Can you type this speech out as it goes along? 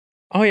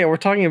Oh yeah, we're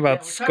talking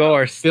about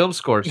scores. Film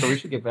score, so we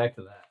should get back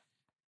to that.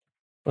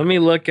 Let me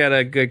look at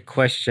a good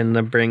question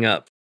to bring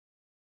up.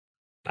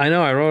 I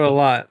know I wrote a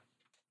lot.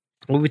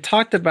 Well, we've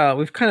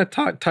kind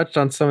of touched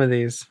on some of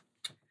these.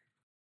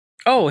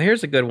 Oh,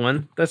 here's a good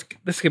one. This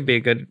could be a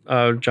good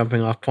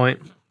jumping off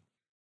point.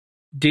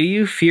 Do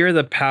you fear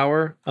the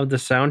power of the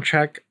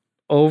soundtrack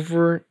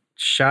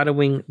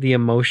overshadowing the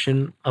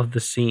emotion of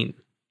the scene?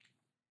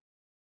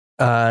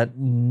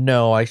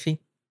 No, I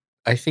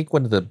think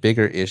one of the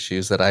bigger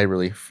issues that I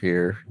really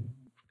fear.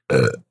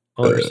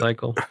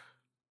 Motorcycle.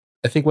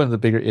 I think one of the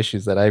bigger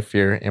issues that I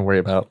fear and worry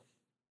about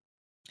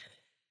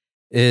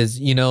is,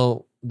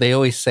 they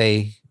always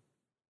say,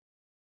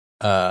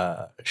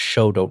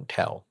 show don't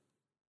tell.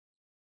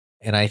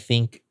 And I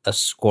think a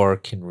score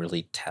can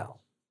really tell.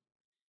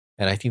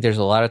 And I think there's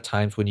a lot of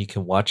times when you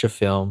can watch a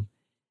film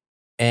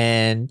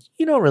and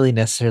you don't really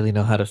necessarily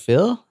know how to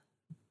feel,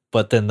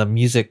 but then the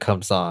music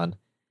comes on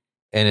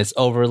and it's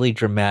overly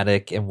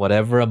dramatic and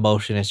whatever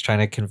emotion it's trying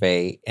to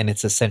convey. And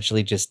it's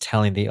essentially just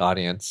telling the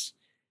audience,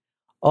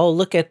 oh,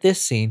 look at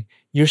this scene.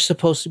 You're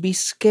supposed to be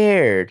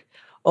scared.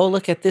 Oh,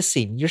 look at this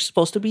scene. You're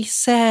supposed to be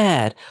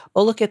sad.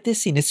 Oh, look at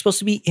this scene. It's supposed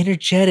to be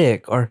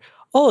energetic. Or,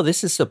 oh,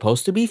 this is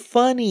supposed to be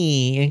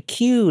funny and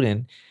cute.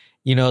 And,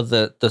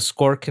 the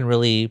score can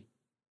really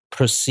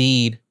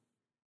proceed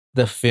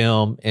the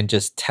film and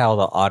just tell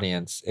the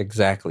audience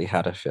exactly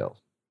how to feel.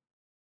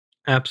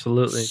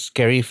 Absolutely.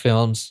 Scary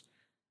films,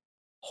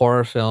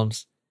 horror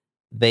films,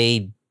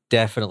 they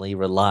definitely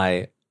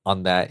rely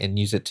on that and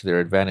use it to their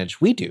advantage.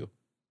 We do.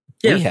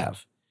 Yes. We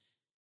have.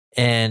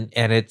 And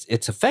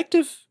it's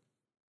effective,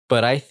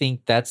 but I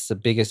think that's the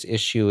biggest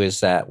issue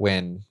is that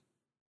what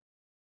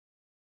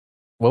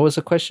was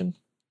the question?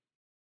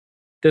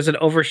 Does it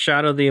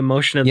overshadow the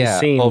emotion of the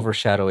scene? Yeah,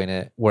 overshadowing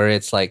it, where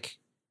it's like,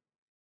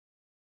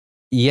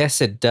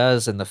 yes, it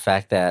does, in the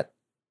fact that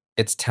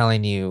it's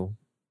telling you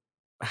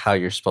how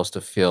you're supposed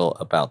to feel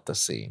about the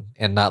scene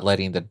and not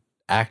letting the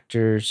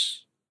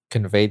actors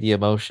convey the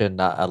emotion,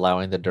 not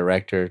allowing the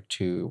director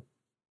to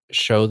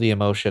show the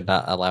emotion,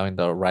 not allowing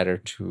the writer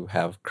to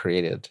have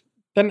created.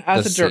 Then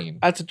as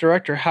a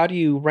director, how do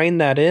you rein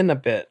that in a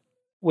bit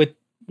with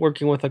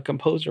working with a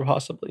composer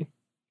possibly?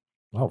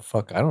 Oh,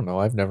 fuck. I don't know.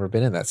 I've never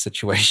been in that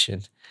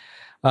situation.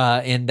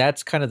 And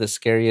that's kind of the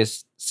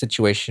scariest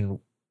situation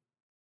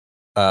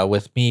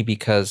with me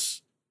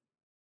because,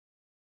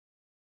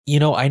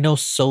 I know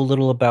so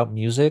little about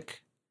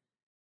music.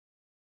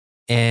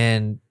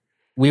 And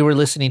we were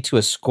listening to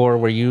a score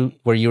where you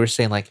were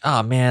saying like,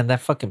 oh man,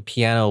 that fucking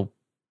piano,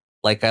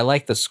 like I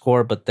like the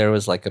score, but there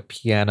was like a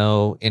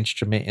piano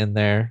instrument in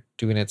there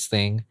doing its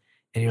thing.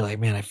 And you're like,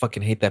 man, I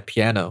fucking hate that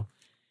piano.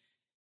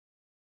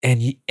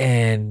 And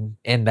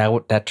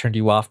that turned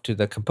you off to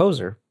the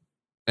composer.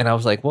 And I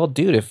was like, well,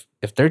 dude,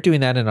 if they're doing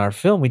that in our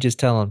film, we just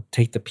tell them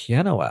take the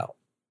piano out.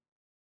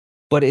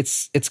 But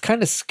it's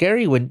kind of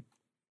scary when,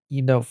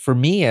 for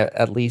me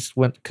at least,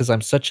 because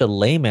I'm such a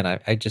layman,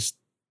 I just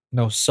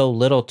know so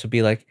little to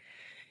be like,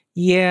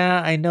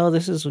 yeah, I know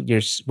this is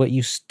what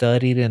you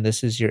studied and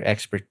this is your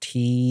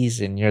expertise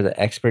and you're the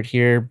expert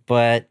here,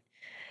 but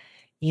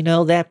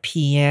that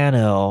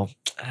piano,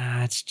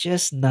 it's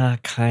just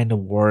not kind of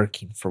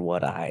working for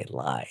what I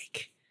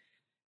like.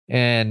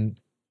 And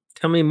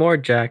tell me more,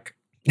 Jack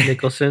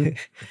Nicholson.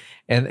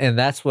 and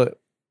that's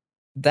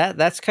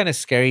kind of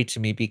scary to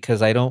me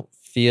because I don't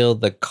feel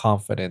the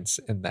confidence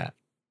in that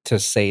to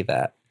say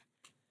that.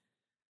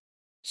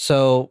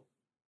 So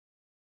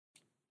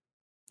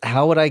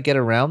how would I get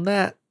around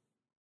that?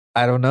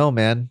 I don't know,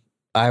 man.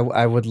 I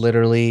would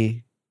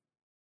literally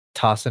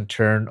toss and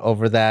turn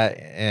over that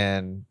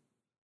and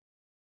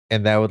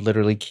that would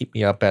literally keep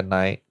me up at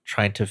night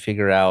trying to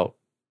figure out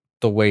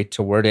the way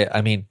to word it.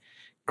 I mean,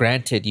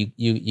 granted,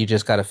 you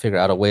just got to figure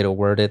out a way to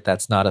word it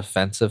that's not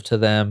offensive to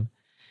them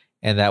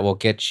and that will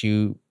get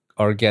you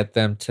or get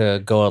them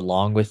to go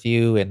along with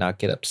you and not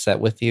get upset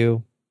with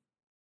you.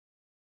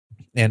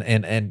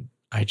 And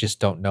I just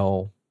don't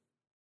know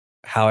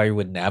how I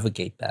would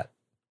navigate that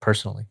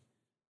personally.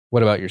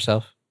 What about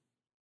yourself?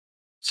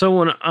 So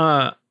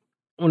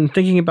when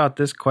thinking about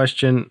this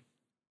question,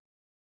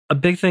 a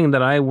big thing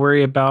that I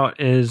worry about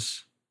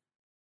is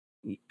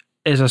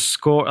a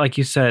score, like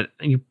you said,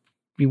 you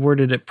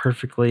worded it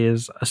perfectly,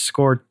 is a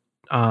score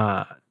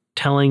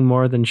telling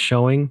more than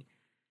showing,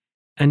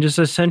 and just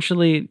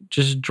essentially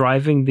just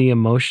driving the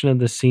emotion of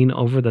the scene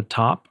over the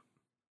top.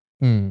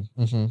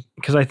 Mm-hmm.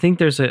 Because I think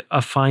there's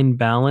a fine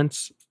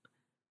balance,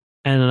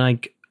 and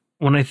like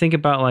when I think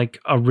about like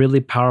a really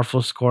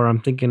powerful score, I'm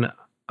thinking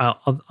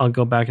I'll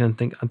go back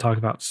and talk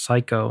about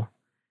Psycho.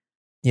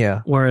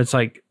 Yeah. Where it's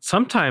like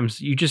sometimes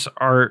you just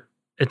are,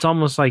 it's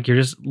almost like you're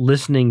just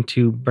listening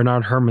to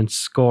Bernard Herrmann's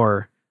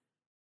score.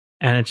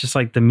 And it's just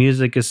like the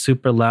music is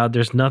super loud.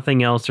 There's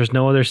nothing else. There's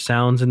no other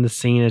sounds in the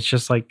scene. It's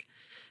just like,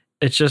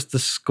 it's just the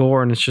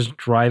score and it's just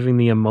driving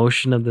the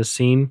emotion of the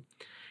scene.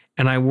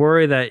 And I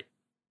worry that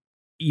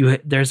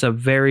there's a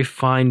very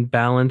fine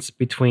balance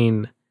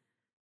between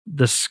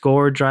the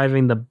score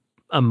driving the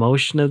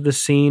emotion of the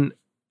scene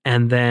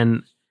and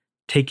then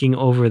taking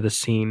over the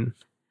scene.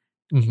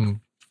 Mm-hmm.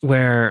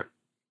 where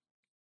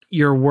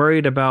you're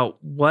worried about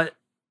what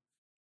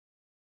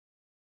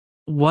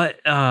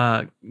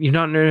you're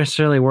not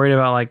necessarily worried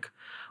about like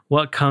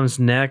what comes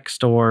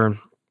next or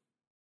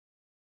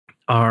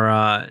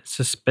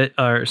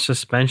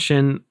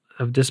suspension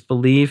of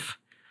disbelief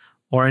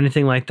or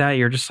anything like that.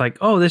 You're just like,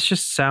 oh, this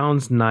just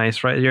sounds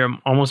nice, right? You're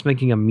almost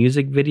making a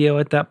music video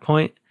at that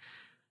point.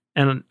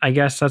 And I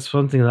guess that's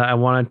something that I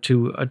wanted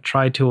to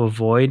try to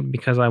avoid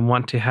because I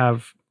want to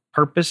have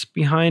purpose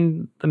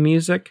behind the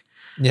music.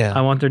 Yeah.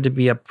 I want there to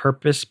be a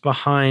purpose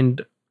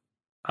behind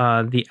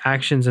the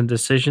actions and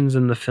decisions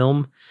in the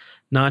film,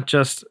 not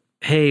just,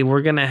 hey,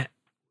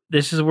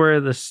 this is where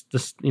this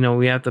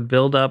we have to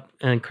build up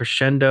and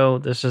crescendo.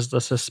 This is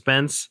the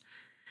suspense,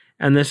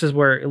 and this is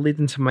where it leads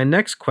into my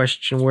next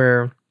question.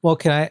 Where Well,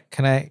 can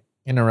I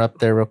interrupt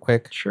there real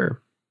quick?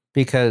 sure,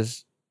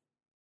 Because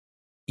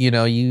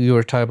you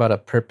were talking about a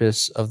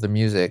purpose of the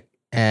music,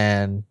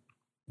 and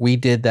we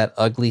did that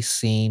ugly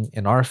scene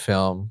in our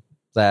film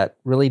that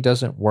really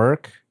doesn't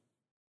work.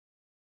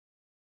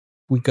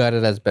 We got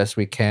it as best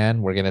we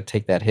can. We're gonna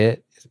take that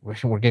hit. We're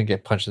gonna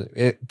get punched.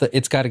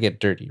 It's got to get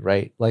dirty,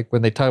 right? Like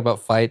when they talk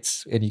about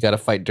fights and you got to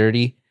fight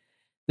dirty.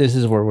 This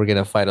is where we're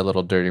gonna fight a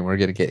little dirty. And we're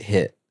gonna get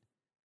hit.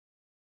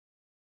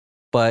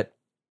 But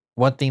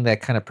one thing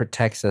that kind of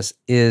protects us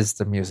is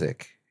the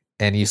music.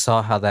 And you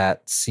saw how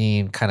that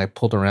scene kind of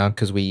pulled around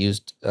because we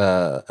used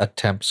a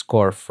temp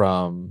score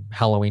from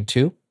Halloween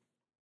 2.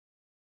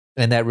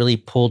 And that really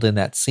pulled in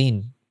that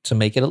scene to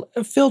make it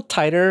feel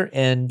tighter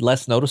and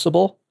less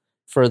noticeable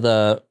for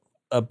the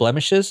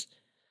blemishes.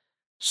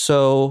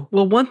 So,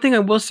 well, one thing I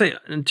will say,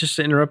 and just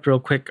to interrupt real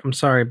quick, I'm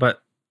sorry,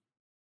 but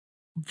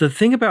the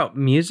thing about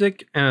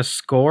music and a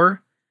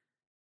score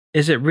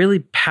is it really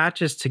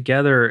patches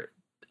together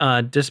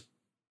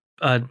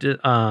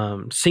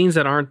scenes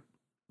that aren't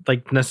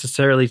like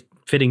necessarily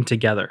fitting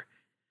together.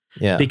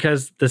 yeah.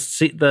 Because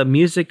the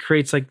music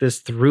creates like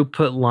this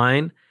throughput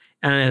line,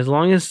 and as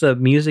long as the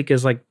music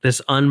is like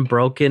this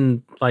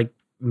unbroken like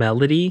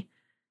melody,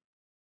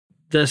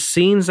 the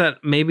scenes that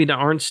maybe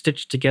aren't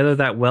stitched together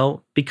that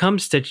well become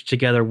stitched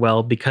together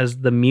well because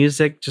the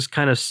music just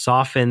kind of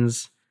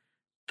softens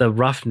the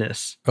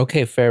roughness.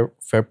 Okay, fair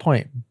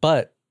point.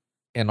 But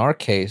in our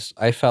case,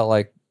 I felt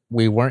like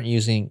we weren't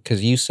using,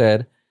 because you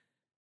said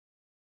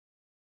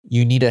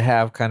you need to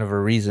have kind of a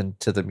reason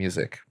to the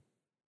music.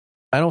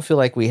 I don't feel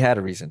like we had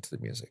a reason to the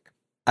music.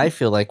 I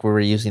feel like we were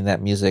using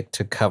that music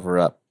to cover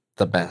up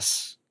the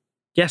mess.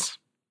 Yes,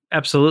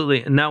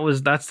 absolutely. And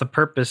that's the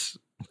purpose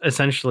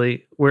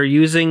essentially. We're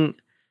using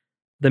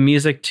the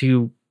music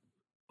to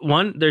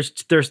one, there's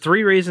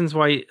three reasons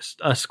why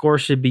a score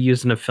should be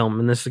used in a film,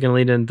 and this is going to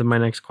lead into my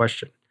next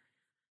question.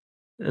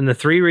 And the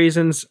three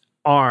reasons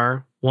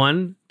are: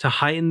 one, to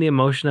heighten the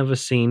emotion of a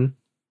scene,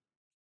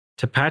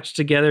 to patch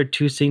together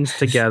two scenes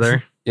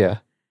together, Yeah.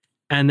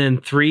 and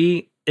then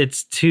three,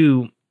 it's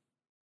to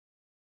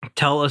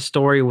tell a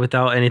story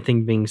without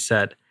anything being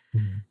said.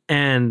 Mm-hmm.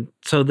 And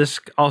so this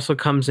also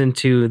comes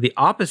into the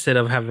opposite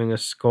of having a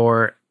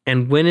score.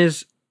 And when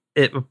is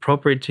it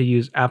appropriate to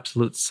use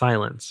absolute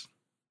silence?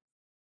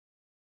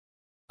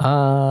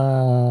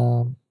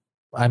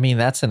 I mean,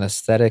 that's an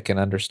aesthetic and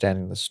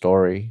understanding the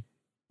story,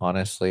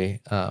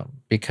 honestly,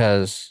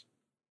 because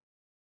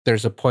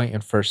there's a point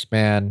in First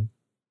Man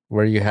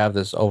where you have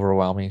this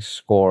overwhelming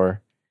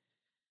score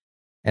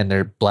and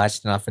they're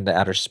blasting off into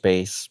outer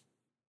space.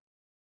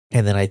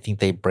 And then I think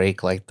they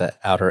break like the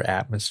outer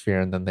atmosphere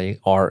and then they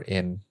are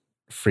in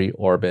free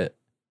orbit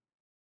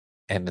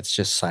and it's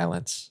just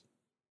silence.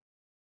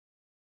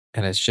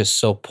 And it's just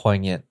so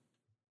poignant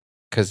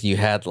because you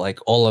had like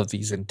all of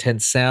these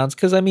intense sounds.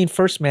 Because I mean,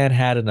 First Man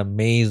had an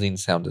amazing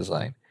sound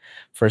design.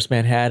 First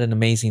Man had an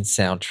amazing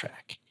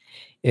soundtrack.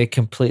 It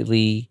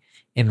completely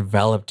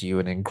enveloped you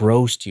and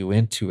engrossed you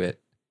into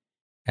it.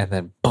 And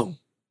then boom,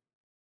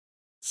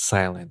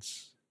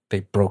 silence. They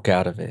broke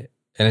out of it.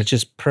 And it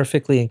just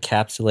perfectly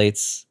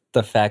encapsulates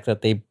the fact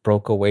that they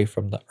broke away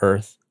from the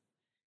earth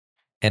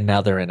and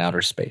now they're in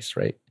outer space,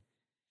 right?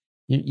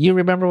 You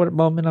remember what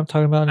moment I'm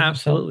talking about?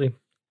 Absolutely.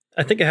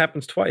 I think it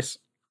happens twice.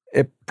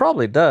 It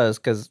probably does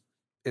because,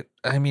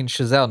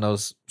 Chazelle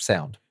knows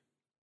sound.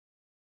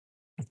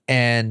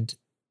 And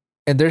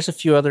there's a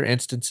few other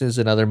instances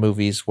in other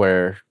movies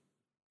where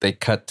they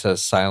cut to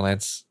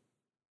silence.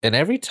 And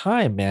every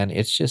time, man,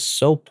 it's just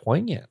so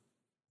poignant.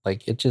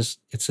 Like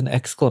it's an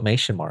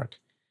exclamation mark.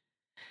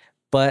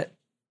 But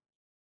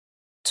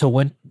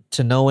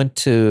to know when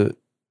to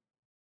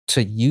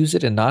use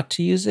it and not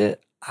to use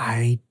it,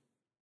 I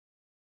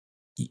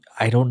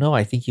don't know.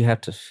 I think you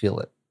have to feel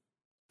it.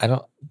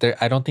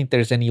 I don't think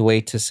there's any way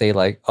to say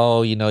like,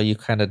 oh, you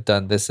kind of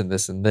done this and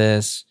this and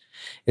this.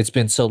 It's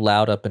been so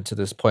loud up until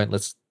this point.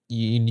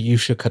 You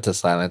should cut to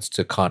silence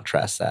to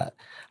contrast that.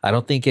 I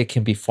don't think it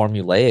can be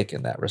formulaic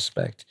in that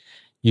respect.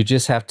 You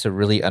just have to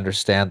really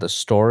understand the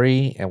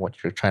story and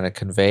what you're trying to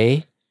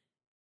convey,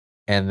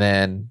 and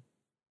then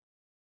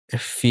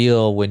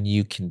feel when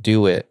you can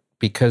do it.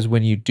 Because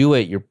when you do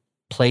it, you're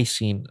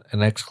placing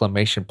an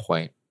exclamation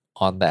point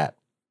on that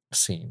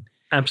scene.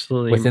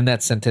 Absolutely. Within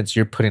that sentence,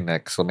 you're putting an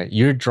exclamation.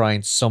 You're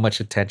drawing so much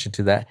attention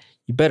to that.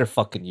 You better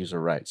fucking use it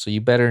right. So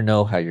you better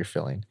know how you're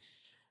feeling.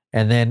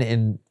 And then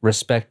in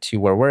respect to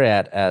where we're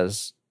at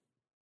as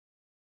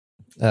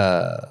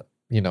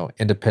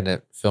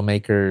independent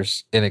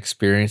filmmakers,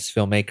 inexperienced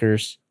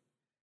filmmakers,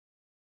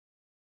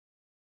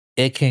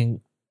 it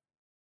can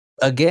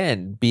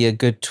again be a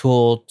good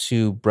tool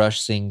to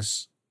brush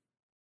things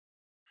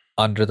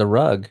under the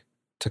rug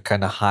to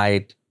kind of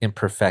hide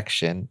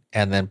imperfection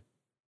and then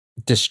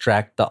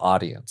distract the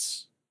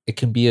audience. It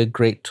can be a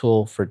great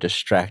tool for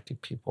distracting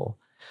people.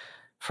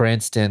 For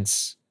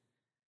instance,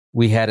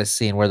 we had a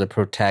scene where the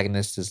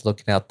protagonist is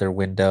looking out a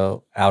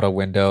window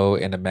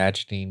and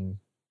imagining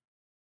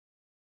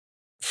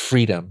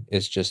freedom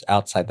is just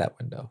outside that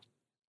window,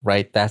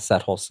 right? That's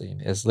that whole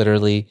scene is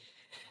literally,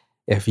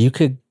 if you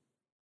could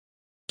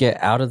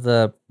get out of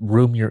the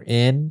room you're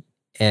in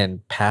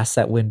and pass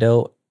that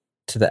window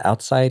to the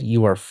outside,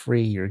 you are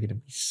free. You're going to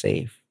be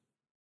safe.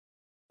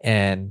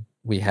 And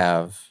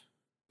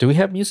do we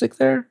have music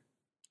there?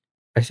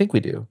 I think we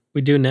do.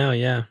 We do now,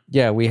 yeah.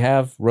 Yeah, we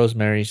have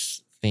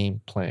Rosemary's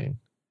theme playing.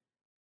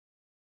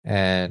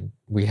 And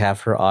we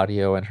have her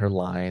audio and her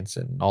lines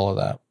and all of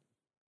that.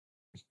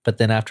 But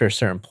then after a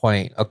certain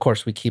point, of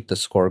course, we keep the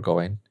score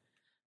going,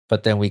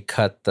 but then we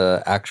cut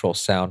the actual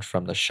sound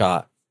from the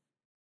shot.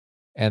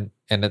 And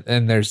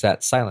there's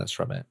that silence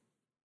from it.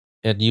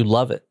 And you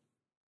love it.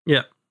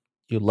 Yeah.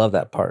 You love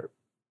that part.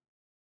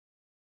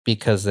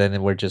 Because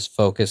then we're just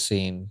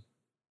focusing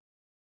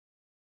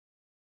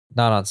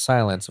not on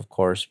silence, of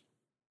course,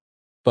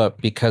 but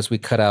because we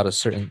cut out a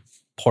certain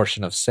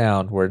portion of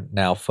sound, we're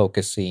now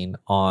focusing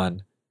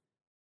on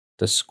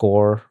the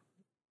score,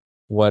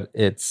 what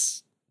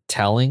it's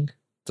telling,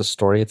 the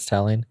story it's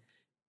telling,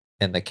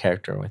 and the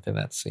character within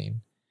that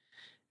scene.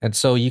 And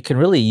so you can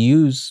really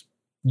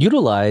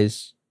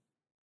utilize,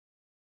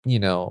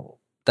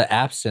 the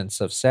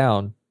absence of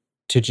sound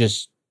to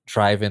just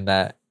drive in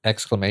that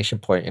exclamation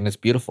point, and it's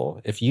beautiful.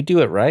 If you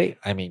do it right,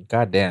 I mean,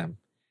 goddamn,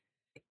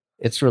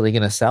 it's really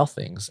gonna sell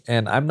things.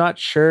 And I'm not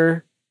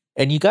sure,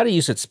 and you got to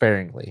use it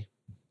sparingly.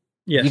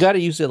 Yes. You got to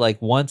use it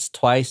like once,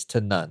 twice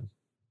to none.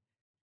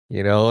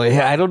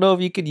 I don't know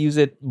if you could use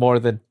it more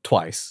than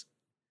twice,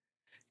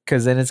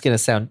 because then it's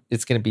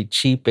gonna be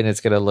cheap and it's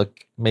gonna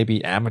look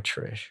maybe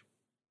amateurish.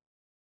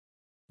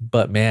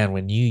 But man,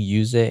 when you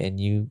use it and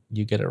you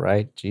get it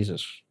right,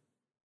 Jesus,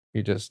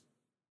 you just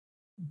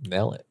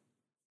nail it.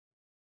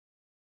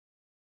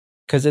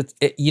 Because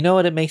you know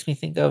what it makes me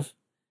think of?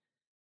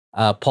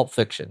 Pulp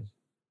Fiction,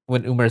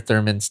 when Uma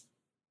Thurman's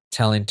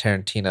telling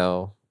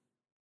Tarantino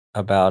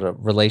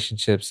about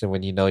relationships, and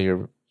when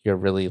you're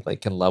really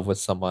like in love with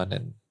someone,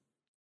 and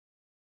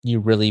you're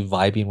really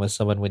vibing with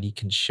someone when you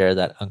can share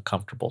that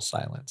uncomfortable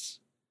silence,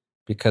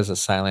 because the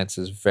silence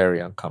is very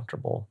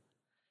uncomfortable.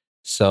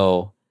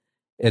 So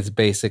it's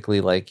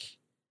basically like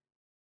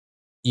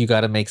you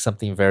got to make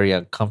something very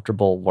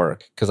uncomfortable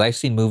work. Because I've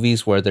seen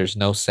movies where there's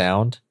no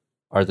sound,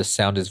 or the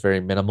sound is very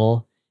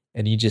minimal,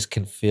 and you just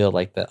can feel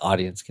like the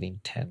audience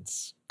getting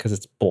tense because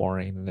it's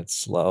boring and it's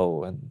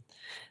slow, and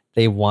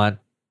they want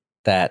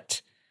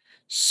that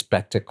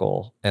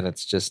spectacle, and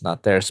it's just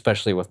not there,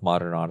 especially with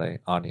modern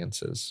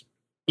audiences.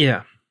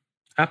 Yeah,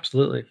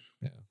 absolutely.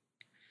 Yeah.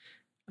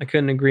 I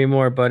couldn't agree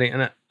more, buddy.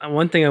 And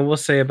one thing I will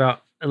say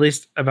about, at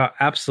least about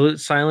absolute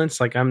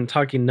silence, like I'm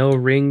talking no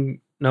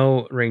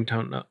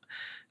ringtone,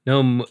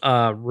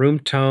 no room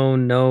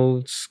tone,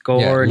 no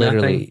score,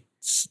 literally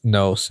nothing,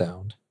 no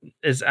sound.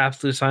 is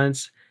absolute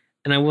silence.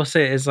 And I will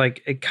say is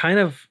like it kind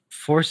of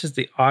forces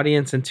the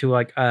audience into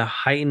like a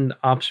heightened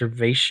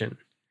observation.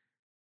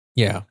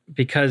 Yeah.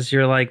 Because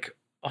you're like,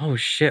 oh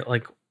shit,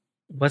 like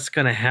what's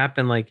gonna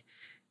happen? Like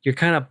you're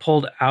kind of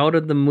pulled out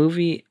of the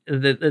movie.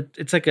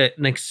 It's like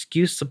an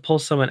excuse to pull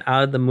someone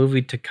out of the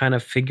movie to kind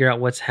of figure out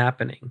what's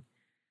happening.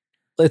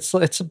 It's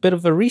a bit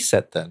of a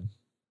reset then.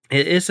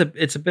 It's a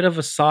bit of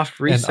a soft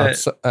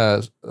reset.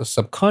 And a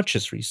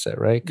subconscious reset,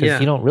 right?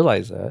 Because you don't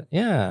realize that.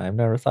 Yeah, I've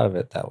never thought of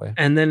it that way.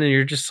 And then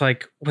you're just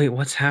like, wait,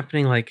 what's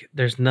happening? Like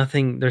there's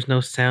nothing, there's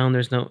no sound,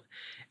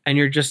 and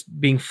you're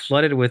just being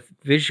flooded with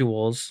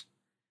visuals,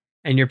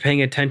 and you're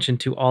paying attention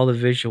to all the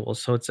visuals.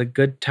 So it's a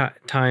good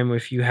time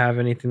if you have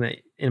anything that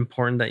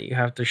important that you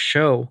have to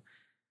show,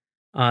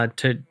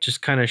 to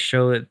just kind of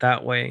show it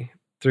that way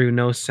through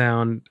no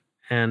sound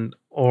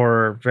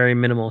or very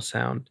minimal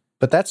sound.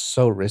 But that's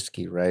so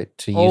risky, right?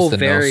 To use the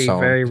very, no sound.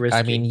 very risky.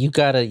 I mean, you'd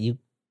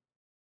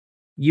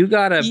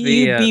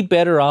be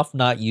better off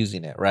not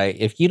using it, right?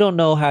 If you don't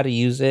know how to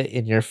use it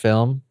in your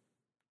film,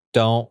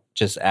 don't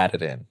just add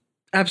it in.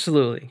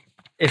 Absolutely.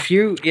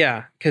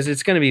 Because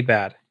it's going to be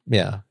bad.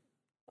 Yeah.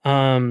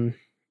 And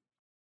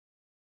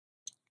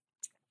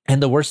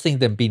the worst thing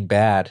than being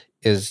bad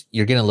is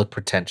you're going to look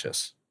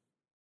pretentious.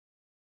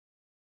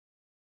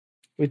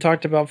 We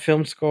talked about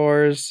film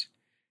scores.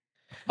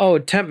 Oh,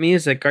 temp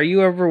music. Are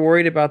you ever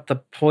worried about the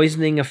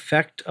poisoning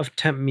effect of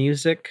temp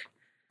music?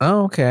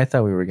 Oh, okay. I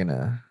thought we were going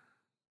to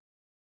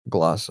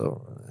gloss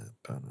over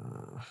that.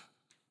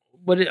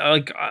 But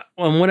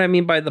what I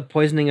mean by the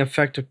poisoning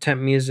effect of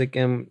temp music,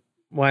 and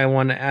why I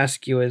want to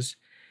ask you is,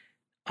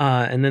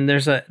 and then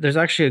there's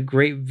actually a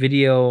great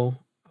video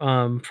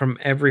from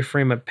Every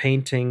Frame of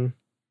Painting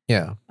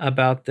Yeah.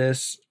 about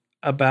this,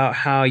 about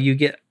how you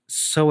get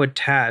so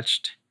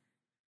attached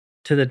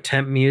to the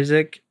temp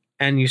music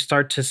and you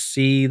start to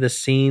see the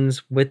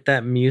scenes with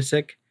that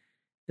music.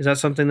 Is that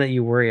something that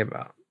you worry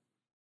about?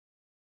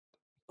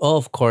 Oh,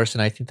 of course,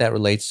 and I think that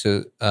relates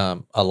to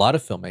a lot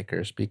of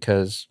filmmakers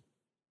because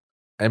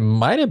it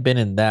might have been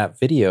in that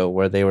video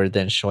where they were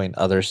then showing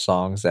other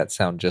songs that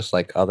sound just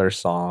like other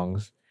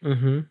songs,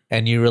 Mm-hmm.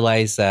 and you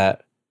realize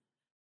that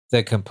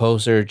the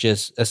composer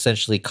just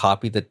essentially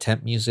copied the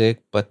temp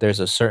music, but there's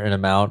a certain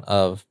amount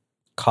of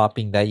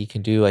copying that you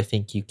can do. I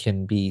think you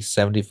can be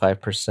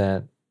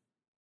 75%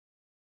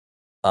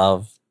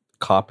 of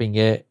copying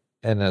it,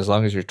 and as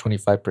long as you're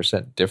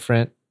 25%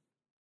 different,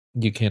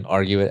 you can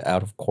argue it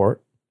out of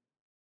court.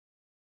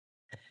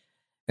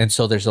 And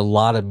so there's a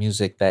lot of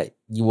music that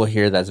you will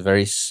hear that's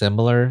very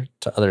similar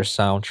to other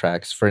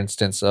soundtracks. For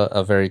instance,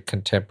 a very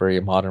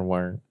contemporary modern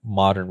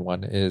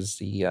one is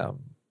the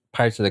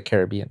Pirates of the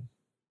Caribbean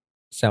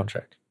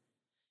soundtrack.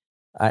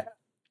 I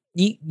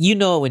you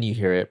know it when you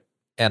hear it,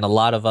 and a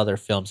lot of other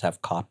films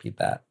have copied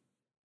that.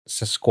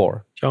 It's a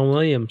score. John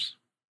Williams.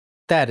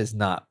 That is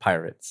not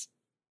Pirates.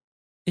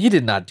 He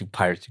did not do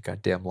Pirates, you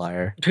goddamn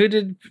liar. Who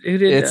did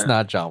It's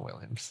not John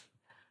Williams.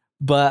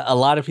 But a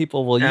lot of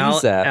people will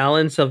use that.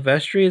 Alan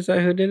Silvestri? Is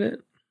that who did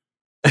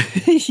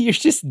it? You're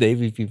just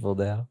naming people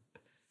now.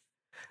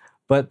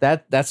 But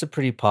that's a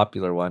pretty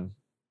popular one.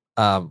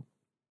 Um,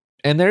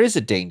 and there is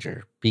a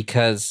danger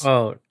because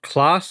Oh,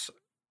 Klaus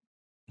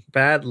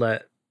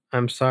Badlet.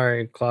 I'm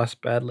sorry, Klaus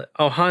Badlet.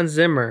 Oh, Hans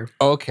Zimmer.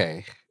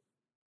 okay,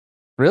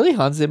 really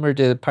Hans Zimmer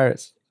did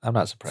Pirates. I'm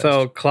not surprised.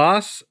 So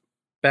Klaus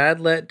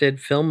Badlet did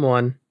film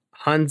 1,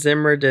 Hans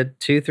Zimmer did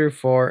 2 through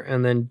 4,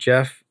 and then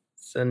Jeff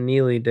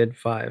Zanili did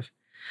 5.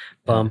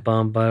 Bum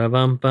bum bada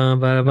bum bum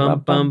bada bum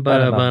bum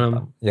bada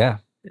bum. Yeah,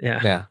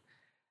 Yeah. yeah.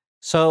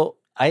 So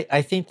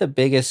I think the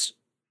biggest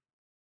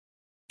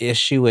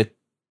issue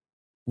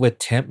with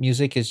temp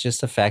music is just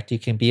the fact you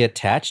can be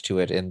attached to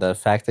it, and the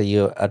fact that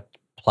you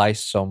apply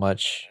so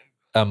much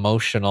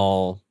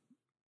emotional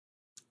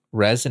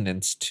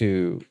resonance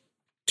to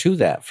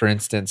that. For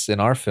instance, in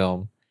our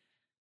film,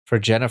 for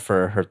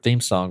Jennifer, her theme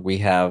song, we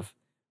have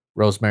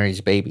Rosemary's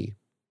Baby,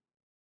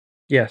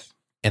 Yes.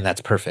 and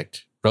that's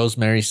perfect.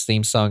 Rosemary's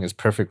theme song is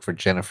perfect for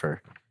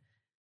Jennifer.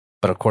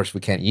 But of course, we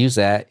can't use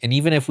that. And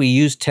even if we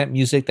use temp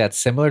music that's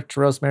similar to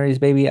Rosemary's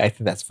Baby, I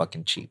think that's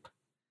fucking cheap.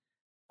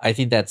 I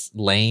think that's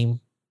lame.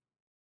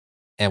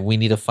 And we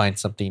need to find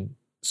something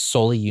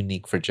solely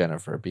unique for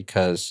Jennifer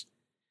because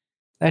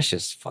that's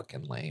just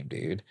fucking lame,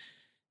 dude.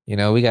 You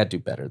know, we got to do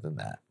better than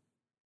that.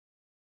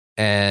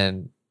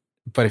 And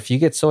but if you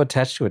get so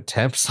attached to a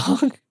temp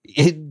song,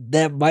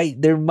 there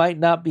might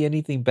not be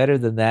anything better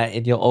than that,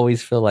 and you'll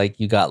always feel like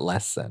you got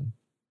less than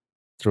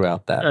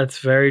throughout that. That's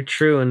very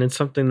true, and it's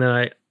something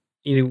that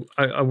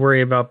I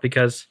worry about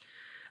because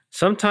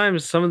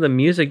sometimes some of the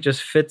music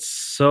just fits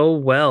so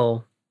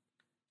well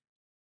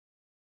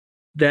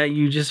that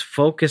you just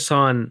focus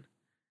on,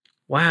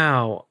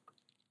 wow,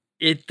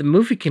 the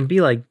movie can be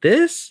like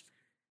this,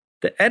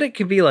 the edit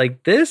can be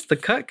like this, the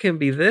cut can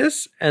be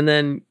this, and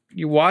then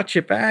you watch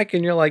it back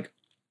and you're like,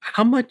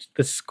 how much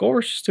the score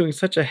is just doing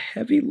such a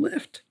heavy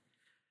lift.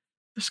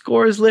 The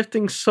score is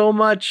lifting so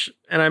much,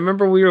 and I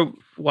remember we were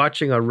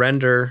watching a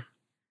render.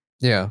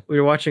 Yeah. We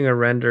were watching a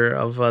render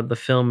of the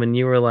film, and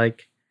you were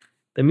like,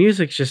 the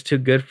music's just too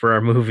good for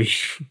our movie.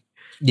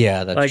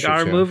 Yeah, that's like true,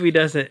 our too. movie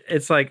doesn't.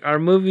 It's like our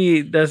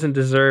movie doesn't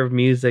deserve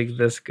music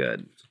this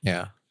good.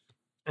 Yeah.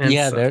 And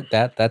yeah, so,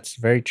 that's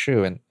very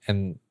true.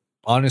 And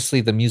honestly,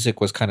 the music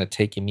was kind of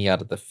taking me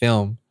out of the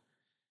film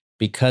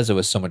because it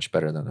was so much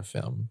better than the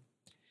film.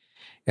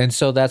 And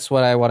so that's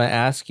what I want to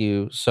ask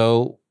you.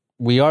 So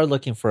we are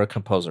looking for a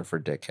composer for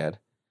Dickhead.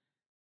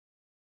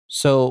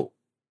 So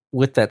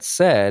with that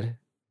said,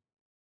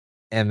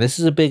 and this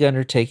is a big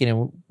undertaking,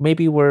 and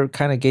maybe we're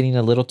kind of getting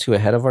a little too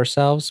ahead of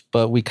ourselves,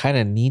 but we kind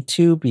of need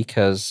to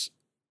because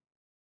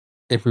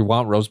if we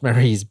want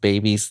Rosemary's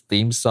Baby's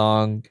theme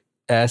song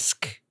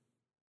esque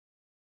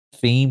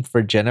theme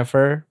for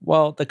Jennifer,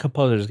 well, the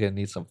composer's gonna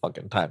need some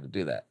fucking time to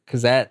do that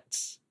because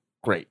that's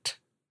great.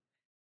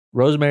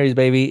 Rosemary's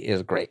Baby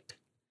is great.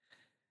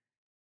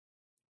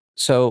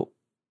 So,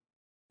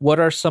 what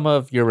are some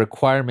of your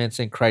requirements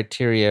and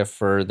criteria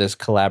for this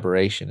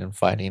collaboration and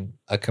finding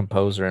a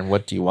composer, and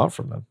what do you want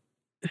from them?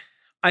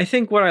 I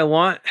think what I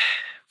want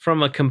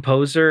from a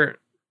composer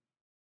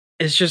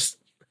is just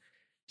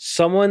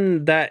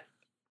someone that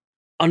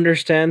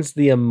understands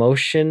the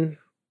emotion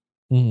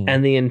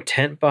and the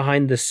intent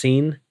behind the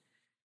scene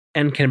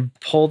and can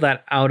pull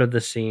that out of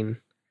the scene.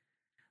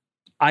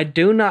 I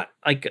do not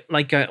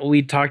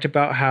we talked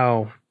about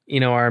how,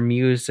 our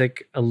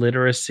music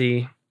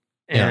illiteracy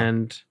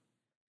and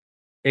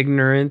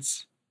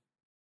ignorance,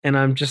 and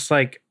I'm just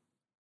like,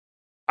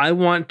 I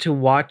want to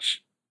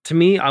watch. To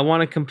me, I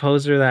want a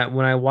composer that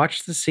when I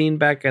watched the scene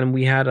back, and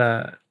we had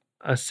a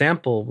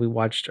sample we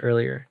watched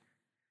earlier,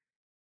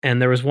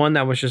 and there was one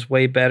that was just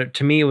way better.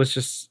 To me, it was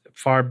just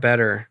far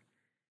better.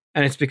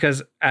 And it's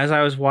because as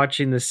I was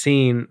watching the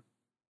scene,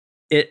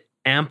 it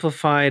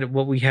amplified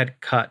what we had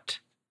cut.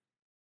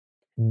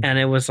 And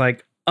it was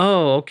like,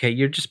 oh, okay,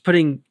 you're just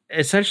putting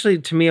essentially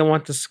to me, I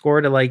want the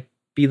score to like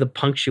be the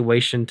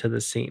punctuation to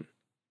the scene.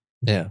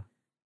 Yeah.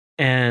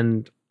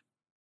 And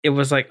it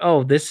was like,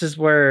 oh, this is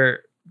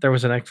where there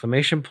was an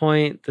exclamation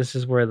point. This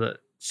is where the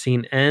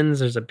scene ends.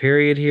 There's a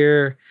period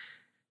here.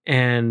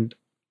 And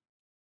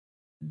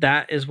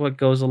that is what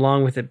goes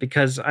along with it.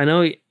 Because I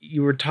know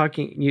you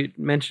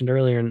mentioned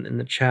earlier in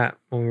the chat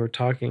when we were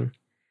talking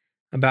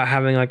about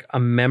having like a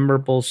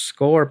memorable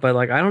score, but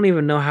like I don't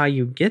even know how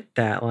you get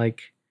that.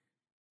 Like,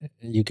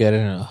 you get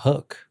it in a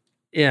hook.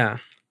 Yeah.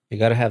 You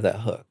got to have that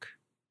hook,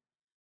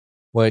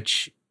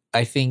 which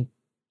I think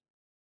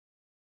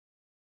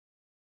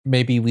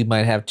maybe we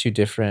might have two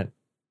different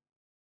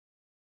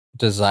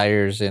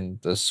desires in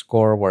the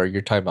score where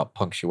you're talking about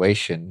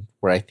punctuation,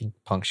 where I think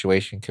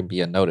punctuation can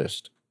be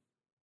unnoticed,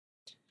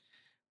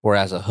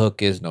 whereas a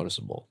hook is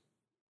noticeable.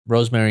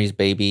 Rosemary's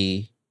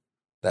Baby,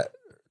 that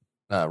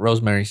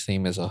Rosemary's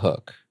theme is a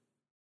hook.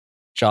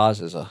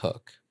 Jaws is a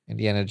hook.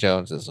 Indiana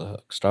Jones is a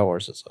hook. Star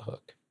Wars is a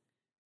hook.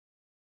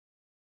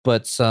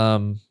 But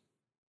some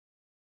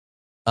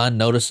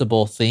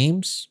unnoticeable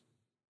themes,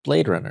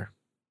 Blade Runner.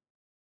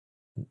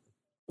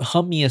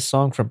 Hum me a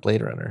song from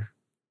Blade Runner.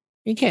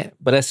 You can't.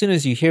 But as soon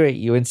as you hear it,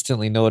 you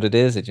instantly know what it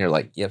is, and you're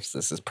like, yes,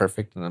 this is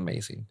perfect and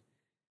amazing.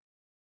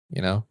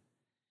 You know?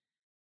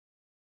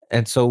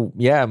 And so,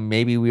 yeah,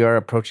 maybe we are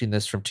approaching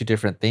this from two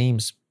different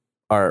themes,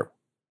 or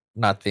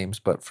not themes,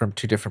 but from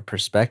two different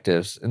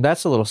perspectives. And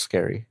that's a little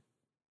scary,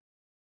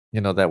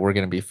 that we're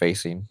going to be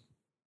facing,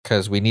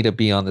 because we need to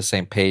be on the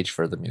same page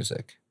for the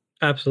music.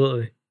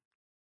 Absolutely.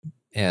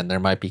 And there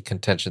might be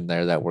contention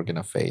there that we're going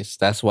to face.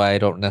 That's why I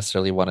don't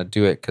necessarily want to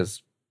do it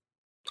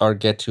or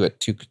get to it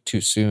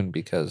too soon,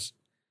 because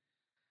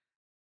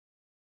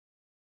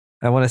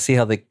I want to see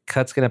how the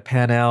cut's going to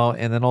pan out.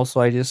 And then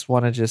also I just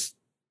want to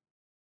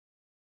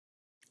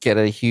get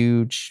a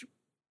huge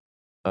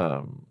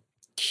but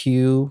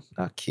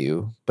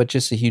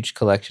just a huge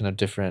collection of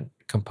different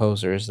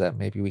composers that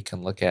maybe we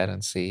can look at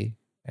and see,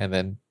 and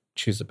then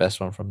choose the best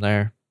one from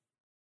there.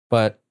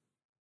 But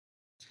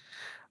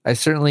I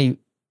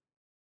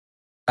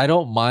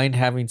don't mind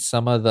having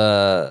some of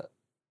the,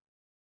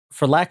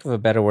 for lack of a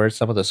better word,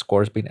 some of the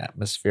scores being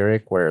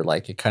atmospheric, where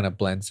like it kind of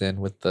blends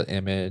in with the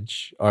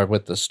image or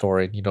with the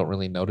story and you don't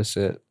really notice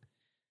it,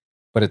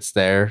 but it's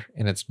there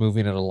and it's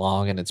moving it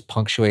along and it's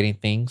punctuating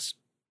things.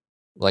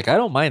 Like, I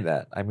don't mind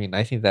that. I mean,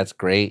 I think that's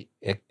great.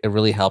 It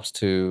really helps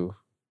to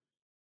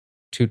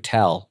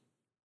tell.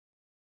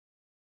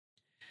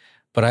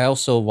 But I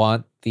also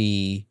want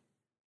the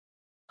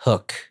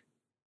hook.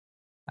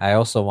 I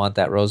also want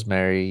that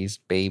Rosemary's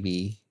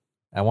Baby.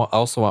 I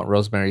also want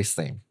Rosemary's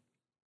theme.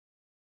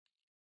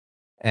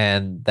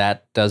 And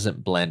that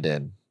doesn't blend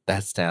in.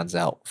 That stands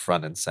out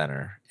front and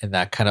center. And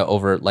that kind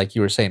of like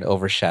you were saying,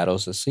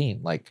 overshadows the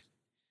scene. Like,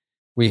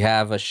 we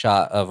have a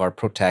shot of our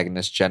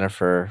protagonist,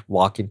 Jennifer,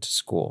 walking to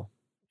school.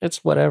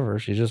 It's whatever.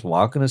 She's just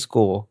walking to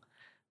school.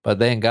 But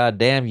then,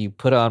 goddamn, you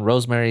put on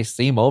Rosemary's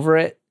theme over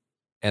it,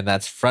 and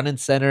that's front and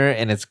center,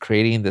 and it's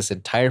creating this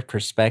entire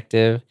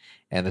perspective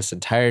and this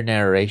entire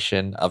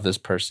narration of this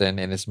person,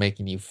 and it's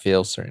making you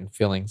feel certain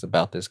feelings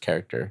about this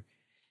character,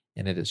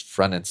 and it is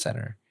front and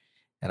center.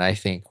 And I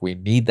think we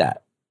need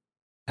that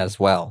as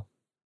well.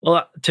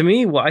 Well, to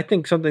me, I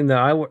think something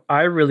that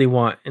I really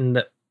want, and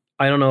that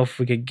I don't know if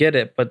we could get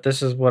it, but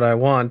this is what I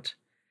want,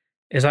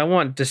 is I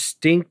want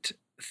distinct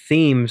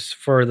themes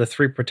for the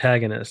three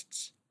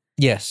protagonists.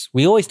 Yes,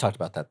 we always talked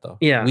about that, though.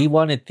 Yeah. We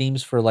wanted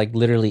themes for like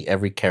literally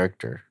every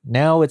character.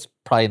 Now it's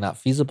probably not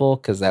feasible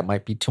because that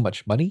might be too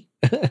much money.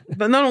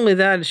 But not only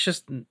that, it's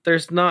just they're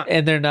not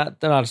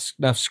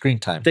enough screen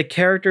time. The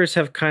characters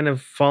have kind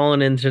of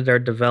fallen into their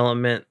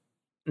development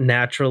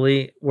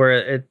naturally,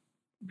 where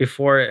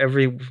before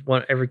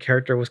every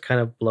character was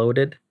kind of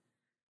bloated.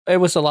 It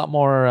was a lot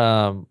more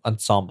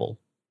ensemble,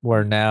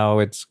 where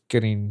now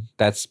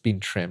that's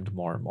being trimmed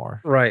more and more.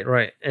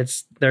 Right.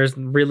 There's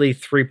really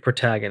three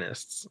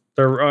protagonists.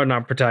 There are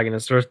not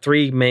protagonists. There are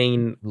three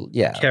main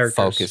characters.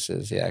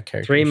 Focuses. Yeah,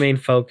 characters. Three main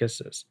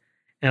focuses.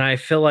 And I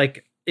feel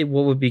like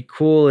what would be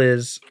cool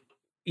is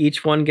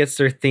each one gets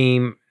their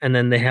theme, and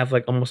then they have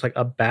like almost like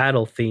a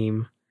battle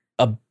theme.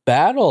 A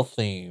battle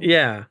theme?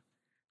 Yeah.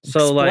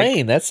 So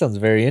explain. That sounds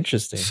very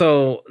interesting.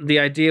 So the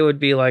idea would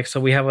be like, so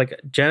we have like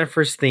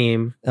Jennifer's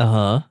theme.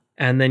 Uh-huh.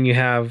 And then you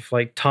have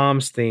like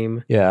Tom's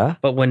theme. Yeah.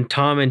 But when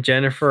Tom and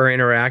Jennifer are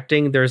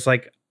interacting, there's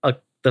like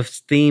the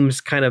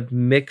themes kind of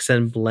mix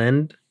and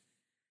blend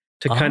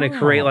to kind of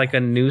create like a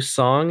new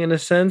song in a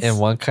sense. And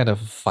one kind of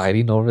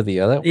fighting over the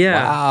other.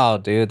 Yeah. Wow,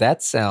 dude,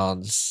 that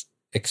sounds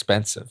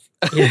expensive.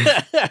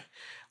 Yeah.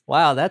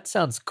 Wow, that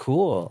sounds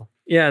cool.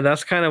 Yeah,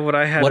 that's kind of what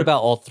I had. What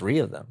about all three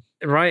of them?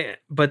 Right.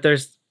 But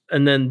that's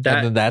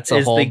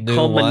a whole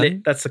new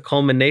one. That's the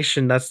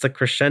culmination. That's the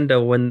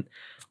crescendo when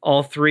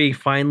all three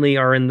finally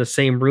are in the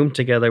same room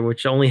together,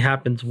 which only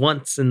happens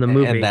once in the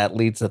movie. And that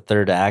leads the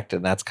third act,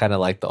 and that's kind of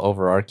like the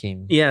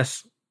overarching.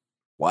 Yes.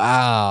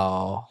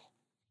 Wow.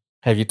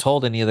 Have you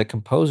told any of the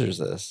composers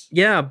this?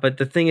 Yeah, but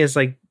the thing is,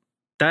 like,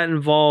 that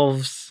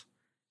involves.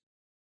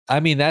 I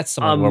mean, that's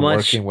someone we're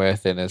working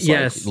with, and it's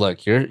like,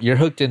 look, you're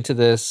hooked into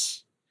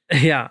this.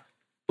 Yeah,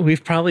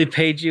 we've probably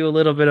paid you a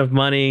little bit of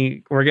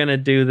money. We're gonna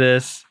do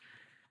this.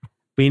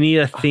 We need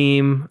a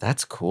theme.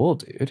 That's cool,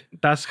 dude.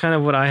 That's kind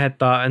of what I had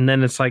thought, and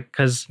then it's like,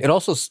 because it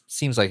also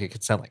seems like it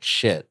could sound like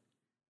shit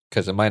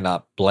because it might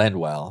not blend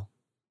well.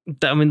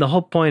 I mean, the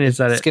whole point is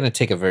that it's going to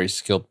take a very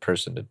skilled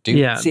person to do.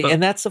 Yeah, see,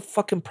 and that's the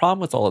fucking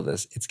problem with all of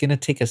this. It's going to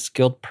take a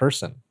skilled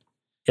person.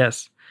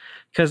 Yes,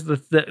 because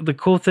the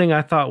cool thing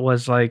I thought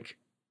was like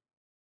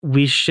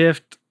we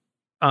shift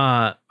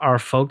our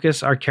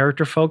focus, our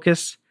character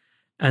focus,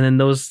 and then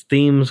those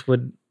themes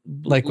would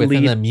like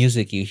within the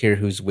music you hear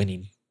who's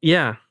winning.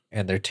 Yeah,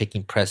 and they're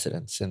taking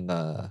precedence in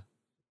the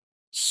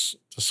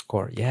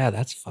score. Yeah,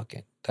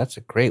 that's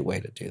a great way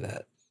to do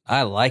that.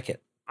 I like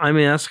it. I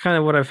mean, that's kind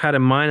of what I've had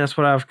in mind. That's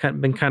what I've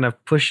been kind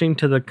of pushing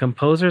to the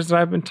composers that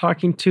I've been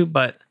talking to,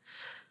 but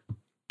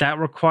that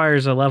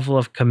requires a level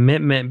of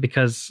commitment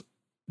because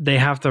they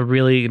have to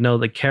really know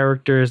the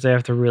characters. They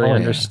have to really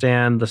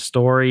understand the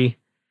story.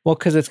 Well,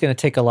 because it's going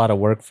to take a lot of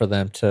work for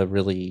them to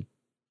really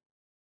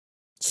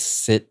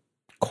sit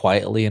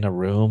quietly in a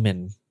room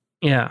and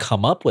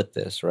come up with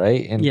this,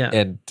 right?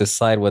 And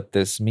decide what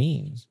this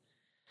means.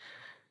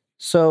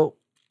 So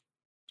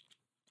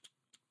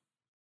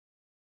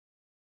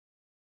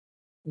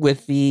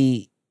with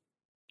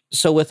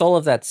all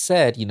of that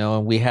said,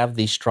 and we have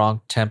these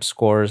strong temp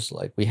scores,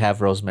 like we have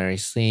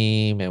Rosemary's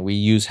Theme, and we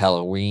use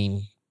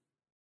Halloween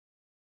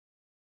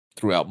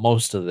throughout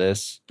most of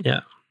this.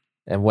 Yeah.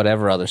 And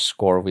whatever other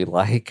score we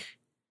like.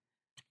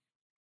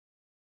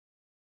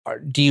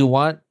 Do you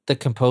want the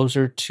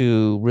composer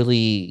to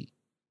really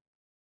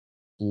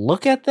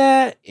look at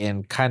that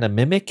and kind of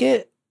mimic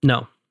it?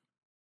 No.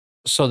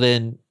 So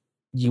then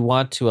you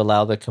want to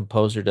allow the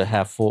composer to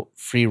have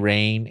free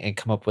reign and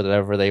come up with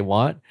whatever they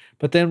want,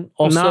 but then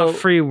also not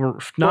free.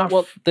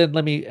 Well, then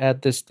let me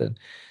add this then.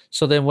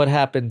 So then what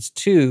happens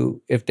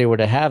too if they were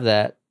to have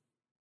that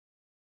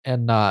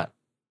and not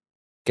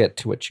get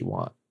to what you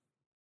want?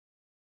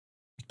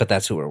 But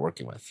that's who we're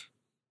working with.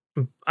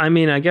 I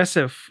mean, I guess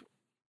if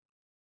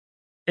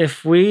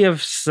we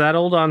have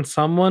settled on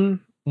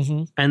someone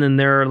and then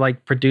they're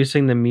like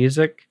producing the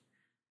music,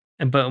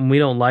 but we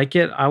don't like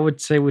it, I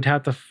would say we'd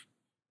have to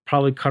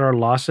probably cut our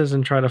losses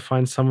and try to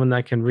find someone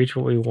that can reach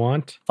what we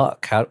want.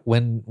 Fuck!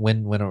 When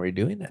are we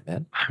doing that,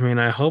 man? I mean,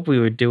 I hope we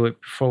would do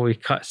it before we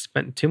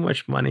spent too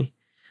much money.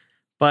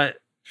 But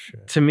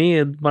to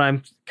me,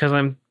 because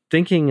I'm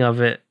thinking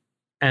of it,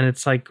 and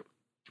it's like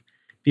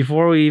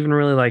before we even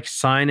really like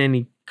sign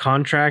any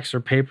contracts or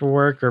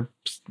paperwork or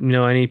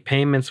any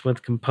payments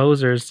with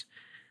composers,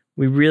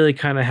 we really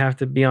kind of have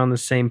to be on the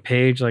same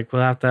page. Like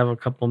we'll have to have a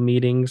couple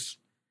meetings.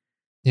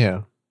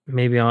 Yeah.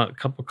 Maybe on a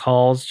couple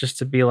calls just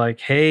to be like,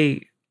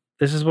 hey,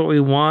 this is what we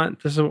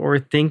want. This is what we're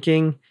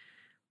thinking.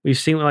 We've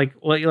seen like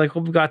what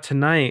we got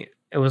tonight.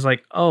 It was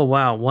like, oh,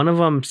 wow. One of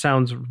them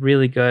sounds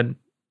really good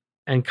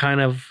and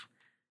kind of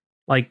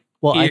like.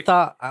 Well, I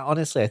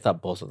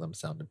thought both of them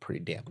sounded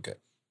pretty damn good.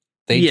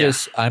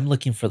 I'm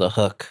looking for the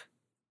hook.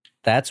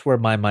 That's where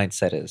my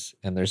mindset is.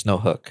 And there's no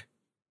hook.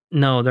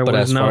 No, there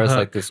was no hook. But as far as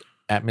like this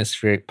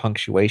atmospheric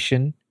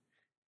punctuation,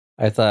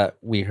 I thought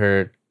we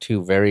heard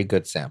two very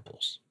good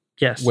samples.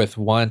 Yes. With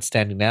one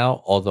standing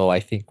out, although I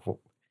think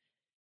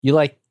you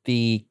like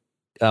the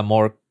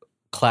more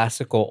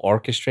classical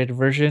orchestrated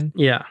version.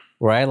 Yeah.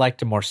 Where I liked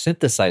the more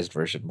synthesized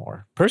version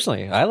more.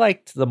 Personally, I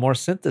liked the more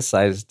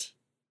synthesized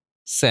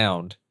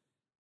sound.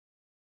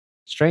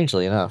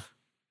 Strangely enough.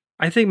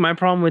 I think my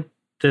problem with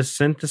the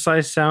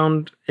synthesized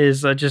sound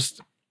is I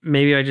just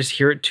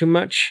hear it too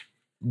much.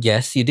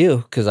 Yes, you do,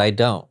 because I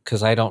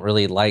don't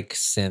really like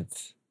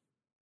synth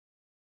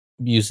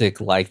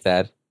music like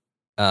that.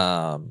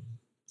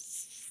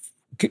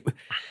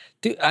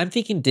 Dude, I'm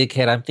thinking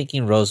Dickhead. I'm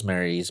thinking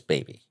Rosemary's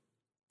Baby.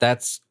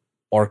 That's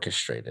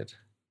orchestrated.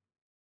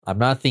 I'm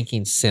not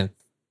thinking synth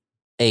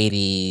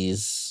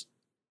 80s,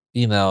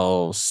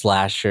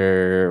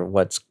 slasher,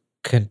 what's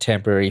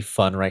contemporary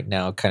fun right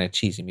now, kind of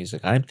cheesy music.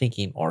 I'm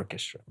thinking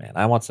orchestra, man.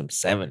 I want some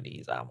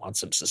 70s. I want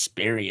some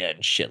Suspiria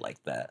and shit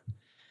like that.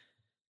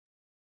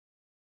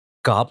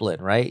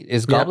 Goblin, right?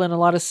 Is Goblin a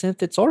lot of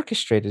synth? It's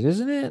orchestrated,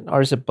 isn't it?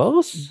 Or is it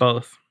both?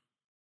 Both.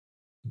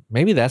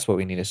 Maybe that's what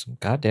we need, is some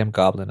goddamn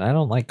Goblin. I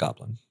don't like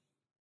Goblin.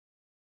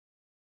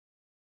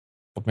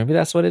 But maybe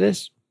that's what it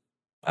is.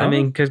 I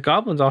mean, because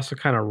Goblin's also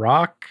kind of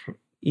rock-y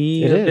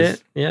a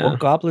bit. Yeah. Well,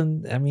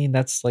 Goblin, I mean,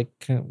 that's like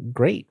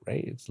great,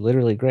 right? It's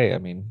literally great. I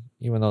mean,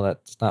 even though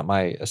that's not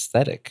my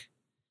aesthetic.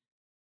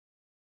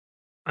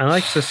 I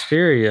like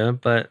Suspiria,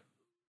 but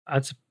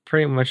that's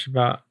pretty much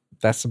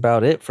that's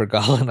about it for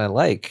Goblin I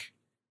like.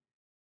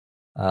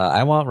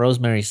 I want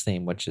Rosemary's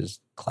Theme, which is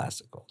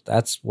classical.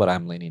 That's what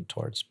I'm leaning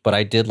towards. But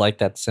I did like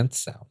that synth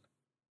sound.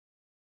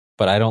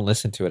 but I don't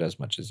listen to it as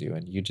much as you.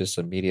 And you just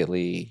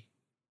immediately,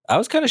 I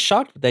was kind of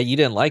shocked that you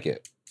didn't like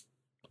it.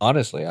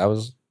 Honestly, I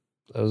was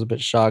a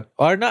bit shocked.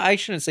 Or no, I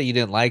shouldn't say you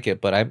didn't like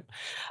it, but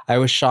I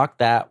was shocked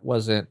that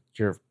wasn't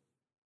your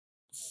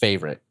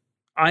favorite.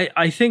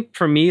 I think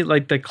for me,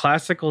 like the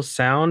classical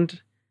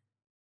sound,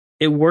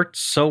 it worked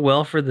so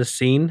well for the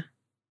scene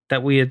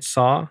that we had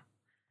saw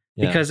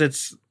Yeah. because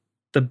it's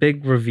the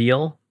big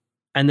reveal,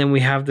 and then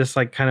we have this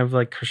like kind of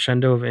like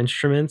crescendo of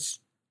instruments,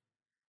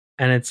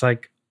 and it's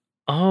like,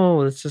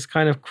 oh, this is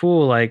kind of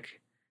cool.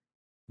 Like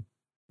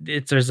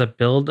there's a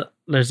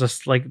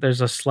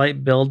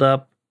slight build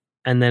up,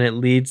 and then it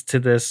leads to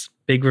this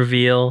big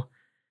reveal,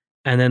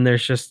 and then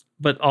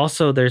but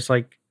also there's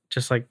like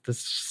just like this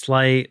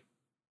slight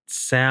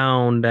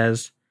sound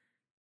as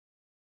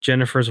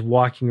Jennifer's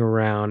walking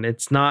around.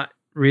 It's not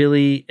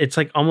really, it's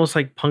like almost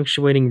like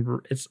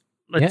punctuating. It's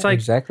Yeah, like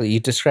exactly. You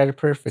described it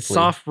perfectly.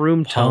 soft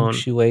room tone.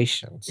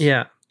 Punctuations.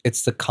 Yeah.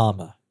 It's the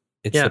comma.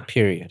 It's the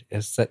period.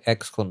 It's the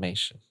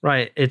exclamation.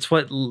 Right. It's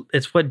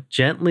what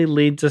gently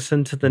leads us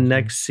into the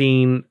next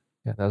scene.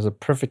 Yeah, that was a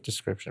perfect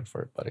description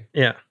for it, buddy.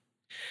 Yeah.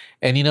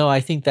 And I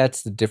think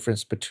that's the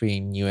difference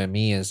between you and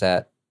me is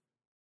that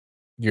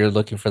you're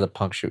looking for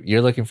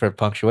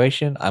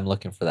punctuation. I'm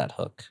looking for that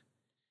hook.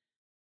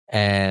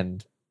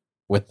 And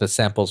with the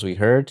samples we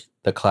heard,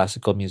 the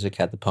classical music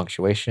had the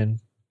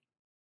punctuation.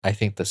 I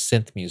think the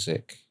synth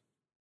music,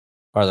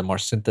 or the more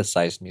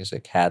synthesized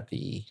music, had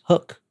the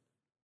hook.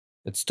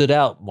 It stood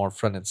out more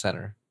front and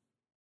center.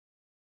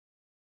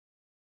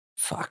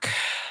 Fuck.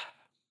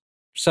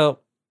 So,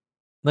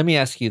 let me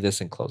ask you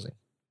this in closing.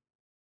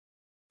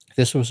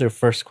 This was your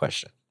first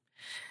question.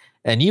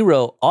 And you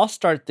wrote, I'll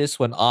start this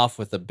one off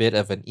with a bit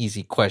of an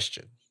easy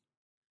question.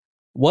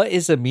 What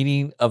is the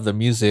meaning of the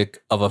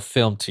music of a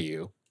film to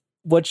you?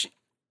 Which,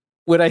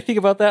 when I think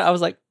about that, I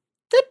was like,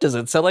 that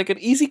doesn't sound like an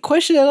easy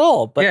question at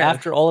all. But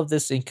after all of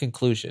this, in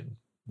conclusion,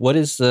 what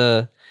is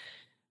the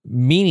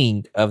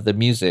meaning of the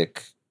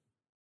music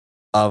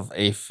of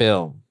a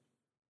film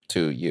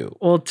to you?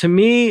 Well, to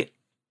me,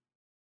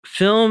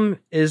 film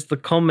is the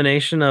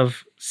culmination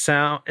of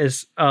sight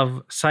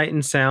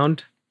and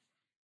sound.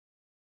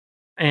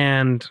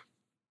 And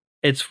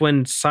it's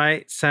when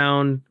sight,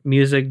 sound,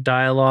 music,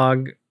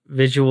 dialogue,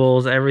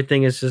 visuals,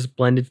 everything is just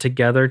blended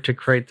together to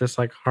create this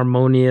like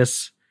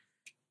harmonious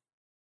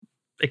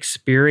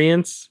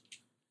experience.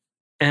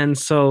 And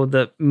so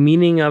the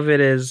meaning of it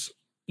is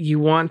you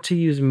want to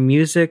use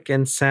music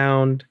and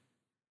sound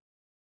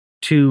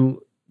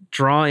to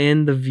draw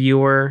in the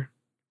viewer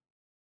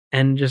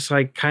and just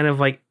like kind of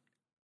like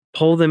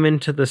pull them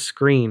into the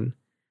screen.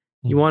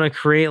 You want to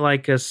create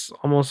like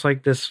almost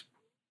like this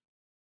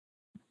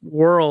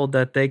world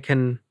that they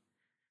can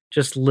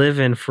just live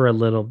in for a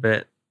little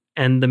bit.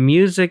 And the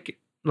music,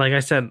 like I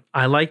said,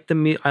 I like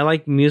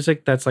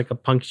music that's like a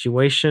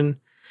punctuation.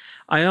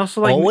 I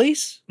also like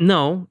always?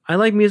 No, I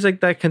like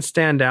music that can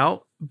stand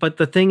out. But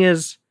the thing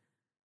is,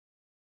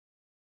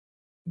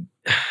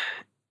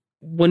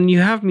 when you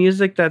have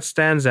music that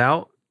stands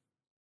out,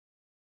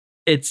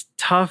 it's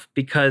tough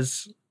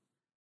because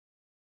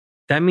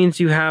that means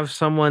you have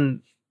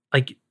someone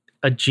like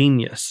a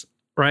genius,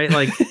 right?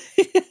 Like,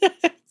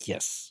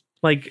 yes.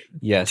 Like,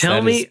 yes, tell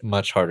me, is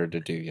much harder to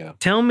do. Yeah.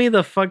 Tell me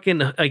the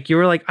fucking, like, you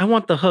were like, I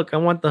want the hook. I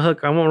want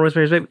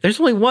Rosemary's Baby. There's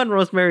only one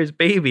Rosemary's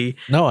Baby.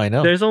 No, I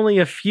know. There's only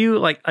a few,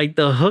 like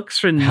the hooks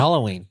for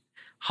Halloween.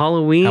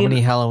 How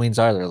many Halloweens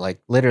are there?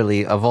 Like,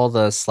 literally, of all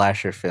the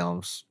slasher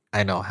films,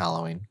 I know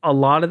Halloween. A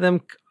lot of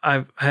them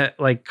I've had,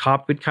 like,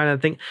 copied kind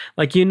of thing.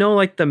 Like,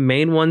 like the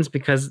main ones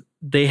because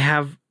they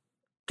have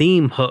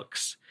theme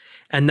hooks.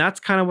 And that's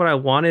kind of what I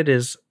wanted,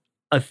 is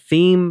a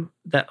theme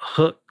that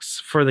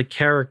hooks for the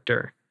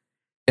character.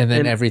 And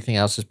then everything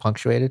else is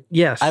punctuated?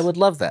 Yes. I would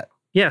love that.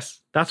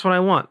 Yes, that's what I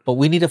want. But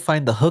we need to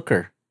find the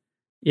hooker.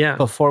 Yeah.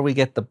 Before we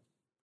get the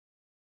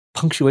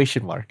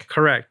punctuation mark.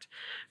 Correct.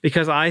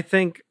 Because I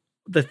think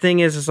the thing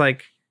is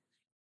like,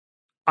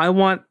 I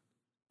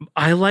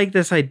like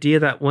this idea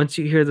that once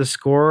you hear the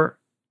score,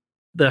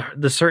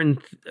 the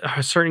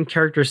certain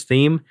character's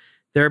theme,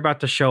 they're about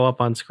to show up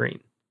on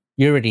screen.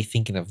 You're already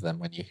thinking of them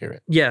when you hear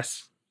it.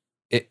 Yes.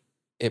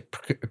 It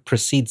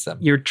precedes them.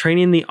 You're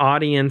training the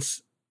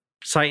audience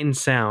sight and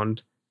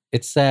sound.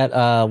 It's that,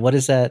 what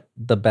is that?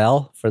 The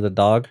bell for the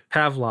dog?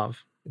 Pavlov.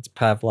 It's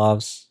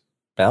Pavlov's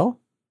bell?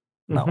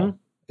 No. Mm-hmm.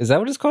 Is that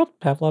what it's called?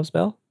 Pavlov's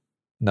bell?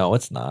 No,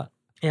 it's not.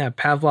 Yeah,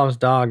 Pavlov's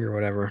dog or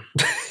whatever.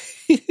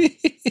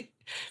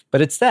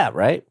 But it's that,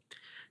 right?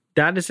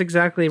 That is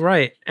exactly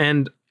right.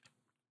 And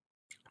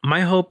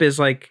my hope is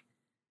like,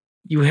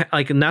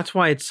 and that's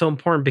why it's so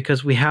important,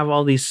 because we have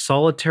all these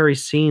solitary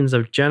scenes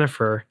of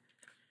Jennifer,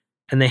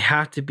 and they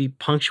have to be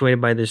punctuated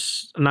by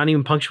this, not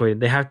even punctuated,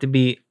 they have to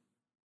be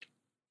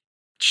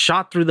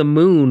shot through the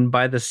moon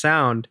by the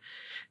sound,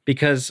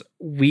 because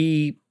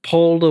we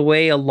pulled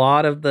away a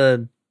lot of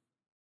the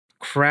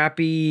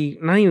crappy,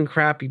 not even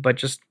crappy, but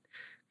just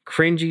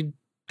cringy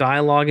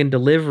dialogue and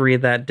delivery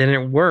that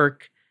didn't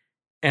work.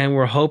 And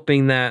we're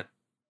hoping that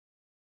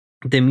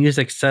the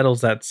music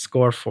settles that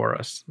score for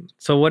us.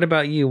 So what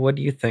about you? What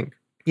do you think?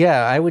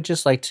 Yeah, I would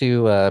just like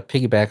to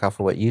piggyback off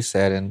of what you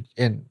said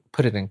and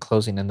put it in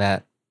closing in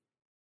that.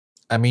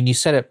 I mean, you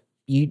said it.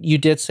 You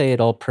did say it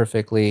all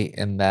perfectly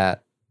in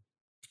that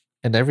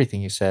and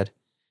everything you said,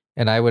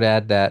 and I would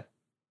add that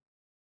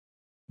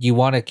you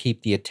want to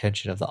keep the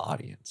attention of the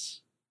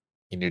audience.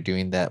 And you're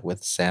doing that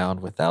with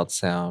sound, without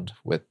sound,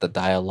 with the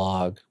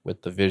dialogue,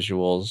 with the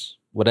visuals,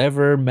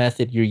 whatever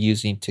method you're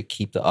using to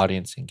keep the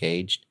audience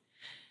engaged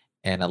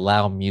and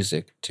allow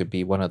music to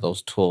be one of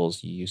those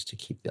tools you use to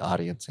keep the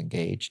audience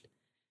engaged.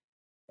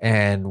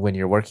 And when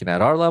you're working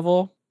at our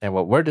level, and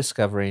what we're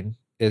discovering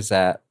is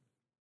that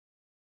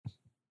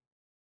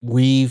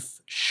we've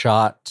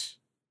shot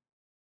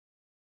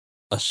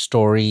a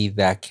story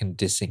that can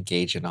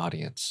disengage an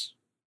audience.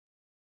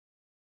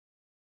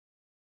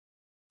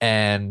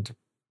 And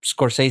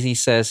Scorsese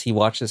says he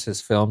watches his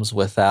films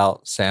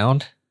without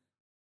sound.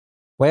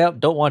 Well,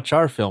 don't watch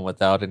our film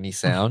without any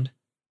sound.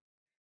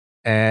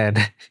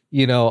 And,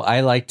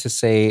 I like to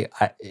say,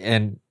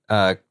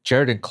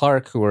 Jared and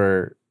Clark, who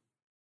are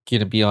going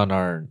to be on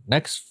our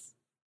next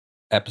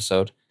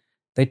episode,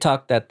 they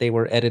talked that they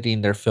were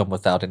editing their film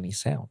without any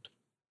sound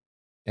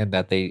and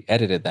that they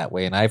edited that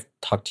way. And I've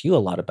talked to you a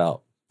lot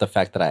about the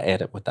fact that I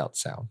edit without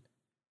sound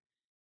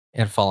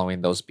and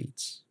following those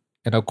beats.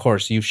 And of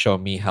course, you've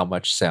shown me how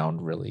much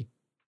sound really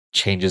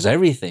changes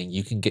everything.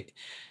 You can get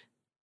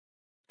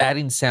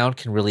adding sound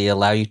can really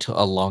allow you to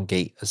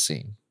elongate a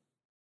scene,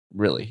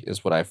 really,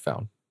 is what I've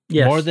found.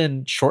 Yes. More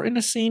than shorten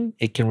a scene,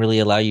 it can really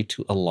allow you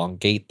to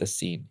elongate the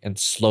scene and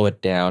slow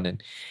it down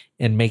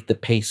and make the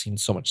pacing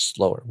so much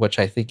slower, which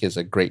I think is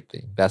a great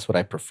thing. That's what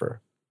I prefer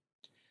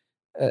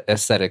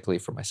aesthetically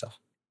for myself.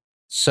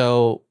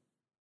 So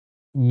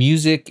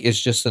music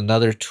is just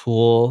another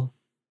tool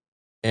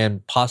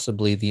and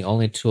possibly the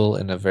only tool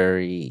and a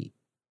very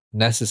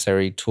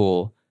necessary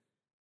tool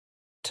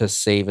to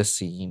save a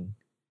scene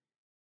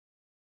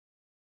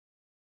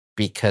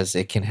because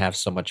it can have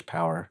so much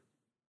power.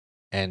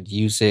 And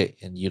use it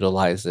and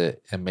utilize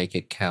it and make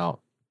it count.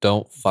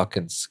 Don't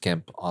fucking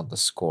skimp on the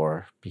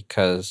score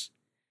because,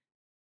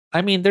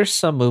 I mean, there's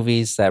some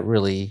movies that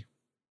really,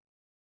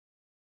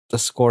 the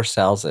score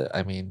sells it.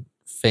 I mean,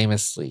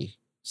 famously,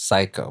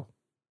 Psycho.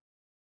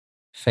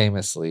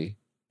 Famously,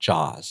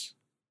 Jaws.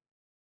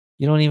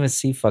 You don't even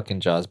see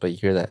fucking Jaws, but you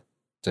hear that.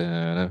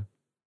 Dun,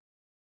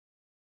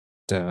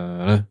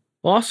 dun.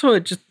 Well, also,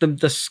 it just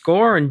the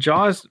score and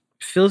Jaws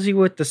fills you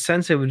with the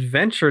sense of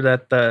adventure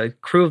that the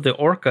crew of the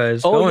Orca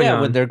is going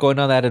on. When they're going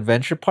on that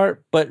adventure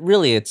part, but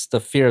really it's the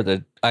fear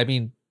that, I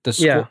mean, the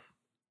score. Yeah.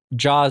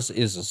 Jaws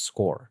is a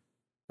score,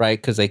 right?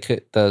 Because they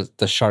could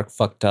the shark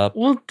fucked up.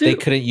 Well, they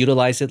couldn't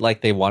utilize it like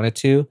they wanted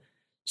to.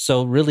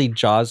 So really,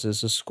 Jaws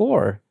is a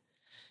score.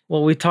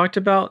 Well, we talked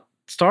about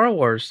Star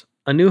Wars,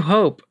 A New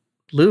Hope,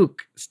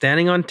 Luke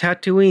standing on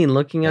Tatooine,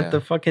 looking at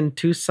the fucking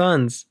two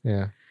suns.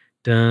 Yeah.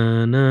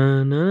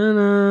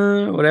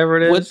 Da-na-na-na, whatever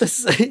it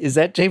is. What is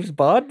that James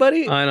Bond,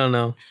 buddy? I don't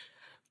know.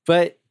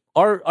 But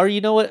are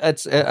you know what?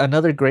 It's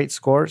another great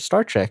score,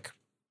 Star Trek.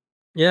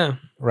 Yeah.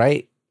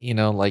 Right.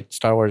 Like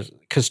Star Wars,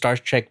 because Star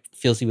Trek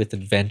fills you with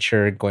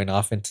adventure, going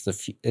off into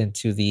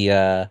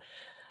the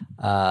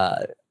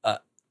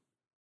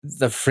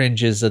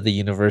fringes of the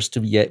universe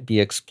to yet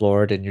be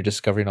explored, and you're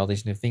discovering all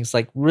these new things.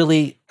 Like,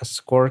 really, a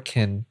score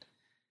can.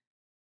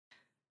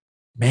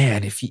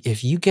 Man,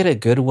 if you get a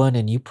good one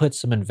and you put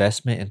some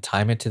investment and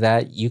time into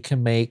that, you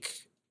can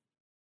make.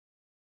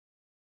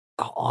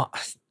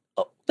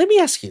 Let me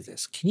ask you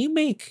this: can you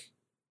make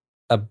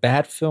a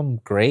bad film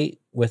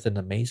great with an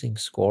amazing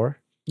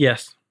score?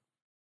 Yes,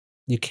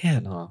 you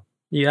can. Huh?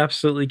 You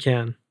absolutely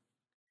can.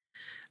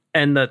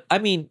 And I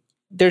mean,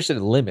 there's a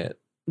limit.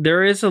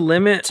 There is a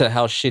limit to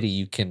how shitty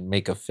you can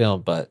make a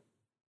film, but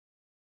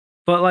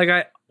like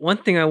one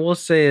thing I will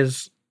say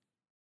is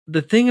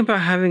the thing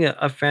about having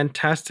a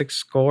fantastic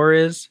score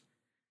is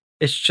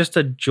it's just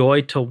a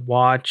joy to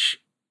watch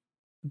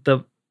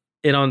it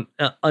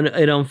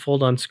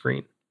unfold on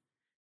screen.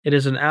 It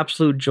is an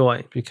absolute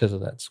joy because of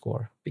that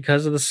score.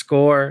 Because of the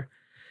score,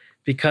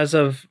 because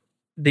of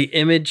the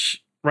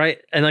image, right?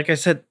 And like I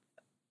said,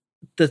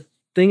 the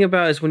thing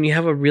about it is when you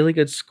have a really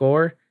good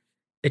score,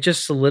 it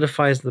just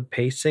solidifies the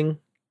pacing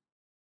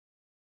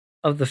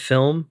of the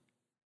film.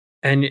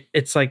 And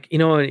it's like,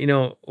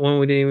 one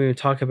we didn't even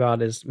talk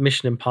about is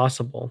Mission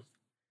Impossible.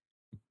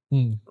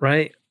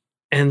 Right?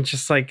 And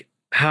just like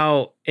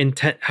how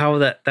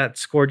that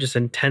score just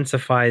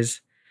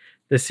intensifies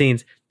the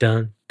scenes.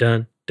 Dun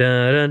dun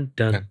dun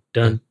dun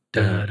dun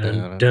dun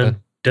dun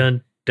dun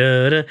dun dun dun,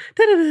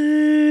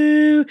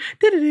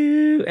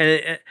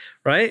 and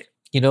right?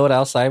 You know what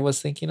else I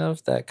was thinking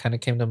of that kind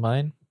of came to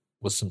mind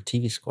was some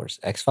TV scores,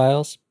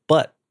 X-Files,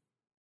 but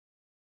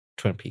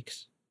Twin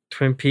Peaks.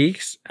 Twin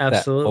Peaks,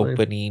 absolutely.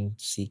 That opening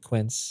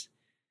sequence.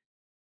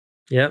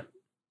 Yep.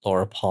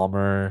 Laura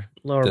Palmer,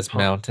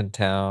 mountain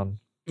town.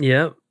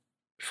 Yep.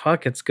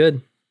 Fuck, it's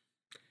good.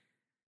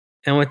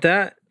 And with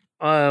that,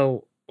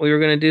 we were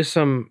gonna do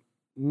some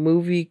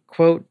movie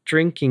quote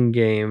drinking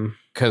game.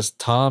 Because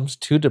Tom's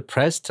too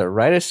depressed to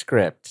write a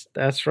script.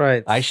 That's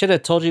right. I should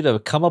have told you to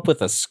come up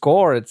with a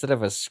score instead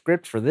of a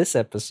script for this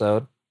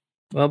episode.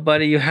 Well,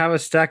 buddy, you have a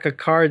stack of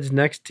cards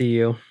next to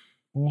you.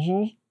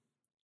 Mm-hmm.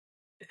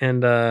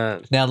 And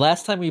now,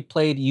 last time we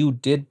played, you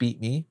did beat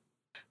me,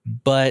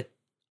 but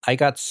I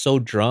got so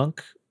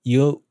drunk.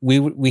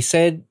 We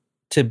said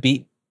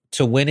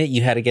to win it,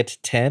 you had to get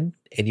to 10,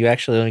 and you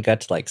actually only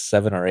got to like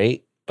 7 or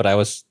 8. But I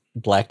was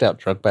blacked out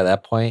drunk by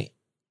that point,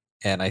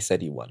 and I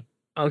said you won.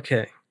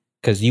 Okay.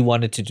 Because you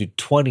wanted to do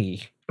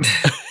 20.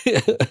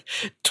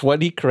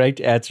 20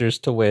 correct answers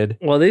to win.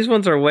 Well, these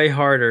ones are way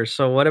harder.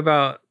 So what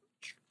about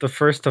the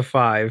first to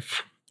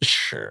 5?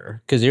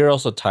 Sure. Because you're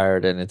also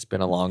tired and it's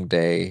been a long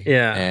day.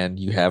 Yeah. And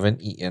you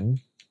haven't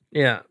eaten.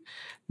 Yeah.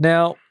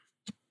 Now,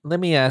 let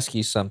me ask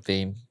you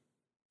something.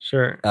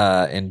 Sure.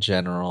 In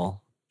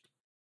general.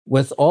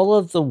 With all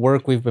of the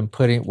work we've been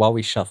putting while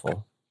we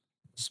shuffle,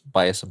 just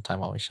buy us some time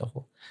while we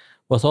shuffle.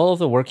 With all of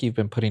the work you've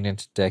been putting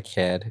into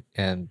Deckhead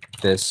and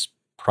this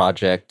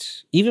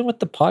project, even with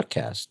the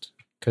podcast,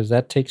 because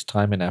that takes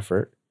time and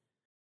effort.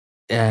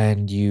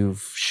 And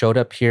you've showed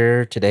up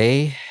here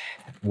today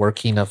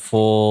working a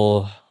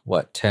full,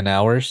 10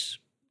 hours,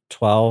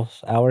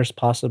 12 hours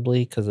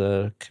possibly because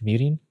of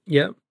commuting.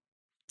 Yep.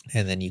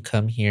 And then you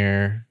come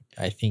here.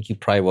 I think you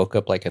probably woke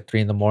up like at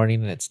 3 a.m.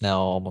 and it's now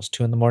almost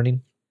 2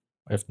 a.m,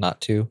 if not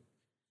 2.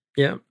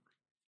 Yeah.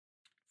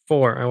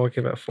 4. I woke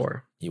up at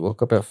 4. You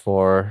woke up at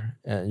 4.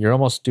 You're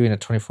almost doing a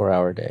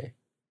 24-hour day.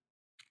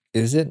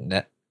 Is it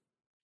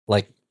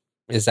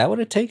is that what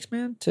it takes,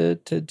 man, to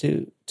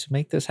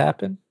make this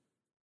happen?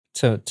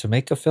 To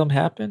make a film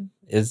happen?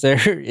 Is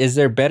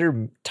there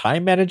better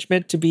time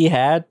management to be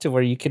had to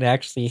where you can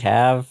actually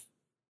have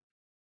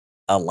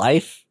a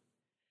life?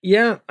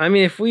 Yeah, I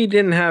mean, if we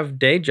didn't have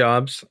day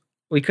jobs,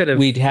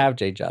 we'd have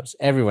day jobs.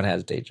 Everyone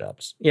has day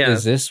jobs. Yeah.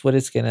 Is this what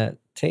it's gonna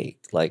take?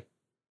 Like,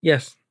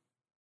 yes,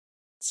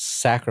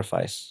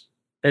 sacrifice.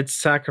 It's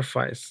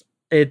sacrifice.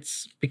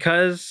 It's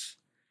because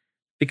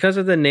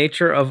of the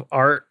nature of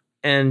art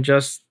and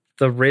just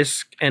the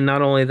risk, and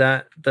not only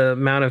that, the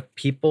amount of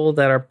people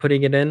that are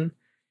putting it in.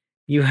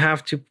 You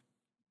have to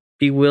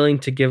be willing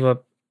to give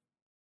up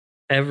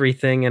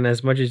everything and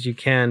as much as you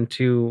can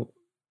to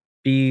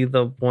be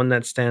the one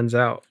that stands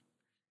out.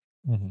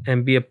 Mm-hmm.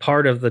 And be a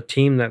part of the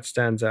team that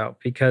stands out.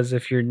 Because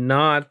if you're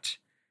not,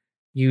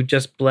 you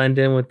just blend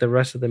in with the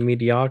rest of the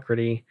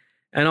mediocrity.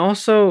 And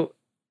also,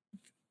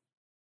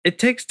 it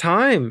takes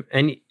time.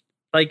 And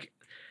like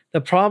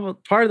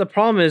part of the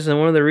problem is, and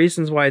one of the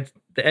reasons why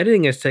the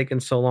editing has taken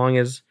so long,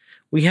 is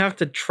we have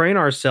to train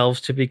ourselves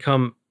to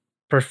become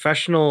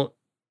professional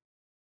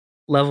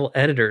level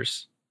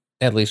editors.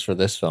 At least for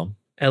this film.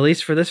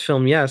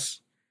 Yes.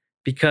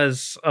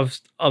 Because of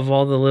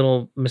all the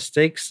little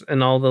mistakes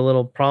and all the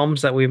little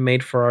problems that we've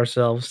made for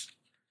ourselves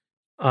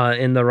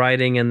in the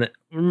writing, and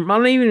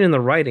not even in the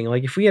writing.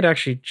 Like, if we had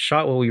actually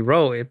shot what we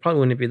wrote, it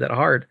probably wouldn't be that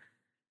hard.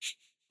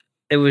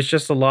 It was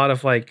just a lot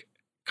of like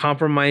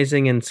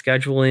compromising and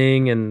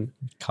scheduling and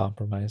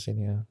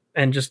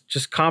and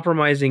just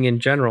compromising in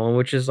general, and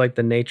which is like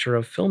the nature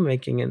of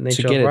filmmaking and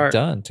nature to get of it art.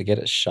 Done, to get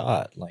it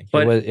shot. Like,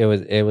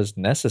 it was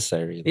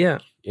necessary. Yeah.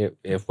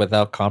 If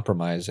without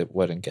compromise, it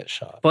wouldn't get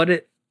shot. But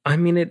it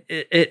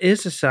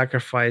is a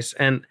sacrifice,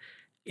 and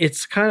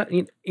it's kind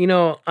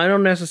of, I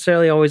don't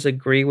necessarily always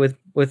agree with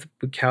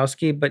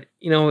Bukowski, but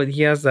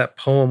he has that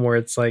poem where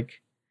it's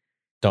like,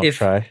 don't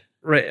try.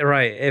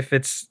 Right. If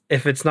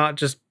it's not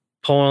just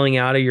pulling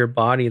out of your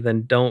body,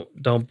 then don't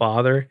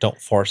bother. Don't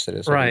force it.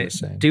 Is what right. He was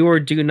saying. Do or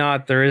do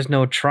not. There is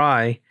no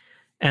try,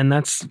 and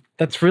that's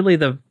really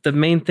the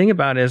main thing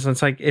about it. Is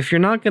it's like, if you're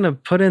not going to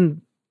put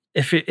in,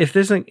 if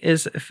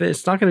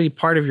it's not going to be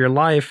part of your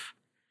life,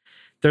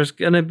 there's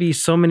going to be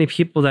so many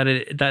people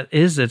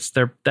that's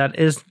their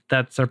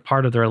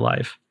part of their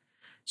life.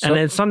 So, and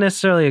it's not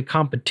necessarily a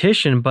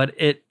competition, but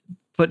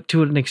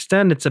to an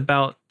extent, it's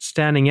about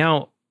standing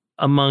out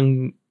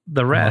among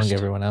the rest. Among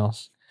everyone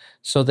else.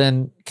 So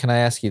then, can I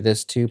ask you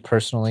this too,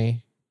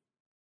 personally?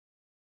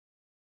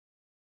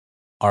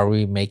 Are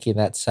we making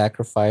that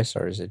sacrifice,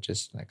 or is it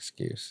just an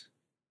excuse?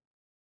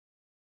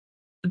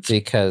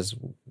 Because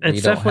we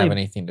don't have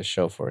anything to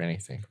show for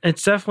anything.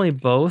 It's definitely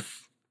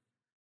both.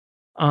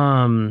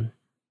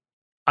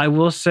 I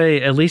will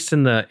say, at least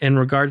in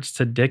regards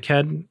to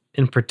Dickhead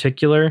in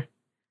particular,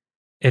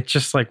 it's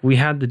just like we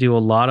had to do a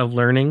lot of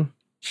learning.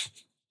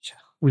 Yeah.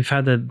 We've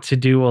had to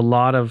do a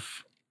lot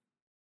of,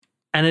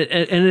 and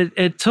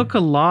it took a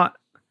lot,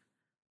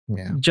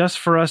 just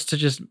for us to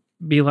just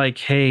be like,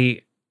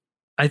 hey,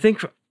 I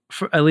think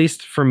at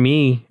least for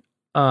me,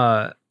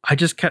 I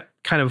just kept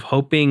kind of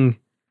hoping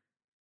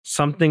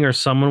something or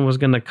someone was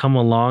going to come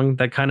along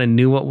that kind of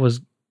knew what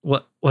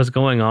was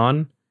going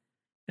on.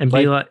 And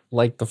be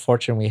like the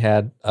fortune we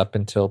had up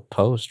until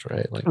post,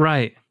 right?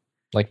 Right.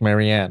 Like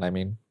Marianne. I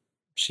mean,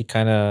 she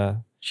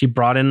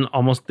brought in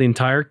almost the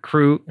entire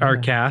crew, our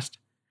cast.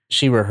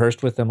 She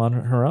rehearsed with them on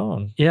her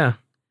own. Yeah.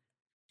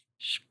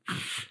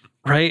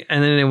 Right.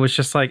 And then it was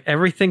just like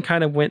everything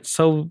kind of went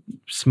so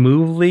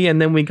smoothly. And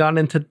then we got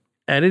into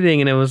editing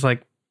and it was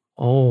like,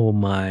 oh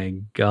my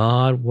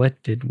God,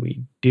 what did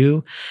we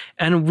do?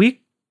 And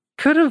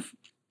could have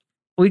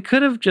we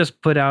could have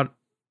just put out,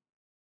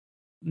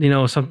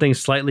 something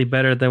slightly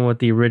better than what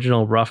the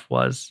original rough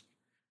was.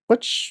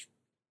 Which,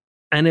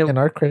 And it in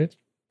our credit,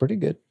 pretty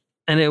good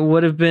and it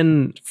would have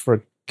been,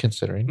 for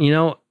considering.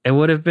 it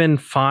would have been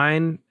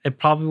fine. It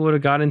probably would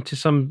have got into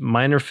some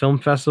minor film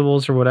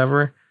festivals or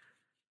whatever.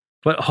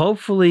 But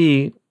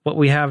hopefully what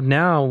we have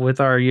now with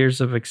our years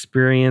of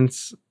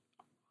experience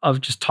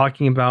of just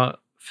talking about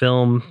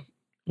film,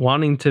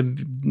 wanting to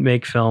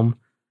make film,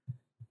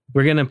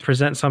 we're going to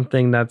present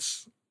something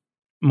that's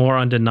more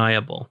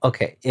undeniable.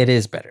 Okay, it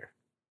is better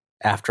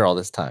after all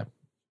this time.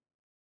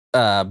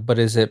 But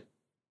is it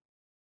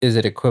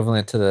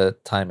equivalent to the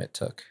time it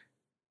took?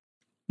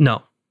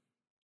 No,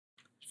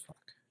 Fuck.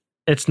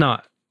 it's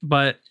not.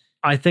 But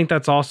I think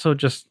that's also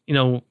just,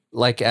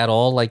 Like at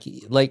all, like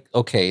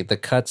okay, the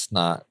cut's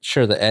not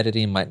sure, the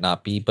editing might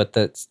not be, but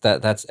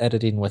that's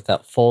editing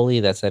without Foley,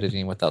 that's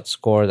editing without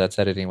score, that's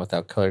editing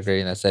without color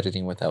grading, that's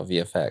editing without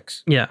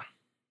VFX. yeah.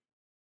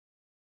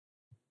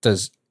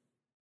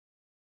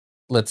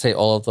 Let's say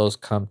all of those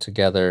come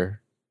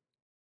together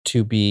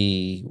to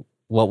be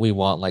what we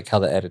want, like how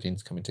the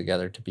editing's coming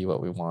together to be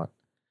what we want.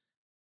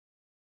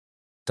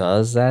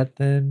 Does that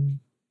then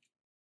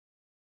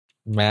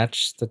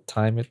match the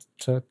time it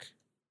took?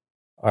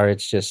 Or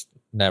it's just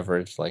never,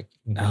 it's like,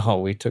 no,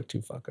 we took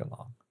too fucking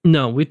long.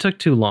 No, we took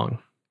too long.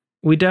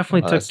 We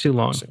definitely took That's too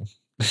long.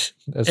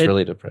 That's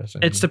really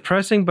depressing. It's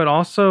depressing, but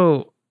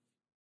also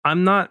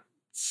I'm not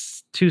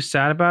too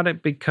sad about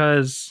it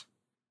because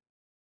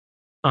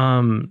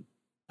I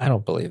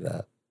don't believe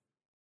that.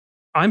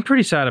 I'm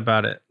pretty sad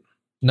about it.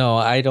 No,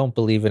 I don't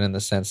believe it in the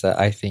sense that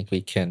I think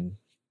we can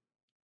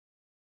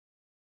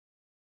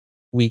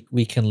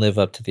live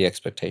up to the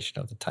expectation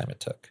of the time it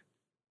took.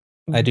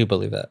 I do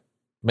believe that.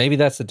 Maybe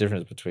that's the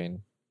difference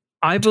between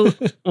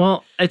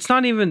well, it's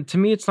not even, to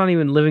me, it's not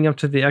even living up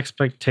to the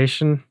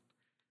expectation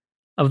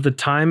of the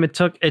time it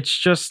took. It's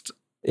just,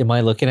 am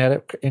I looking at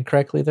it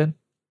incorrectly then?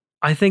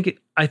 I think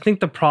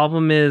the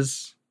problem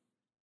is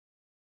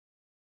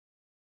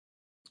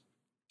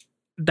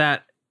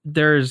that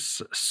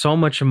there's so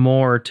much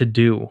more to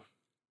do.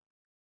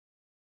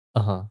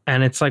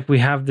 And it's like we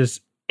have this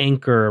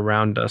anchor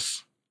around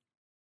us.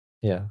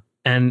 Yeah.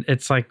 And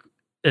it's like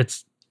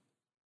as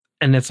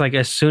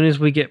soon as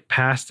we get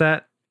past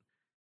that,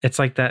 it's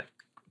like that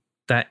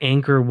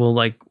anchor will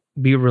like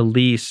be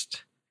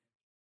released,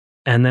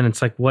 and then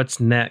it's like, what's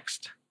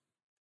next?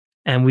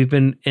 And we've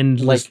been in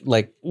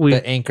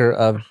the anchor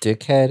of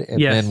Dickhead,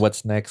 and then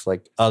what's next,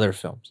 like other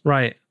films,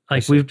 right?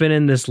 Like we've been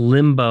in this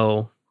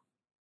limbo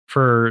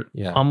for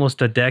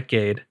almost a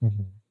decade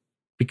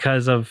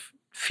because of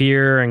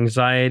fear,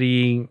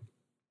 anxiety,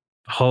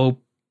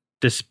 hope,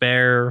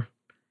 despair,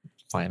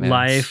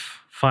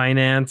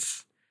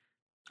 finance.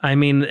 I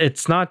mean,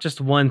 it's not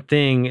just one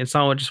thing. It's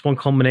not just one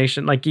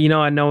culmination. Like,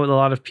 I know a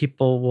lot of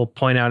people will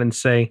point out and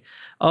say,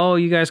 oh,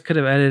 you guys could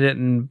have edited it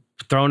and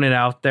thrown it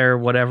out there,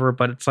 whatever.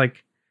 But it's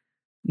like,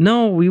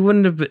 no, we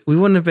wouldn't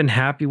have been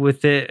happy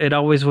with it. It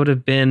always would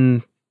have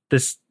been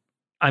this.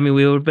 I mean,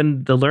 we would have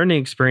been the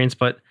learning experience,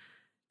 but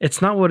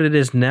it's not what it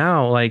is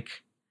now.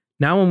 Like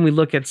now when we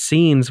look at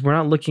scenes, we're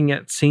not looking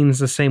at scenes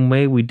the same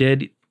way we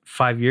did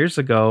 5 years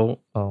ago.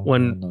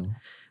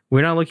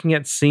 We're not looking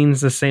at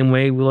scenes the same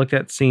way we looked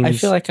at scenes. I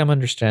feel like I'm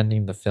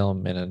understanding the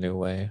film in a new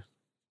way.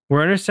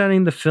 We're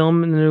understanding the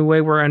film in a new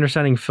way. We're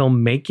understanding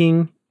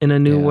filmmaking in a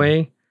new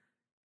way.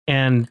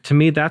 And to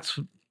me, that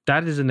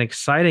is an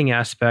exciting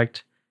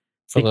aspect.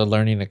 For the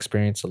learning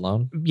experience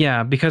alone?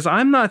 Yeah, because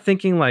I'm not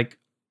thinking like,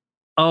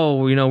 oh,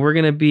 we're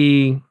going to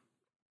be,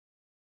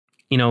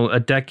 a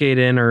decade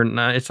in, or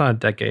not, it's not a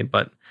decade,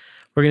 but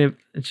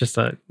it's just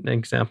an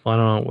example. I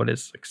don't know what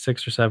is like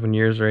 6 or 7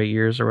 years or 8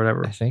 years or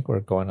whatever. I think we're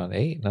going on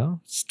 8,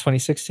 no? It's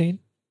 2016?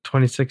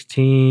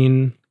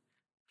 2016,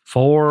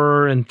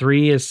 4 and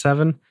 3 is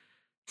 7.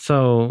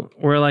 So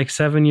we're like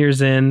 7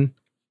 years in.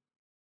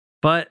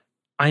 But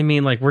I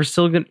mean, like we're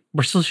still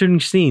shooting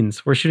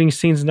scenes. We're shooting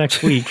scenes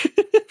next week.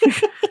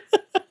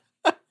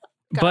 God,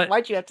 but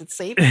why'd you have to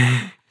say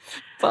that?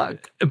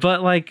 Fuck.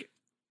 But like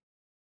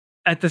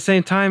at the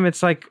same time,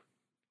 it's like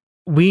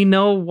we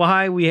know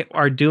why we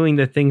are doing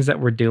the things that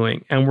we're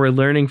doing, and we're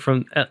learning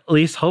from, at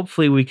least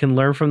hopefully we can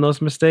learn from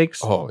those mistakes.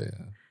 Oh yeah.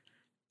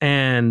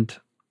 And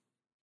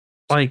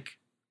like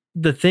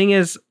the thing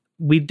is,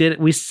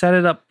 we set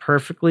it up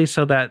perfectly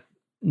so that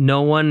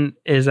no one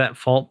is at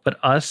fault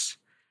but us,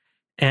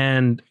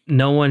 and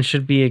no one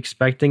should be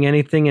expecting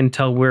anything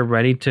until we're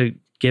ready to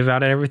give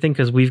out everything,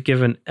 because we've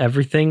given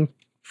everything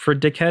for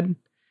Dickhead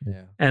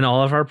and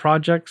all of our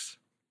projects.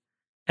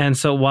 And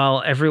so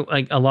while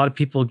a lot of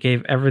people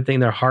gave everything,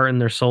 their heart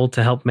and their soul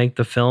to help make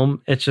the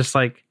film, it's just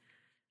like,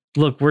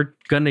 look, we're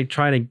going to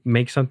try to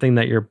make something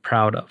that you're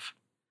proud of.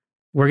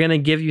 We're going to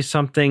give you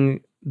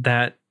something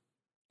that,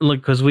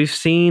 look, because we've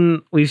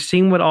seen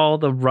what all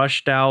the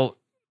rushed out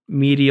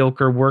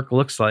mediocre work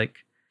looks like.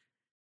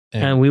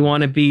 And we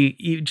want to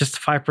be just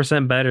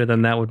 5% better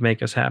than that would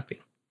make us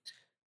happy.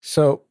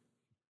 So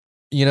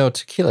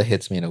tequila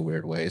hits me in a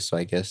weird way, so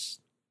I guess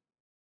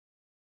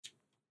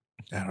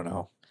I don't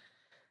know.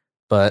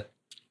 But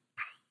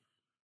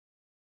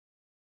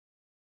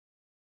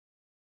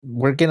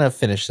we're gonna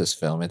finish this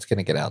film. It's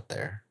gonna get out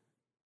there.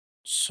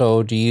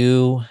 So do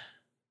you,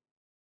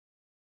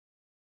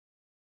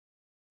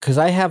 because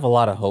I have a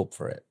lot of hope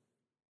for it.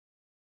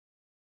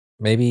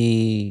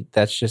 Maybe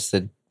that's just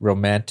the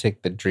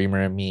romantic, the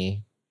dreamer in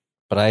me.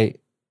 But I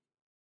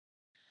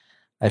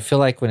feel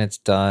like when it's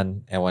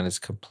done and when it's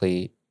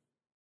complete,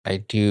 I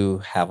do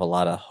have a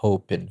lot of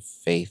hope and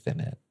faith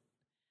in it.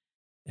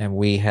 And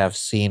we have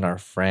seen our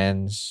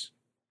friends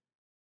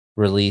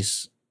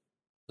release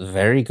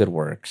very good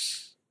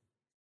works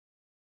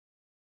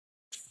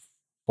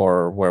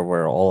for where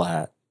we're all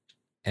at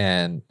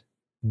and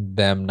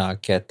them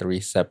not get the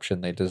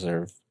reception they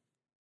deserve.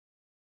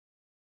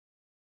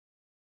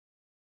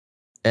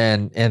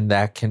 And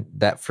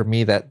that for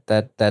me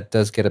that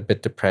does get a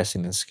bit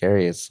depressing and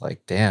scary. It's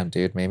like, damn,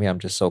 dude, maybe I'm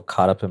just so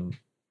caught up in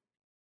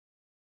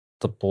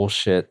the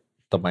bullshit,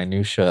 the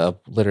minutia of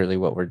literally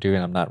what we're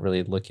doing. I'm not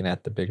really looking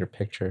at the bigger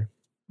picture.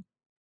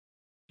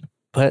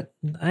 But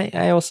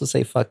I also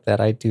say fuck that.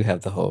 I do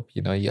have the hope.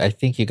 I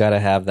think you gotta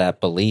have that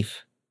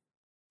belief.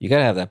 You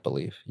gotta have that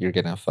belief. You're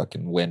gonna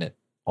fucking win it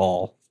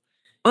all.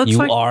 Well, it's You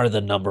like, are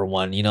the number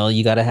one.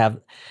 You gotta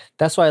have.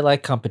 That's why I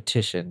like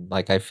competition.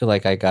 Like I feel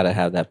like I gotta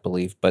have that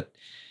belief. But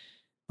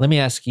let me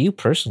ask you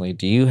personally: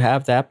 do you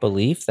have that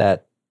belief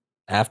that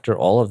after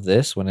all of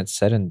this, when it's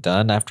said and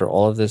done, after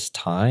all of this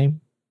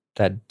time,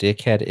 that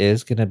Dickhead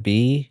is gonna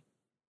be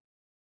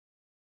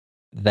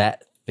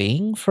that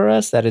thing for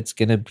us? That it's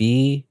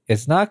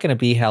not gonna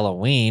be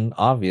Halloween.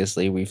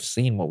 Obviously, we've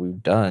seen what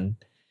we've done.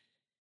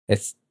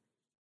 It's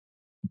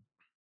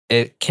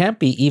It can't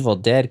be Evil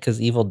Dead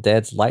because Evil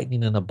Dead's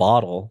lightning in a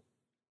bottle.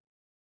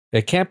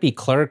 It can't be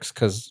Clerks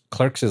because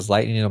Clerks is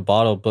lightning in a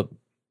bottle, but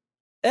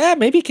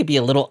maybe it could be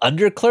a little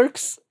under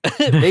Clerks.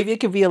 Maybe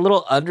it could be a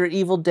little under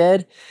Evil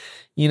Dead,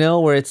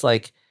 where it's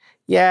like,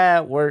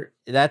 yeah,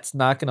 that's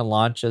not going to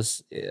launch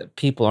us.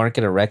 People aren't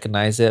going to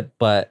recognize it,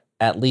 but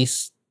at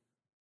least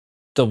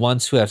the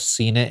ones who have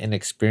seen it and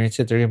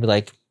experienced it, they're going to be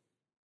like,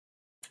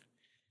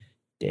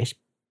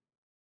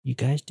 you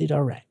guys did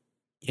all right.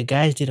 You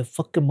guys did a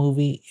fucking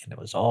movie and it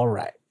was all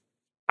right.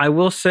 I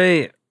will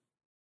say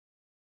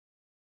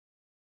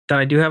that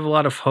I do have a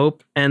lot of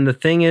hope. And the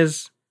thing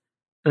is,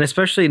 and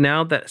especially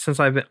now that since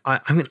I've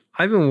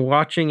been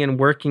watching and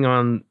working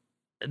on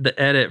the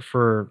edit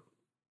for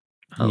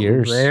a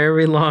Years.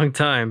 very long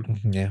time.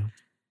 Yeah.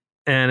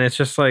 And it's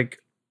just like,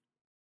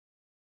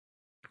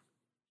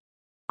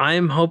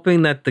 I'm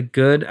hoping that the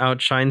good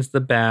outshines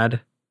the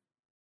bad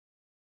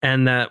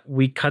and that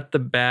we cut the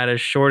bad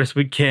as short as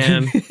we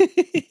can.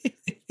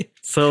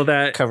 So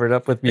that covered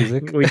up with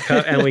music. we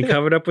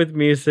covered up with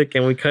music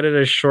and we cut it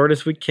as short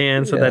as we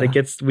can so that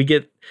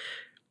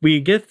we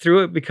get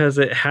through it because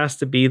it has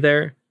to be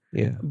there.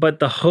 Yeah. But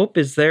the hope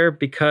is there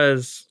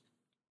because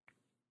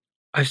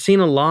I've seen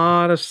a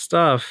lot of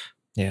stuff.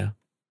 Yeah.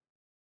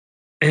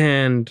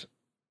 And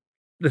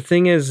the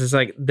thing is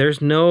like there's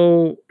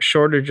no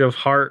shortage of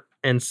heart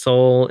and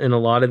soul in a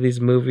lot of these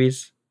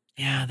movies.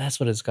 Yeah, that's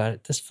what it's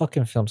got. This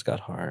fucking film's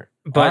got heart.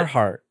 But Our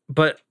heart.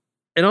 But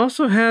it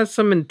also has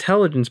some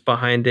intelligence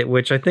behind it,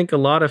 which I think a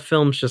lot of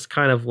films just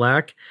kind of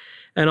lack.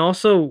 And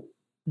also,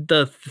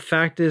 the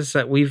fact is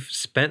that we've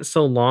spent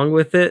so long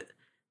with it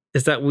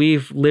is that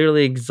we've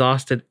literally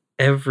exhausted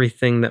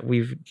everything that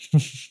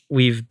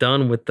we've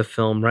done with the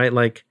film, right?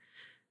 Like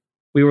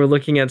we were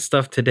looking at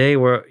stuff today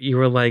where you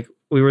were like,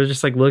 we were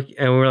just like looking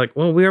and we were like,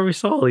 well, we already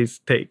saw all these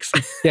takes.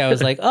 Yeah, I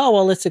was like, oh,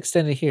 well, let's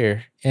extend it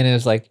here. And it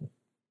was like,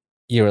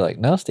 you were like,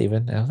 no,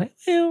 Steven. And I was like,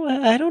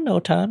 well, I don't know,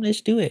 Tom. Let's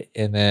do it.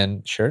 And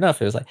then sure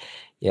enough, it was like,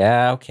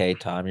 yeah, okay,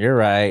 Tom, you're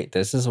right.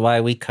 This is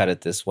why we cut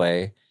it this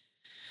way.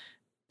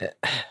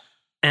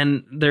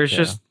 And there's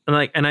just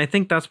like, and I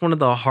think that's one of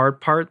the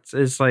hard parts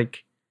is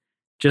like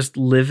just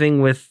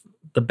living with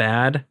the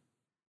bad.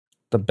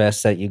 The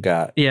best that you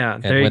got. Yeah,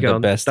 there you go. The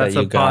best that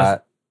you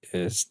got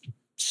is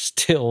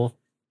still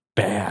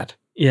bad.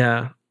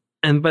 Yeah.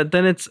 But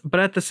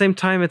at the same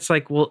time, it's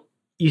like, well,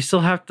 you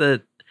still have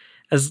to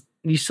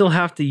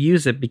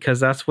use it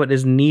because that's what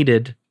is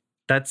needed.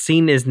 That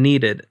scene is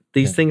needed.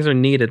 These things are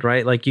needed,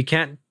 right? Like you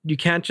can't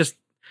just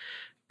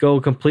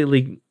go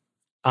completely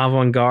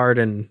avant-garde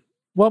and.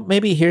 Well,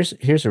 maybe here's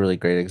a really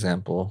great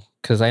example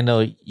because I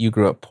know you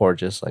grew up poor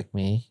just like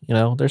me.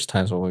 There's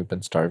times when we've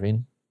been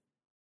starving,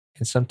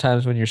 and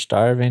sometimes when you're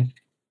starving,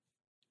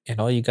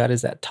 and all you got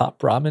is that top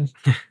ramen,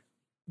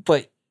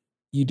 but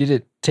you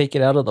didn't take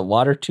it out of the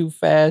water too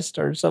fast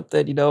or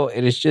something,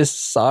 and it's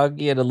just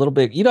soggy and a little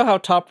bit. You know how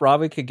top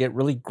ramen can get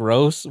really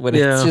gross when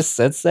it just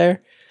sits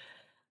there?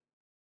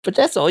 But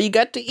that's all you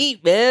got to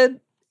eat, man.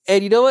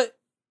 And you know what?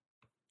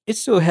 It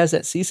still has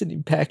that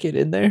seasoning packet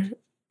in there.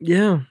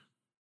 Yeah.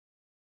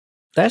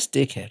 That's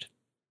Dickhead.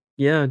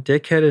 Yeah,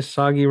 Dickhead is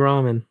soggy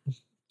ramen.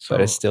 So,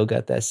 but it's still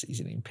got that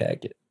seasoning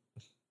packet.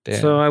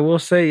 Damn. So I will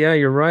say, yeah,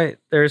 you're right.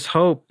 There's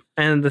hope.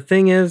 And the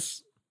thing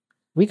is,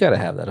 we got to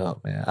have that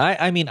hope, man.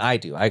 I mean, I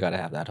do. I got to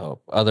have that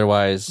hope.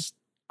 Otherwise,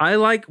 I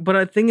like, but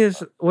I think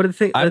is what the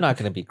thing. I'm not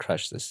going to be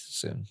crushed this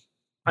soon.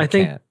 I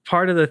think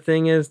part of the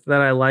thing is that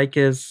I like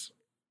is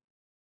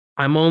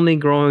I'm only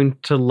growing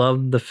to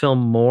love the film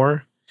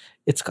more.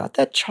 It's got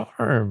that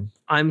charm.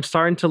 I'm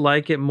starting to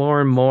like it more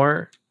and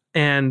more,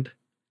 but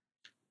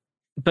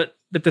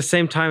at the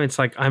same time, it's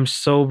like I'm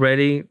so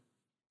ready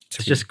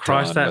to just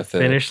cross that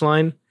finish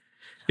line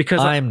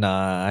because I'm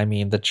not. I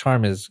mean, the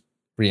charm is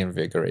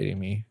reinvigorating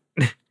me.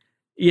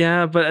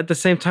 Yeah, but at the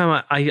same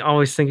time, I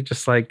always think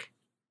just like,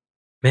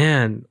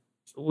 man,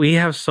 we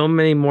have so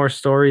many more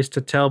stories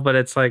to tell, but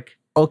it's like,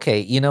 okay,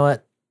 you know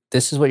what?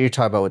 This is what you're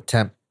talking about with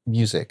temp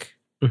music.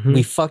 Mm-hmm.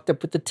 We fucked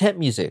up with the temp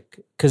music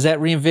because that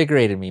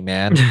reinvigorated me,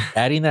 man.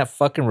 Adding that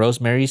fucking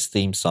Rosemary's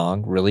theme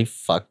song really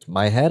fucked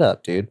my head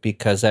up, dude,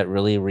 because that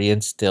really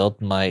reinstilled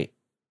my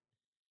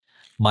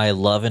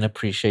love and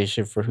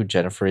appreciation for who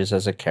Jennifer is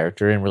as a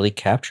character and really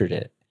captured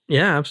it.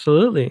 Yeah,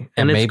 absolutely.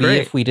 And maybe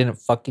if we didn't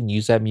fucking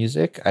use that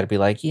music, I'd be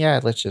like, yeah,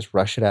 let's just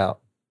rush it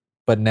out.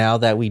 But now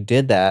that we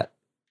did that,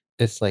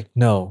 it's like,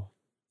 no.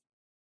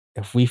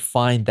 If we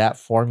find that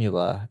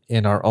formula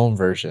in our own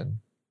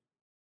version,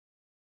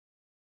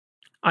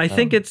 I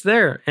think it's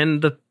there.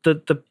 And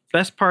the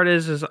best part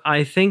is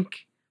I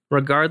think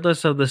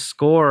regardless of the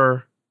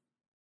score,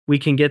 we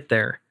can get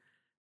there.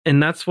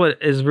 And that's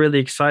what is really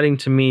exciting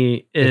to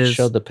me is it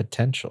showed the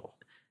potential.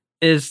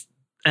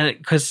 And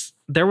because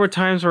there were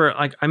times where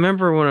like I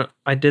remember when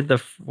I did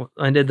the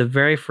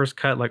very first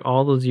cut like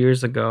all those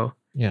years ago.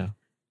 Yeah.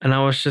 And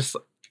I just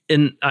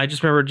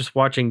remember just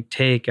watching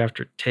take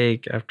after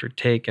take after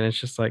take, and it's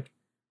just like,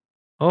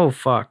 oh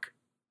fuck.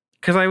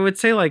 Because I would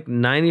say like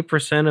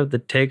 90% of the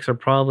takes are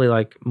probably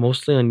like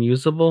mostly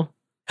unusable.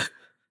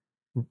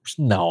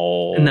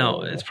 No,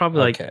 it's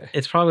probably like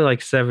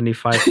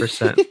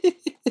 75%.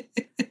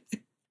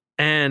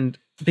 And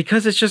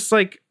because it's just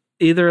like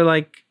either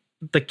like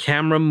the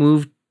camera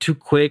moved too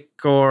quick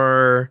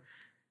or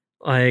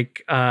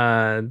like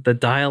the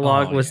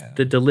dialogue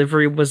the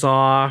delivery was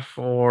off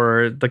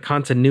or the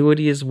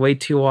continuity is way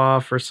too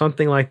off or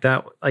something like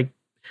that. Like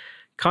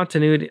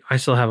continuity, I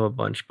still have a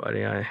bunch,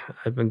 buddy.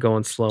 I've been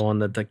going slow on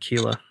the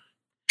tequila.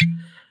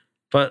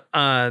 But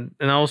and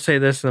I'll say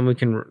this, and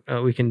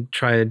then we can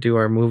try to do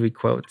our movie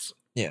quotes.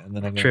 Yeah, and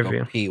then I'm gonna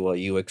go pee while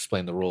you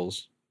explain the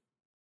rules.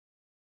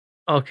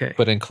 Okay.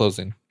 But in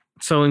closing.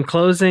 So in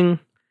closing,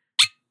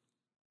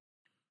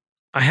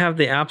 I have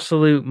the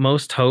absolute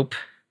most hope.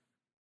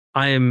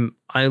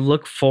 I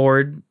look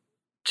forward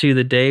to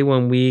the day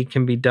when we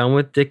can be done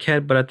with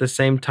Dickhead, but at the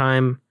same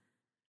time,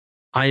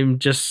 I'm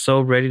just so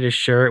ready to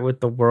share it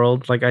with the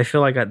world. Like I feel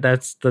like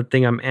that's the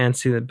thing I'm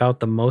antsy about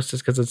the most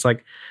is because it's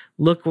like,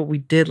 look what we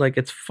did. Like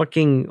it's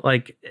fucking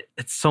like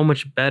it's so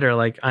much better.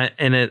 Like I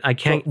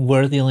can't. But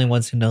we're the only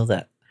ones who know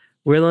that.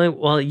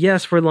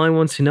 Yes, we're the only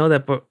ones who know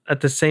that, but at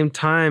the same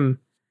time,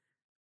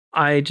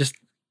 I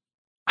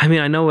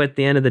know at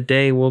the end of the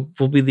day, we'll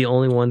be the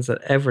only ones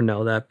that ever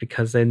know that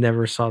because they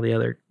never saw the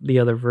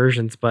other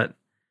versions. But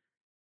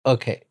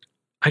okay,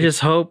 I just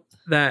hope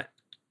that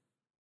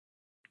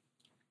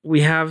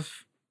we have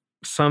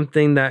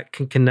something that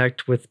can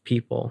connect with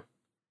people,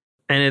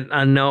 and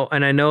I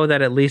know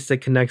that at least it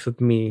connects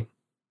with me.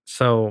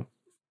 So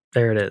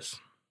there it is.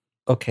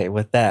 Okay,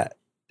 with that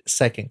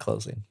second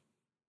closing,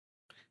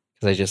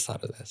 because I just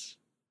thought of this,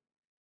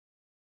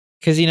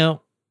 because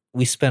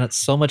we spent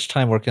so much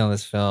time working on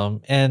this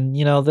film, and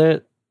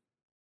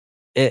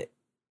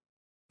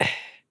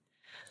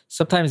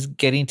sometimes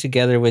getting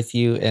together with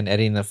you and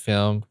editing the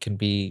film can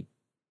be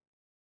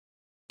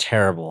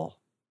terrible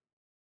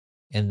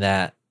in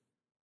that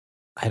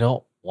I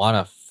don't want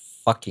to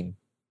fucking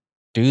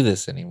do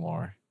this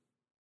anymore.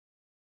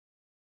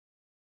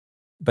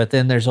 But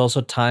then there's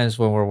also times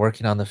when we're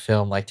working on the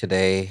film like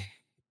today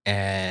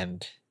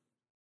and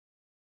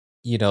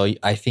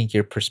I think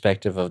your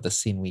perspective of the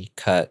scene we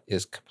cut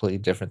is completely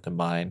different than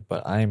mine,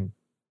 but I'm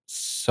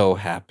so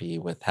happy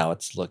with how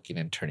it's looking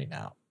and turning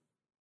out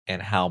and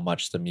how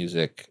much the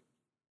music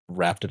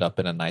wrapped it up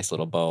in a nice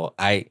little bow.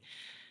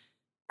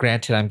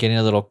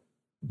 Granted,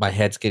 my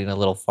head's getting a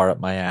little far up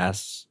my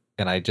ass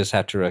and I just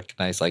have to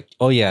recognize like,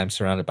 oh yeah, I'm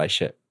surrounded by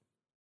shit.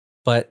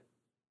 But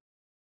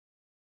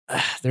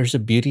there's a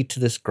beauty to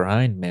this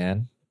grind,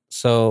 man.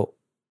 So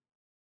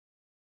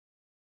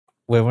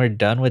when we're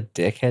done with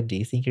Dickhead, do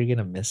you think you're going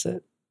to miss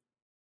it?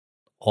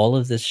 All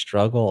of this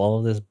struggle, all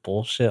of this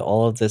bullshit,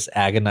 all of this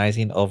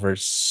agonizing over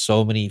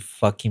so many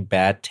fucking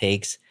bad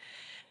takes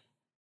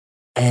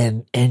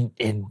and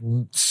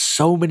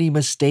so many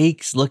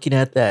mistakes looking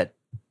at that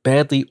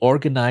badly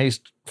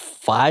organized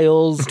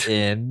files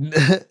and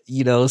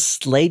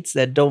slates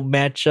that don't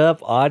match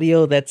up,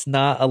 audio that's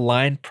not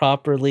aligned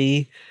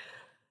properly,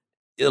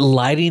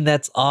 lighting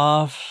that's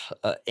off,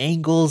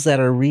 angles that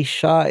are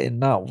reshot and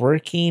not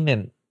working,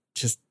 and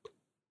just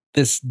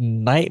this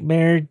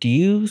nightmare. Do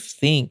you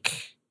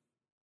think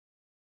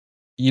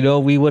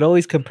we would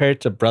always compare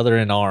it to Brother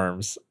in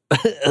Arms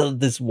of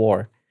this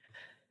war?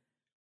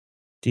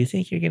 Do you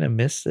think you're gonna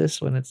miss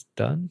this when it's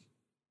done?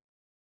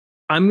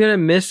 I'm gonna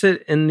miss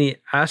it in the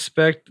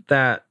aspect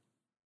that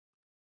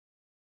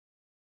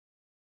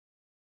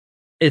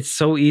it's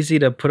so easy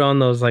to put on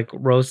those like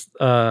rose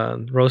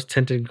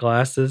tinted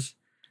glasses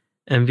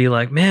and be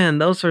like, man,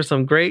 those are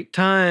some great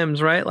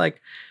times, right? Like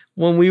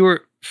when we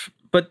were,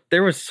 but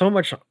there was so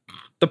much.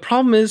 The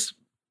problem is,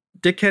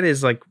 Dickhead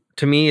is like,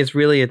 to me, is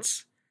really,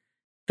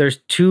 there's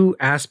two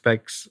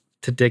aspects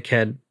to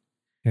Dickhead.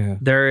 Yeah.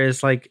 There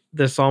is like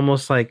this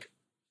almost like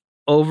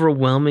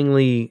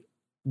overwhelmingly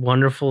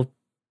wonderful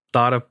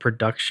thought of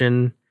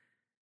production,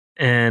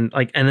 and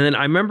like, and then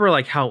I remember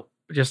like how,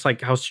 just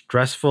like how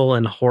stressful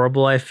and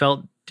horrible I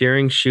felt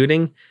during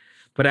shooting.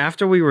 But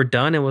after we were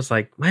done, it was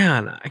like,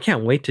 man, I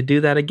can't wait to do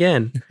that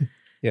again.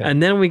 Yeah.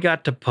 And then we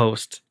got to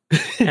post.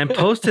 And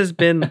post has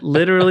been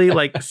literally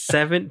like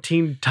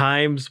 17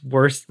 times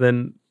worse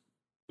than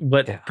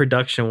what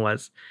production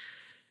was.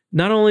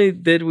 Not only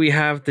did we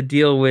have to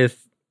deal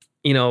with,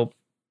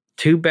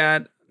 two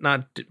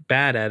not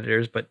bad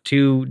editors, but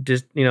two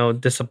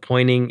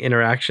disappointing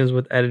interactions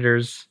with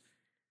editors.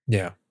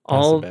 Yeah.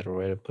 That's a All better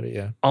way to put it.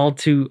 Yeah. all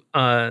to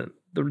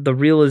the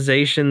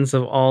realizations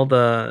of all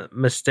the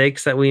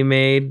mistakes that we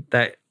made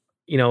that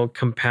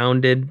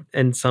compounded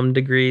in some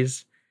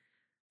degrees,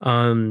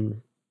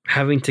 having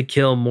to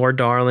kill more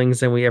darlings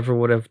than we ever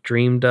would have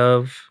dreamed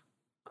of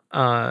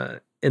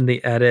in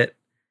the edit.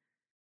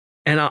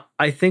 And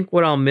I think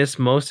what I'll miss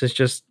most is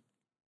just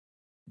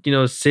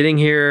sitting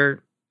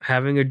here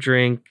having a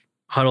drink,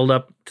 huddled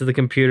up to the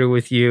computer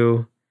with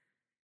you,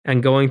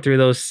 and going through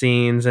those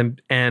scenes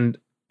and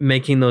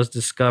making those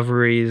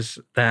discoveries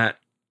that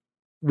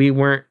we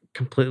weren't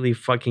completely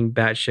fucking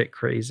batshit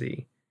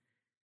crazy.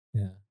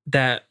 Yeah.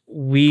 That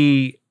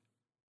we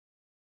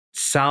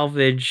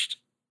salvaged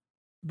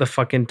the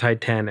fucking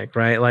Titanic,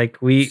 right?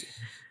 Like we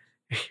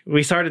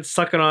started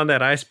sucking on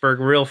that iceberg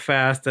real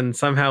fast, and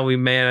somehow we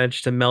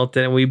managed to melt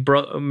it, and we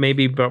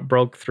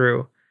broke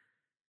through.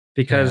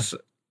 Because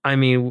I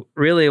mean,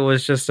 really, it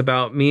was just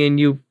about me and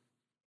you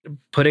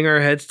putting our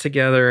heads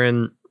together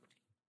and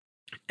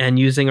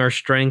using our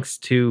strengths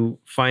to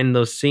find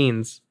those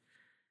scenes,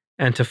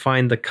 and to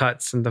find the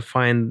cuts, and to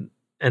find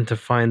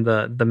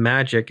the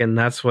magic. And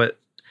that's what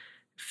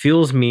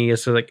fuels me,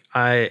 is so like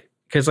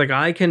because like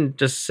I can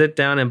just sit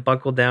down and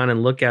buckle down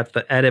and look at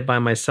the edit by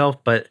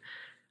myself, but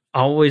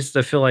always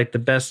I feel like the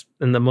best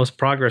and the most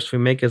progress we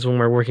make is when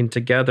we're working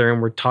together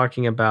and we're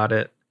talking about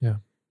it. Yeah.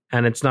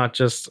 And it's not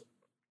just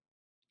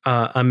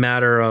a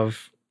matter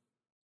of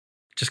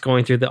just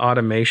going through the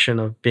automation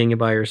of being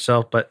by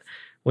yourself, but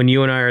when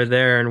you and I are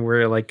there and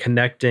we're like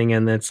connecting,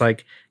 and it's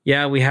like,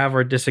 yeah, we have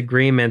our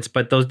disagreements,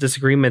 but those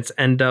disagreements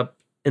end up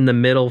in the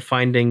middle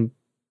finding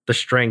the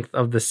strength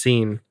of the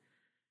scene.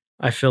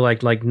 I feel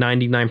like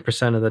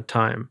 99% of the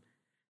time,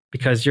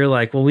 because you're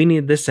like, well, we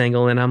need this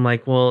angle. And I'm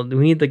like, well, we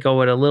need to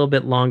go it a little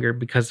bit longer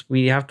because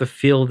we have to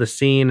feel the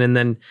scene. And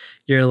then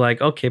you're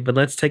like, okay, but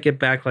let's take it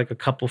back like a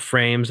couple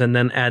frames and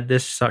then add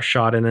this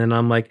shot. And then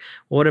I'm like,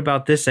 well, what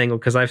about this angle?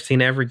 Because I've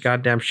seen every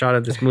goddamn shot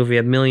of this movie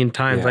a million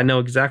times. I know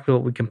exactly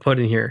what we can put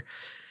in here.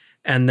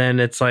 And then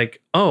it's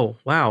like, oh,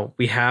 wow,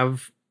 we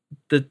have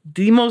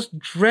the most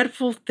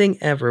dreadful thing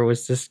ever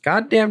was this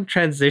goddamn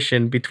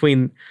transition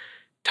between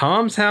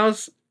Tom's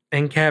house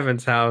and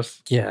Kevin's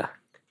house. Yeah.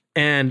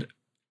 And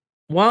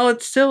while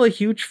it's still a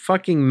huge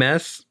fucking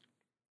mess,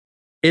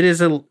 it is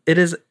an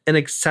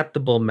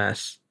acceptable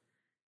mess.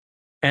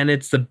 And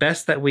it's the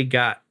best that we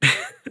got.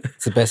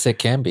 It's the best it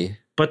can be.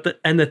 But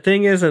the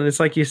thing is, and it's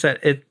like you said,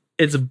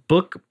 it's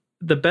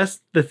the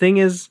best. The thing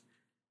is,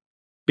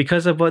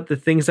 because of what the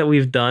things that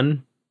we've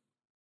done,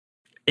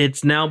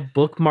 it's now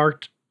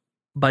bookmarked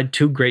by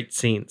two great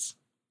scenes.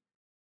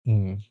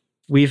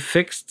 We've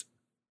fixed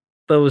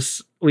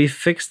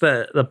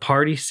the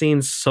party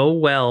scenes so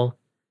well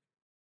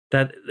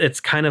that it's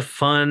kind of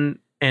fun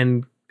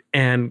and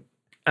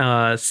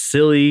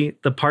silly.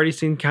 The party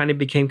scene kind of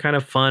became kind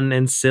of fun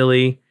and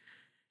silly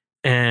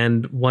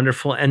and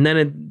wonderful. And then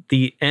at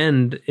the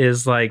end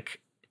is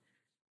like,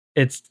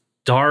 it's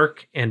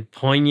dark and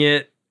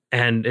poignant,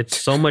 and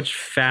it's so much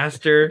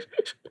faster.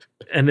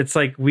 And it's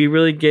like, we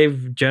really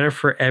gave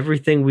Jennifer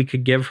everything we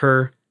could give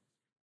her.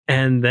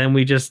 And then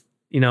we just,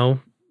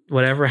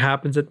 whatever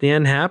happens at the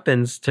end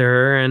happens to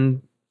her.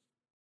 And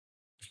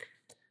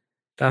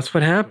that's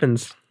what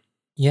happens.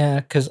 Yeah,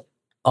 because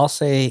I'll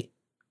say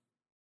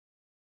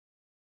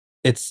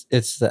it's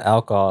the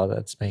alcohol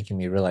that's making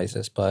me realize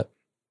this, but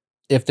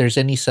if there's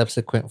any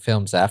subsequent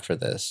films after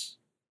this,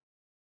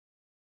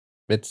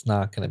 it's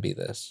not going to be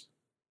this.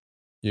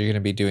 You're going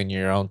to be doing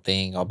your own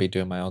thing. I'll be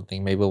doing my own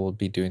thing. Maybe we'll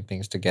be doing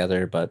things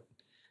together, but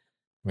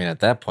I mean, at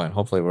that point,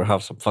 hopefully we'll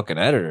have some fucking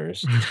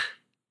editors.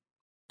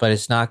 But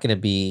it's not going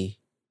to be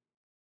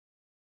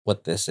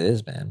what this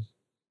is, man.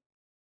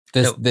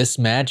 This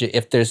magic,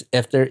 if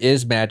there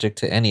is magic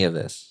to any of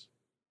this,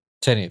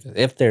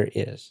 if there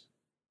is,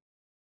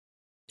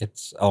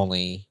 it's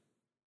only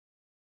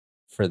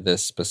for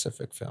this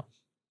specific film.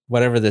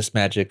 Whatever this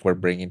magic we're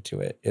bringing to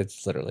it,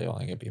 it's literally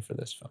only going to be for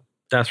this film.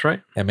 That's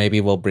right. And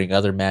maybe we'll bring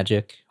other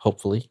magic,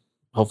 hopefully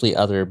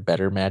other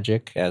better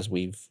magic as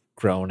we've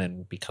grown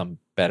and become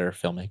better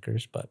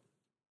filmmakers. But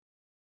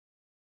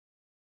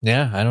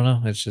yeah, I don't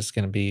know. It's just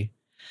going to be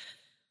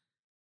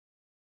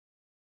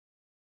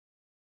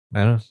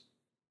I don't know.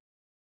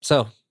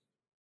 So,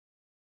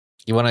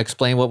 you want to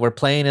explain what we're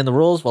playing and the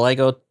rules while I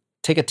go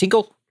take a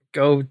tinkle?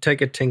 Go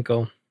take a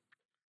tinkle.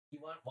 You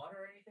want water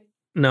or anything?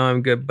 No,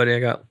 I'm good, buddy. I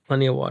got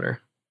plenty of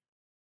water.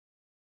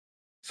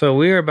 So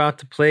we are about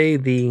to play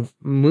the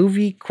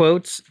movie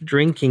quotes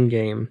drinking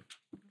game.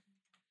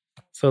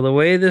 So the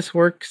way this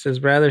works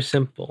is rather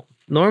simple.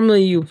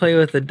 Normally you play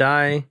with a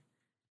die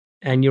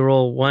and you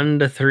roll 1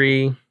 to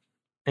 3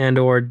 and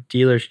or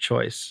dealer's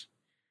choice.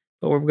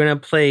 But we're going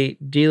to play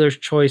dealer's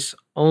choice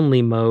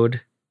only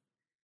mode.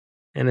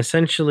 And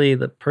essentially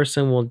the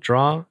person will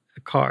draw a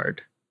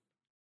card.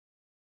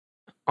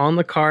 On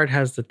the card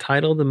has the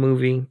title of the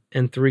movie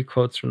and 3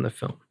 quotes from the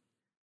film.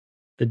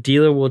 The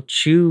dealer will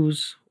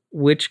choose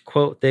which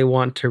quote they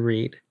want to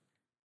read.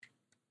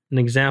 An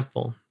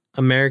example,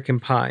 American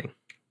Pie.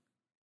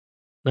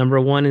 Number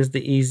 1 is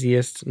the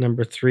easiest.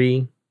 Number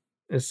 3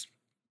 is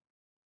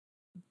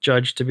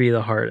judged to be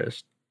the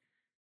hardest.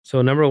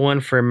 So number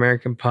 1 for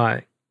American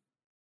Pie.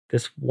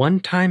 This one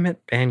time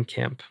at band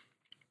camp.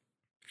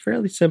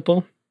 Fairly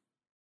simple.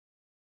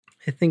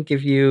 I think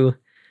if you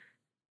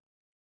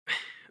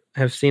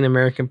have seen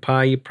American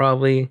Pie, you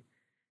probably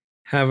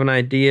have an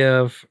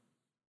idea of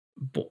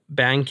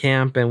band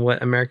camp and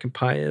what American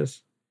Pie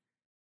is.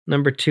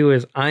 Number 2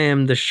 is I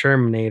am the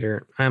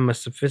Shermanator. I am a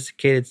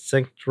sophisticated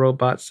sex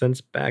robot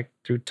sent back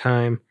through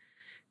time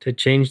to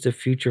change the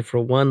future for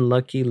one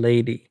lucky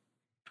lady.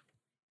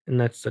 And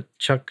that's the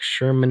Chuck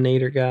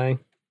Shermanator guy.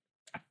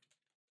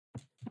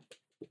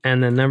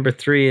 And then number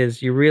 3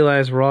 is you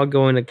realize we're all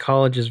going to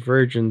college as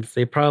virgins.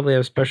 They probably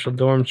have special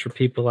dorms for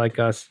people like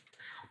us.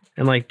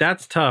 And like,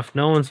 that's tough.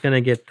 No one's going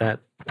to get that.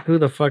 Who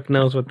the fuck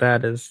knows what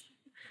that is?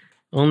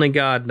 Only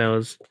God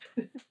knows.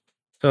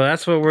 So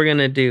that's what we're going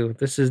to do.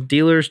 This is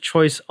dealer's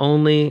choice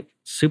only,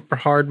 super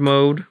hard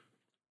mode.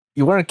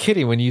 You weren't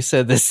kidding when you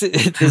said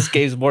this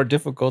game's more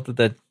difficult than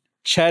the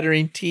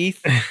Chattering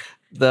Teeth,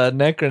 the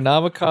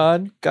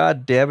Necronomicon.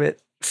 God damn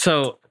it.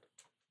 So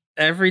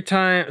every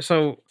time,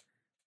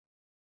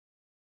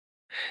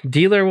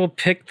 dealer will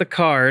pick the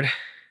card.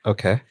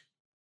 Okay.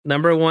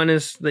 Number 1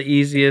 is the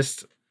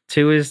easiest,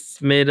 2 is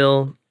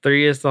middle,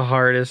 3 is the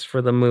hardest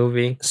for the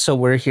movie. So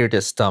we're here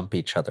to stump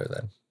each other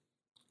then.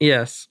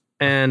 Yes.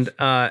 And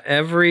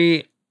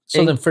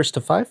then first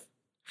to 5?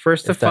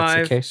 First to if that's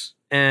 5. The case.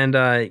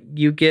 And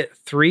you get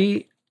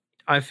 3.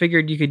 I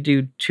figured you could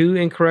do 2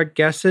 incorrect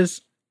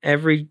guesses.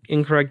 Every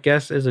incorrect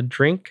guess is a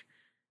drink.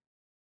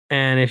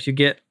 And if you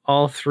get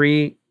all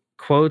 3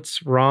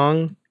 quotes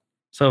wrong,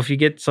 so if you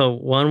get,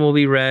 1 will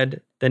be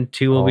red, then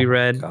 2 will be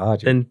red,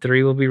 then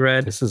 3 will be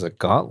red. This is a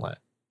gauntlet.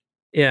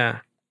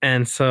 Yeah.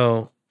 And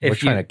so we're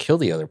trying to kill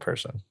the other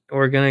person.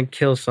 We're going to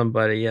kill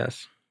somebody,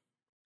 yes.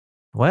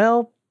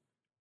 Well,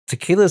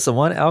 tequila is the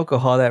one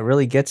alcohol that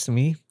really gets to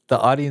me. The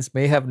audience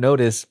may have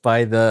noticed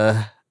by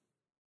the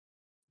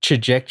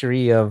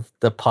trajectory of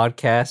the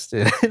podcast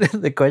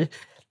and the question,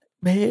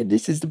 man,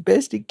 this is the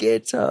best it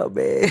gets, oh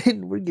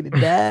man, we're going to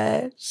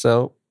die.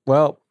 So,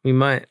 well, we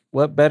might.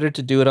 What better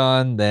to do it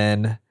on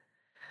than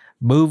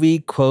movie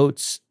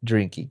quotes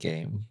drinking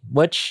game?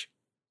 Which,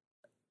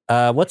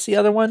 what's the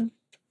other one?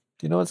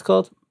 Do you know what it's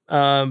called?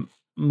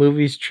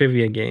 Movies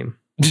trivia game.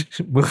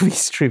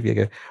 Movies trivia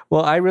game.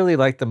 Well, I really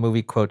like the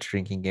movie quotes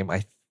drinking game.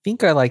 I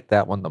think I like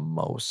that one the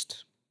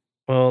most.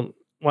 Well,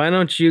 why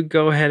don't you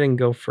go ahead and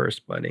go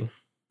first, buddy?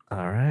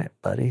 All right,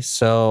 buddy.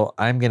 So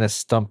I'm going to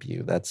stump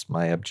you. That's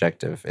my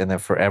objective. And then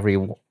for every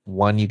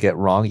one you get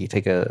wrong, you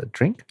take a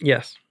drink?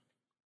 Yes.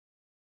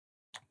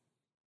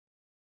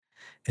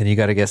 And you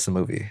got to guess the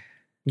movie?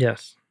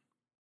 Yes.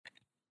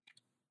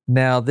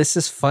 Now, this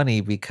is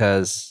funny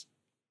because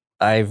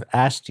I've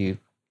asked you,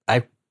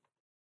 I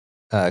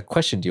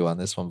questioned you on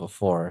this one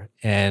before,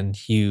 and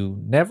you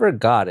never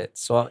got it.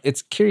 So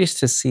it's curious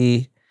to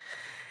see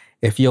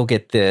if you'll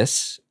get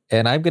this.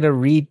 And I'm going to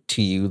read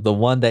to you the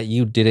one that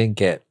you didn't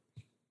get.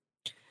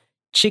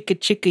 Chicka,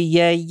 chicka,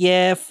 yeah,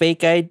 yeah,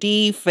 fake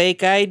ID,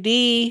 fake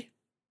ID.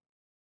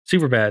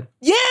 Super bad.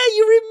 Yeah,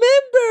 you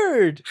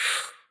remembered.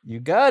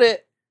 You got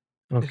it.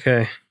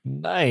 Okay.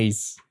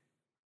 Nice.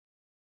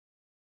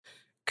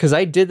 Because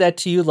I did that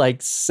to you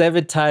like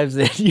 7 times,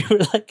 and you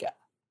were like,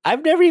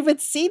 I've never even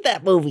seen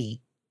that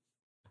movie.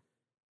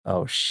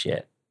 Oh,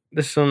 shit.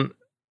 This one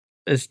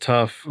is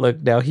tough.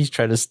 Look, now he's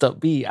trying to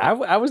stump me.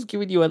 I was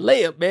giving you a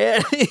layup,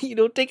 man.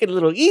 Take it a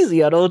little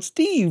easy on old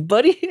Steve,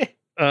 buddy.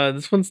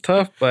 This one's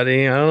tough,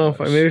 buddy. I don't know if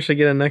maybe I should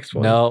get a next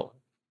one. No,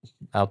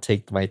 I'll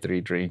take my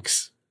 3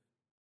 drinks.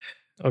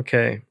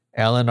 Okay.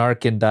 Alan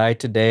Arkin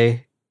died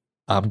today.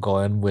 I'm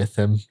going with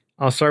him.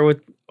 I'll start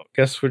with,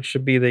 guess which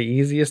should be the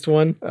easiest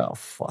one? Oh,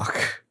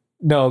 fuck.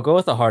 No, go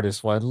with the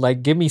hardest one.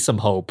 Like, give me some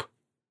hope.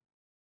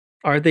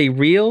 Are they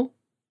real?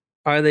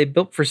 Are they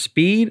built for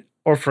speed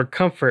or for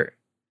comfort?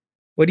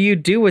 What do you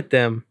do with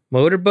them?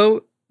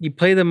 Motorboat? You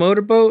play the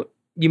motorboat?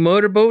 You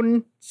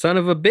motorboating? Son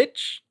of a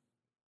bitch?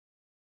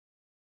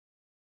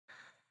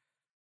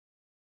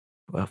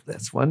 Well,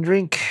 that's one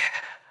drink.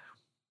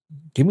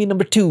 Give me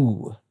number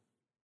 2.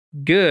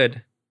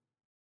 Good.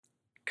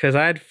 'Cause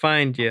I'd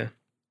find you.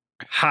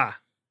 Ha.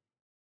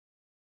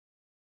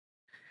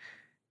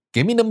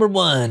 Give me number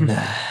 1.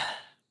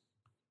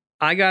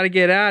 I gotta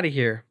get out of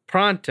here.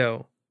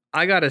 Pronto.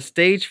 I got a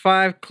stage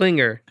 5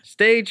 clinger.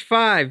 Stage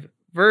 5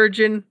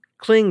 virgin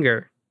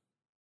clinger.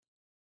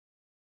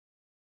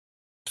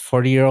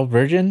 40-year-old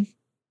virgin?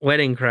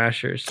 Wedding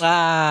crashers.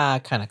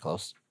 Kind of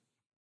close.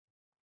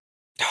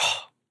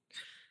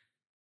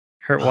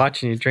 Hurt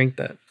watching you drink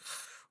that.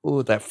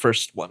 Ooh, that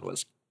first one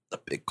was a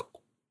big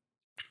goal.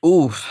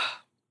 Ooh.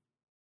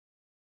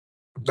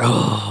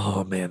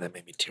 Oh, man, that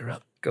made me tear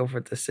up. Go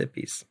for the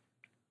sippies.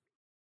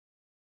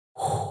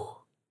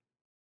 All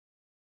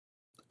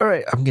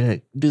right, I'm going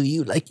to do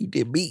you like you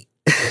did me.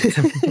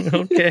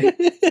 Okay.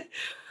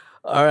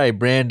 All right,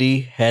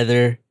 Brandy,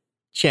 Heather,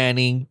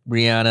 Channing,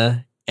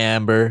 Brianna,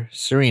 Amber,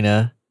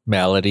 Serena,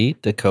 Melody,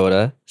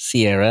 Dakota,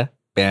 Sierra,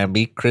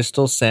 Bambi,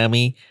 Crystal,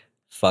 Sammy,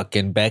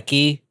 fucking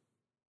Becky.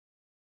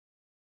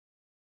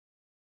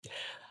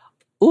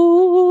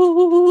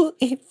 Ooh,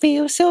 it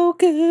feels so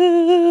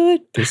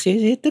good. This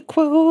isn't the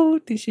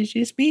quote. This is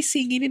just me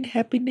singing in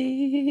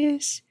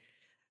happiness.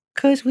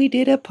 Because we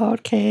did a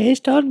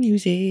podcast on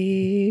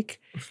music.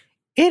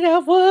 And I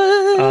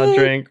won. I'll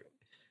drink.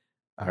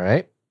 All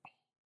right.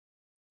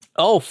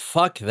 Oh,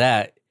 fuck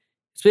that.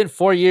 It's been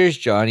 4 years,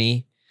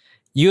 Johnny.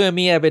 You and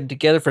me have been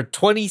together for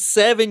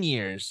 27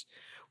 years.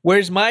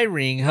 Where's my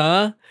ring,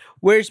 huh?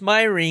 Where's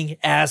my ring,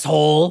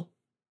 asshole?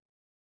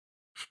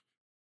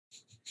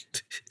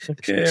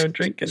 Okay, I'm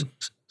drinking.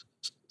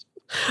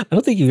 I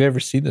don't think you've ever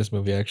seen this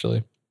movie,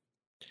 actually.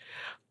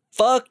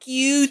 Fuck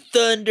you,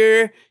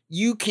 Thunder.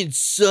 You can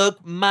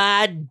suck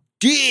my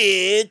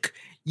dick.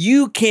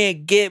 You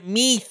can't get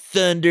me,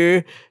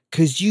 Thunder,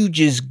 because you're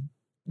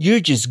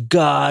just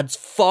God's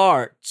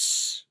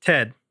farts.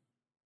 Ted.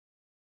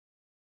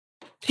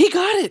 He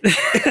got it.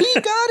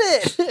 He got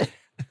it.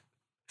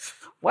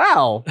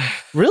 Wow.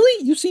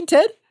 Really? You've seen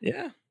Ted?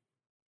 Yeah.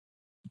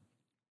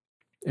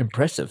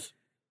 Impressive.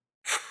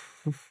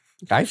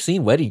 I've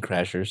seen Wedding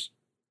Crashers.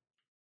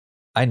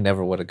 I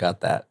never would have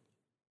got that.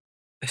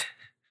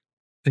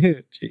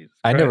 Dude, Jesus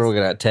I never Christ. would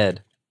have got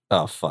Ted.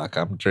 Oh, fuck.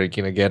 I'm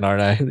drinking again,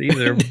 aren't I? These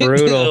are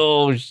brutal.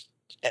 Oh,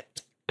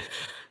 shit.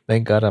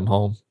 Thank God I'm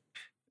home.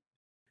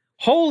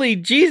 Holy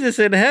Jesus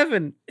in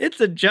heaven. It's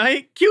a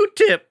giant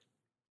Q-tip.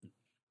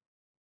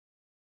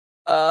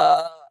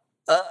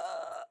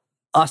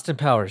 Austin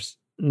Powers.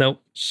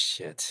 Nope.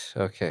 Shit.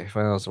 Okay.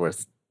 Well, that was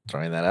worth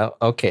throwing that out.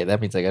 Okay,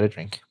 that means I got to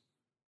drink.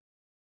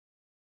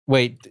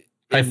 Wait,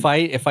 if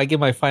I give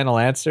my final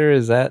answer,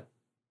 does that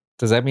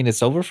mean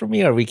it's over for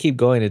me, or we keep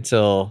going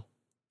until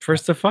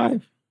First to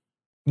 5.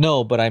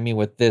 No, but I mean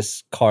with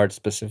this card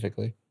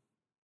specifically.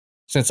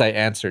 Since I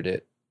answered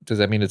it, does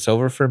that mean it's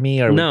over for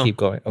me, or No, we keep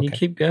going? Okay. You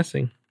keep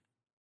guessing.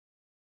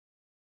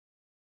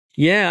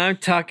 Yeah, I'm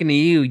talking to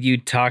you, you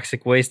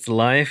toxic waste of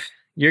life.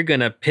 You're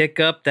gonna pick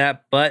up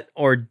that butt,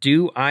 or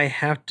do I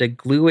have to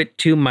glue it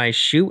to my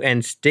shoe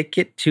and stick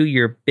it to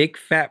your big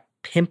fat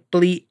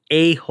pimply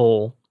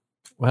a-hole?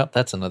 Well,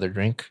 that's another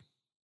drink.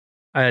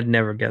 I'd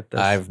never get this.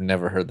 I've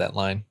never heard that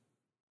line.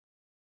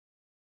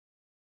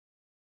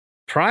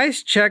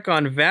 Price check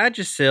on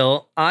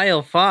Vagisil,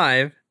 aisle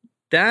 5.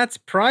 That's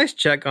price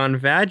check on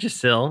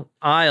Vagisil,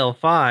 aisle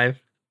 5.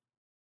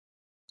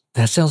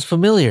 That sounds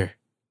familiar.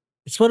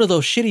 It's one of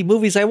those shitty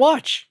movies I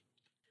watch.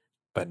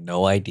 But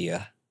no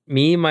idea.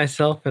 Me,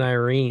 myself, and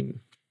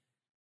Irene.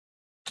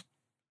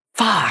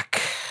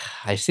 Fuck.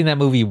 I've seen that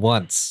movie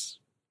once.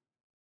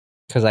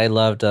 Because I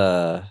loved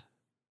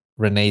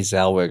Renee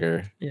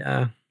Zellweger.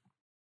 Yeah.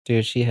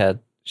 Dude,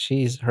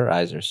 her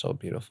eyes are so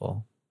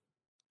beautiful.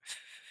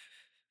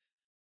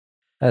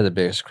 I had the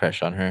biggest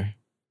crush on her.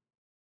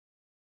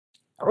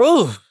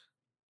 Ooh.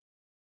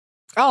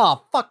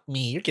 Oh, fuck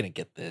me. You're going to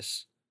get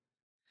this.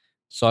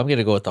 So I'm going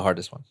to go with the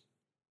hardest one.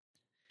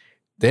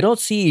 They don't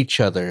see each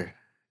other.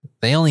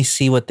 They only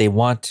see what they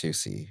want to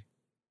see.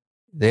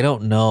 They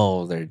don't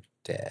know they're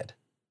dead.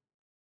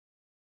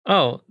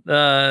 Oh,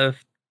 the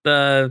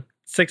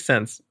Sixth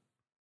Sense.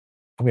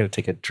 I'm going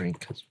to take a drink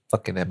because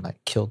fucking M. Night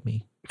killed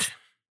me.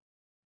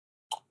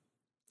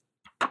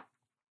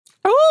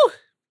 Oh,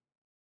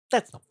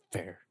 that's not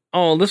fair.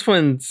 Oh, this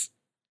one's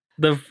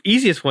the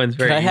easiest one's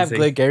very Can I have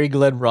easy. Gary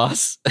Glenn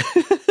Ross?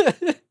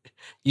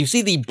 You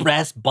see the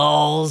breast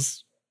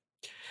balls?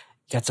 You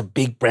got some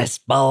big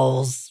breast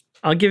balls.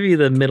 I'll give you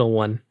the middle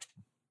one.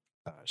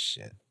 Oh,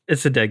 shit.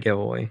 It's a dead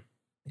giveaway.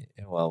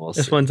 Yeah, well, we'll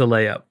This see. one's a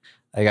layup.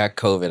 I got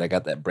COVID. I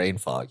got that brain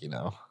fog, you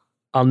know.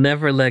 I'll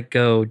never let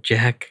go,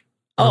 Jack.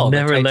 I'll the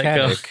never let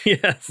go.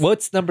 Titanic. Yes.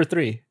 What's number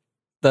 3?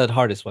 The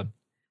hardest one.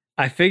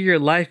 I figure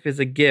life is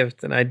a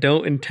gift and I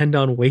don't intend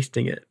on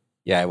wasting it.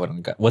 Yeah, I wouldn't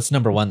have got. What's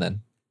number 1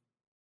 then?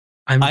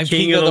 I'm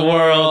king of the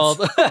world.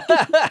 world.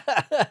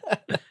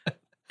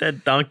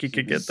 That donkey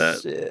could get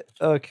that. Shit.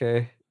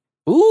 Okay.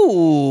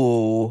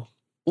 Ooh,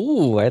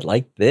 I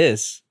like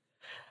this.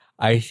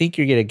 I think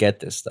you're gonna get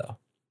this though.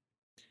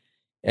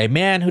 A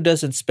man who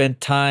doesn't spend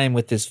time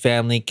with his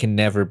family can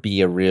never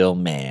be a real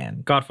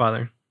man.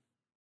 Godfather.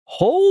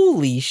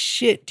 Holy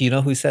shit! Do you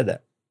know who said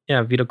that?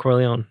 Yeah, Vito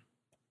Corleone.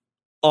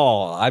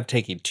 Oh, I'm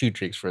taking 2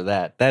 drinks for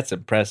that. That's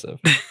impressive.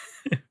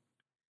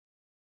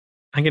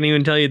 I can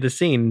even tell you the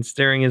scene. It's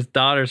during his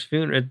daughter's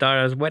funeral, his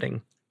daughter's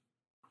wedding.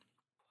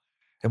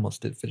 I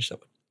almost did finish that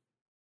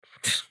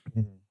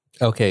one.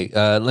 Okay,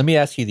 let me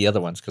ask you the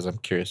other ones because I'm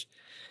curious.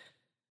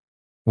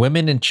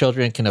 Women and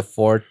children can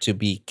afford to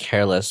be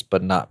careless,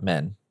 but not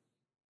men.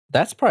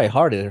 That's probably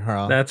harder,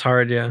 huh? That's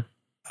hard, yeah.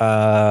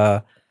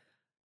 Uh,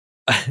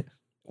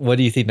 what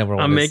do you think number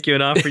one I'll is? make you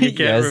an offer you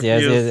can't refuse.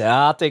 Yes.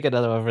 I'll take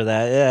another one for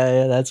that.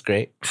 Yeah, that's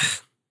great.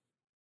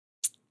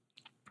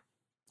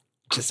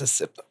 Just a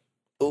sip.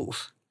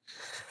 Oof.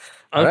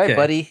 All right,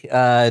 buddy.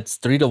 It's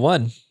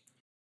 3-1.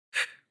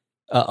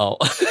 Uh-oh.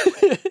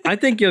 I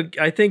think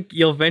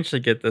you'll eventually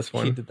get this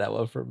one. He did that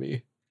one for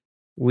me.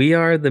 We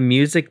are the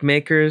music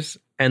makers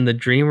and the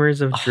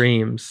dreamers of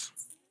dreams.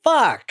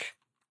 Fuck.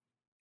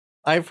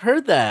 I've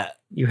heard that.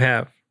 You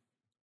have.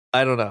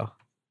 I don't know.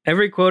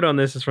 Every quote on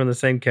this is from the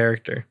same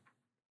character.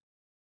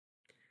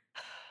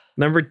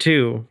 Number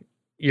 2,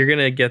 you're going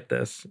to get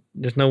this.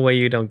 There's no way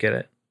you don't get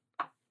it.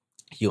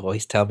 You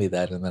always tell me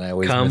that, and then I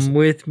always come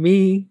with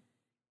me,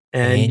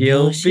 and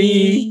you'll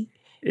be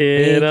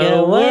in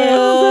a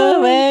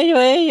world.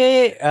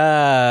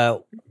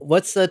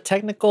 What's the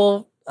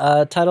technical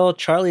title?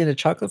 Charlie and the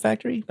Chocolate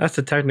Factory? That's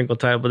the technical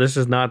title, but this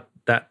is not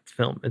that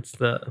film. It's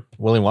the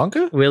Willy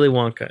Wonka? Willy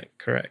Wonka,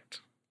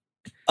 correct.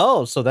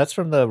 Oh, so that's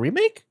from the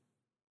remake?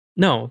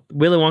 No,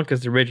 Willy Wonka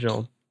is the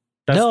original.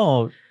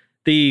 No.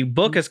 The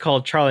book is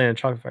called Charlie and the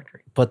Chocolate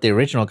Factory. But the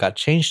original got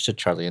changed to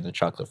Charlie and the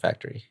Chocolate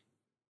Factory.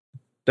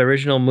 The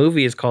original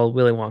movie is called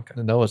Willy Wonka.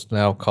 No, it's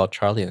now called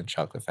Charlie and the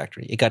Chocolate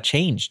Factory. It got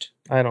changed.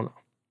 I don't know.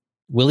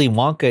 Willy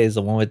Wonka is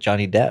the one with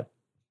Johnny Depp.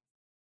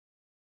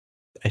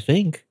 I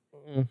think.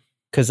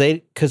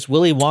 Because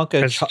Willy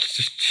Wonka...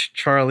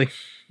 Charlie.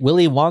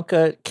 Willy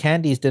Wonka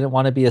candies didn't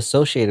want to be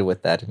associated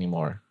with that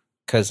anymore.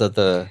 Because of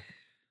the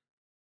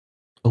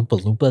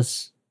Oompa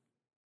Loompas.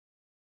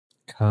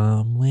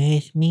 Come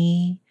with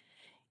me.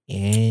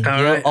 And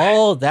right.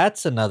 Oh,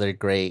 that's another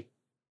great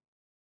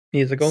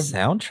musical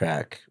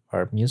soundtrack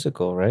or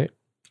musical, right?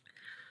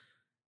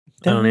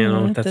 I don't even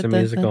know if that's a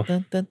musical.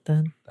 Oh,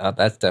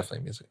 that's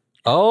definitely music.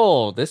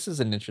 Oh, this is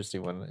an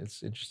interesting one.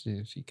 It's interesting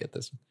if you get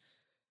this one.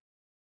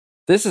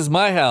 This is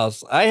my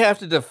house. I have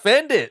to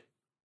defend it.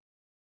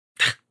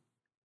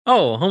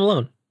 Oh, Home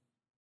Alone.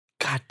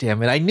 God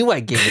damn it. I knew I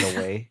gave it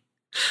away.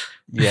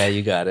 Yeah,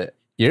 you got it.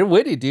 You're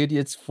winning, dude.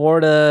 It's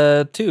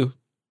 4-2.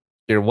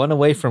 You're one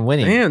away from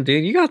winning. Damn,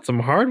 dude, you got some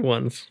hard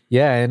ones.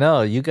 Yeah, I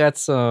know. You got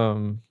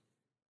some...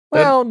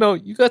 Well, no,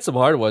 you got some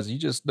hard ones. You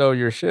just know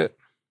your shit.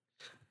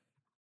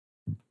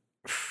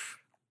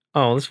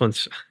 Oh, this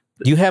one's...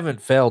 You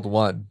haven't failed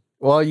one.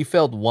 Well, you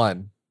failed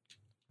one.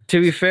 To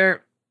be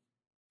fair,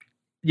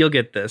 you'll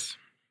get this.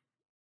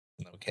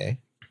 Okay.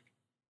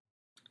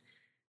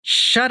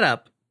 Shut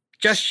up.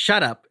 Just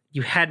shut up.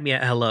 You had me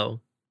at hello.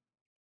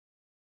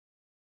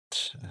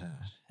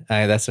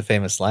 That's a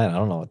famous line. I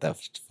don't know what that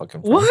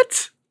fucking... From.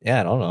 What?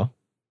 Yeah, I don't know.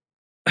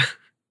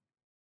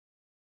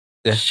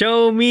 Yeah.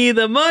 Show me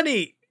the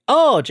money.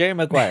 Oh, Jerry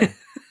Maguire.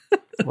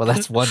 Well,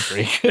 that's one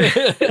drink.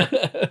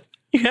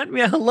 You had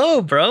me at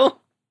hello, bro.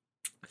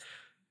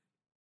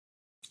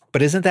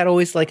 But isn't that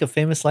always like a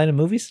famous line in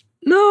movies?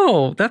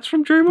 No, that's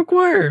from Jerry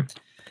Maguire.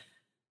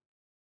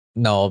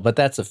 No, but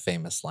that's a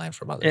famous line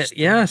from others.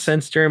 Yeah,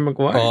 since Jerry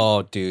Maguire.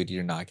 Oh, dude,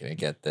 you're not going to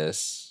get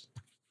this.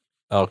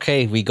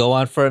 Okay, we go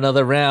on for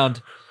another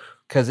round.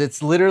 Because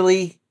it's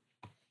literally,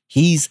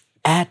 he's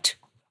at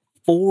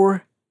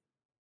 4-2.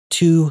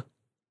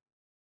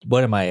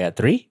 What am I at?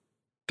 3?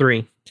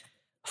 3.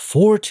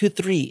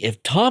 4-3.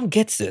 If Tom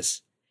gets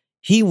this,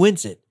 he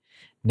wins it.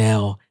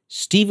 Now,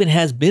 Steven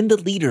has been the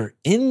leader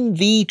in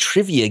the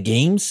trivia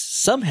games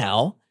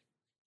somehow,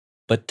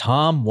 but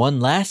Tom won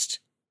last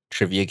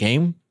trivia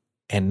game,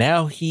 and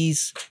now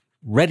he's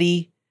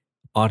ready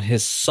on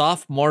his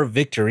sophomore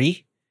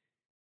victory.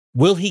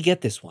 Will he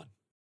get this one?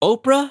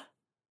 Oprah?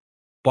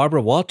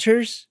 Barbara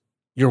Walters?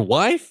 Your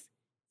wife?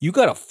 You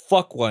gotta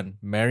fuck one,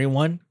 marry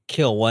one,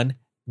 kill one,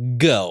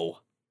 go.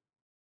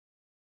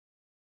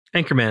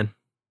 Anchorman.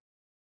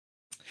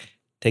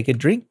 Take a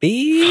drink,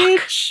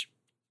 bitch.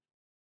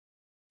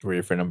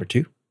 Ready for number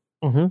 2?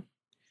 Mm-hmm.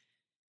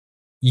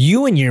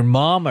 You and your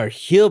mom are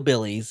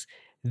hillbillies.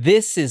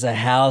 This is a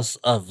house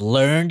of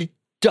learned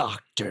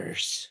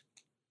doctors.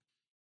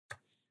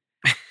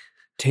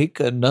 Take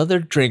another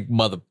drink,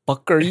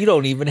 motherfucker. You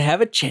don't even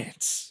have a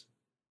chance.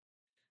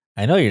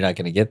 I know you're not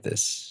going to get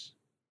this.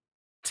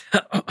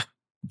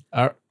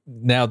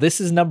 Now, this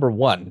is number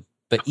 1,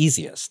 the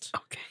easiest.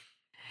 Okay.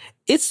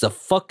 It's the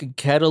fucking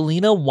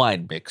Catalina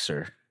wine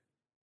mixer.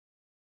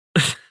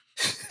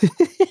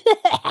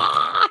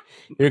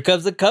 Here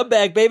comes the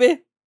comeback,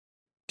 baby.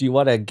 Do you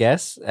want to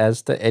guess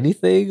as to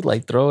anything?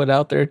 Like throw it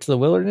out there to the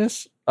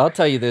wilderness? I'll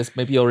tell you this.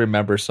 Maybe you'll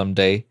remember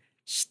someday.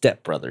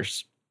 Step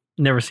Brothers.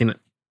 Never seen it.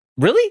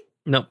 Really?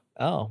 Nope.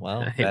 Oh,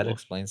 well, that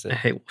explains it. I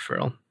hate Will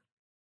Ferrell.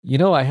 You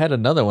know, I had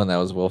another one that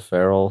was Will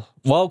Ferrell.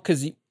 Well,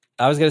 because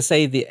I was going to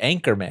say the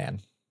Anchorman.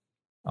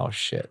 Oh,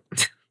 shit.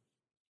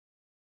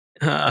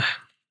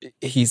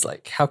 He's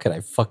like, how can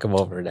I fuck him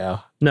over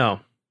now? No.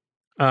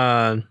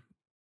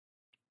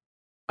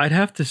 I'd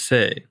have to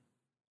say,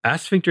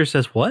 Asphincter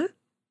says what?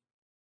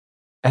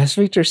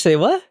 Asphincter say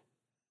what?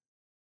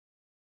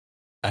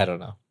 I don't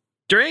know.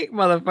 Drink,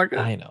 motherfucker.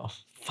 I know.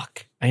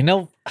 Fuck. I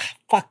know.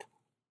 Fuck.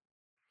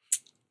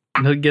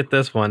 He'll get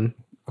this one.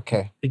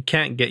 Okay. You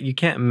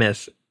can't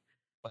miss.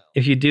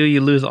 If you do,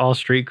 you lose all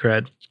street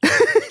cred.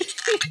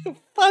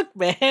 Fuck,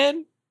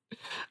 man.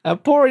 I'm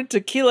pouring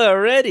tequila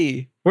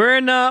already. We're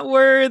not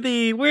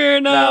worthy.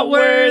 We're not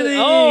worthy.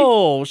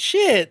 Oh,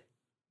 shit.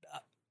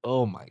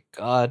 Oh, my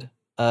God.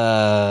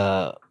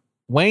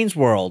 Wayne's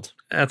World.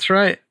 That's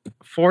right.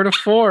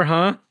 4-4,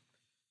 huh?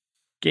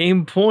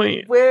 Game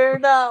point. We're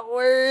not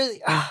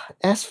worthy.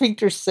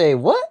 Asphincter say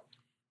what?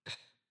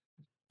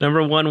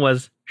 Number 1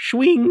 was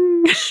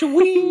swing.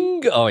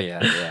 Swing. Oh,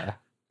 yeah.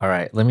 All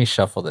right, let me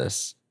shuffle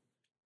this.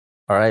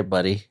 All right,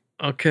 buddy.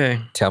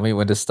 Okay. Tell me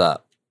when to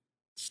stop.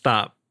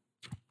 Stop.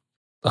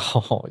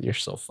 Oh, you're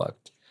so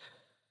fucked.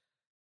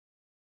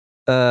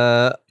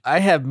 I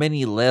have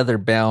many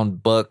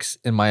leather-bound books,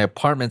 and my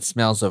apartment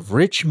smells of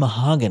rich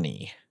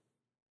mahogany.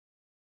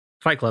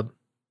 Fight Club.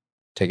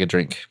 Take a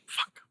drink.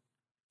 Fuck.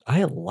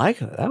 I like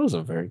that. That was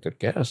a very good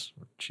guess.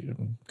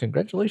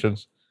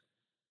 Congratulations.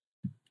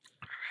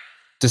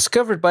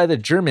 Discovered by the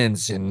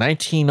Germans in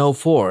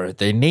 1904,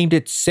 they named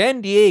it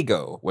San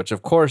Diego, which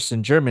of course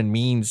in German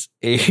means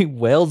a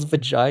whale's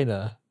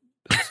vagina.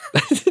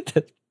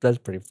 That's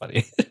pretty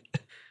funny.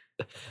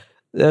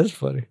 That's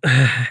funny.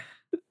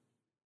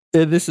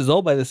 And this is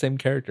all by the same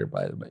character,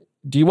 by the way.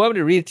 Do you want me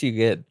to read it to you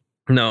again?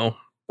 No.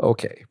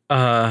 Okay.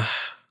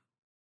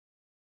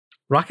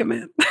 Rocket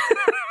Man.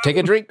 Take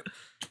a drink.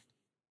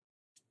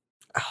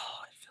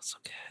 Oh, it feels so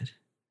good.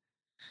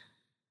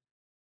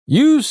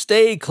 You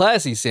stay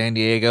classy, San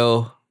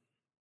Diego.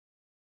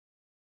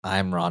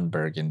 I'm Ron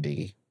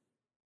Burgundy.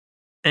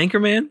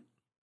 Anchorman.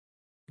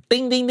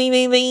 Ding, ding, ding,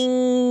 ding,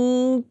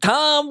 ding.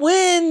 Tom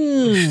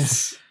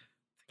wins.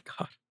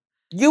 God.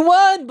 You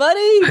won, buddy.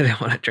 I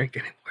didn't want to drink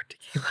any more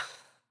tequila.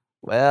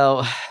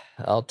 Well,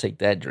 I'll take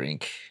that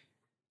drink.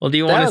 Well, do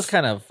you want to? That was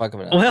kind of fucking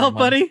up. Well,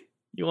 buddy,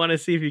 you want to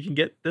see if you can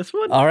get this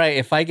one? All right,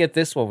 if I get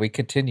this one, we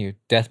continue.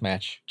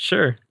 Deathmatch.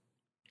 Sure.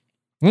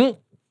 I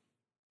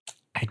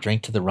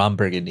drank to the Ron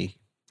Burgundy.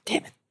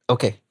 Damn it.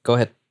 Okay, go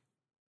ahead.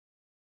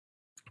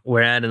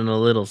 We're adding a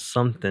little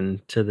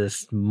something to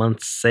this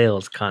month's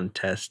sales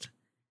contest.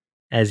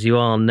 As you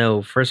all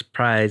know, first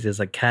prize is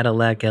a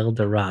Cadillac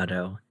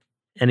Eldorado.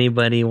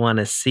 Anybody want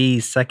to see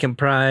second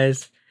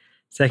prize?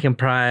 Second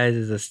prize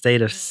is a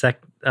state of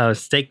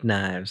steak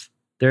knives.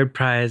 Third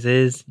prize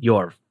is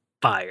you're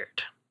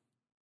fired.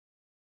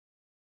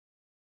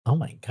 Oh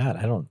my God,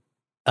 I don't.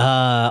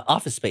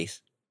 Office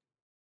Space.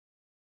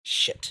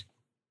 Shit.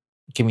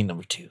 Give me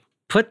number 2.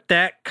 Put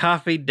that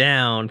coffee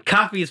down.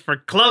 Coffee's for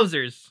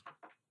closers.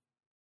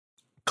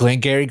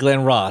 Glengarry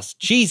Glen Ross.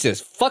 Jesus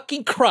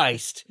fucking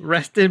Christ.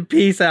 Rest in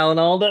peace, Alan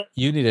Alda.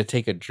 You need to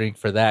take a drink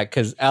for that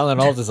because Alan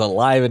Alda's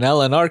alive and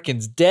Alan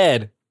Arkin's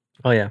dead.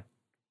 Oh, yeah.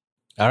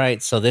 All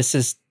right, so this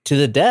is to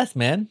the death,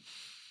 man.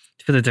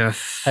 To the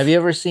death. Have you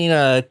ever seen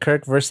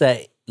Kirk versus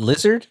that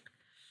lizard?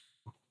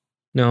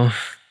 No.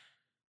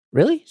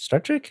 Really? Star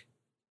Trek?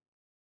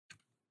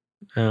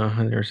 No,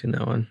 I've never seen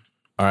that one.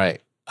 All right.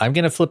 I'm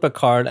going to flip a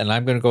card and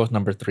I'm going to go with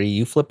number 3.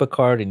 You flip a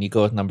card and you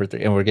go with number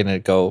 3 and we're going to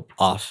go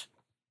off.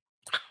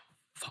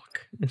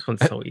 Fuck. This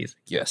one's so easy.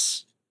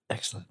 Yes.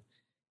 Excellent.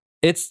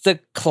 It's the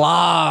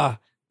claw.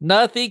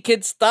 Nothing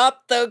can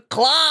stop the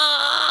claw.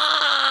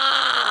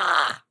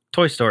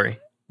 Toy Story.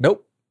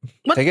 Nope.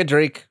 What? Take a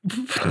drink.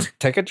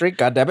 Take a drink,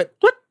 goddammit.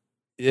 What?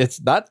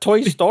 It's not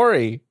Toy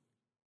Story.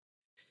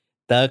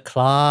 The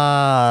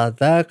claw.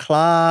 The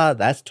claw.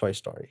 That's Toy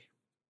Story.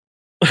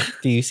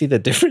 Do you see the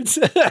difference?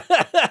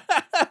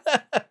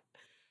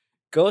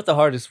 Go with the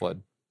hardest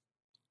one.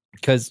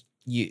 Because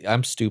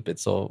I'm stupid,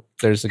 so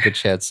there's a good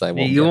chance I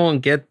won't. You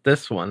won't get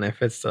this one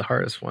if it's the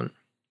hardest one.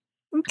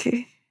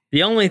 Okay.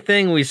 The only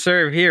thing we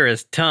serve here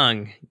is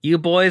tongue. You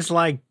boys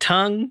like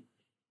tongue?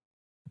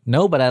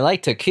 No, but I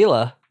like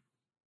tequila.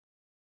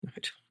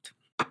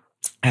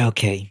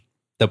 Okay.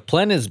 The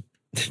pen is...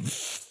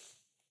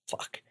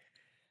 Fuck.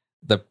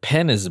 The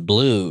pen is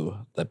blue.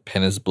 The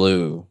pen is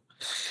blue.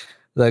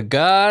 The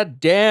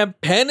goddamn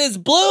pen is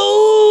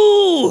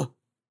blue!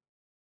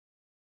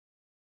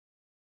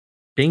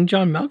 Being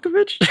John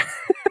Malkovich?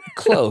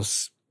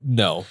 Close.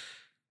 No.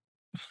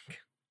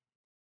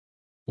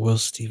 Will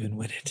Steven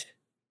win it?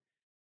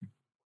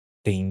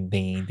 Ding,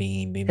 ding,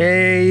 ding, ding.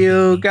 Hey,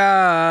 you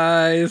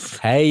guys.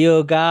 Hey,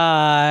 you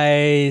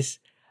guys.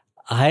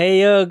 Hey,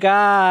 you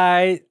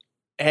guys.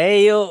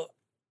 Hey, you.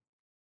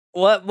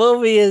 What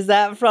movie is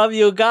that from,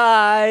 you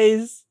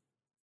guys?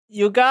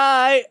 You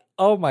guys.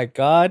 Oh, my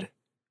God.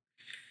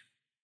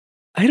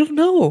 I don't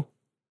know.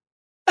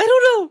 I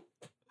don't know.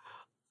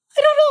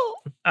 I don't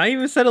know. I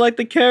even said it like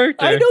the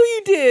character. I know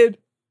you did.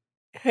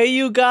 Hey,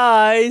 you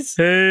guys.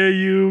 Hey,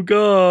 you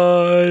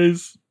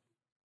guys.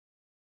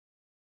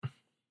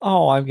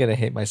 Oh, I'm going to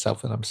hate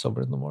myself when I'm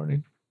sober in the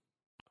morning.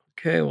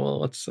 Okay, well,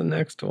 what's the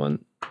next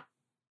one?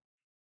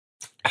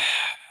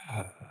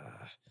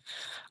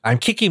 I'm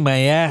kicking my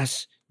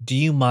ass. Do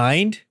you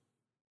mind?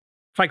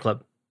 Fight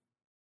Club.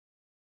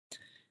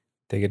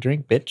 Take a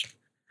drink, bitch.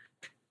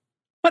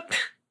 What?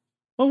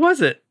 What was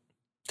it?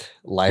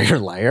 Liar,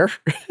 liar.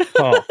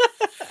 Oh,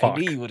 I fuck.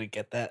 knew you wouldn't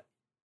get that.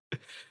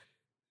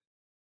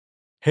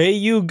 Hey,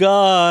 you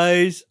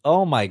guys.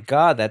 Oh my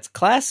God, that's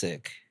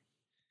classic.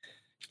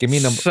 Give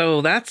me number.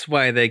 So that's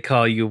why they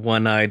call you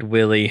One-Eyed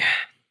Willie.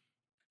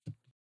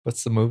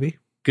 What's the movie?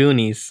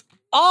 Goonies.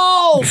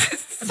 Oh,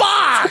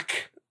 fuck.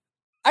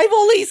 I've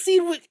only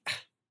seen.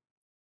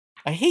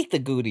 I hate the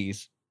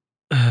Goonies.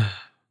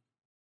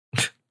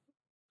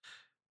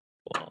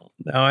 Well,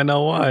 now I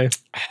know why.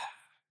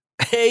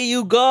 Hey,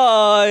 you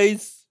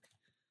guys.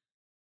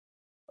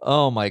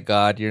 Oh my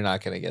God, you're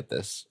not gonna get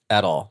this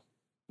at all.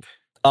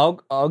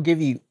 I'll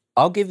give you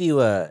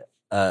a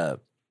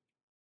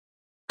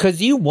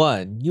because you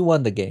won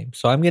the game,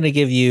 so I'm gonna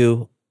give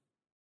you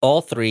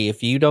all three.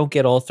 If you don't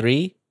get all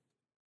three,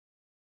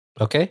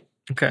 okay,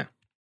 Okay.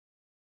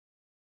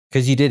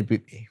 because you did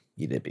beat me.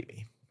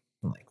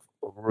 Like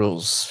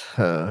rules,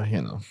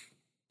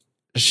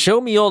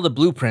 Show me all the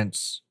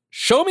blueprints.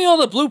 Show me all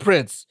the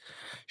blueprints.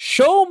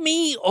 Show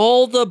me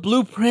all the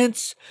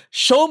blueprints.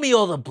 Show me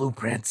all the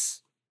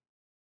blueprints.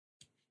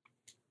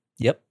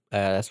 Yep,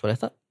 that's what I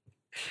thought.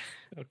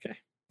 Okay.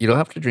 You don't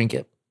have to drink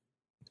it.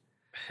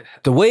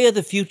 The way of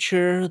the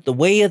future, the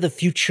way of the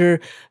future,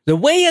 the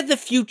way of the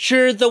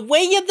future, the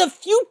way of the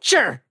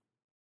future.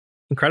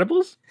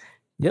 Incredibles?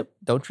 Yep,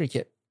 don't drink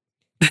it.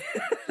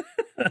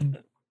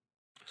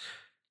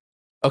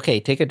 Okay,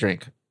 take a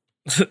drink.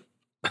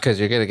 Because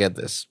you're going to get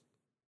this.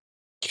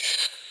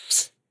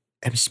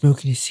 I'm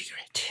smoking a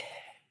cigarette.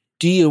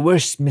 Do your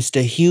worst,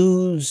 Mr.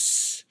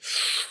 Hughes.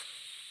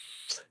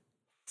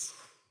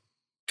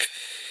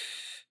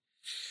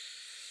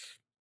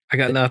 I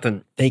got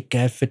nothing. Thank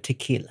God for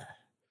tequila.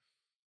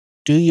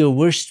 Do your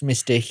worst,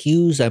 Mr.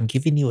 Hughes. I'm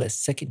giving you a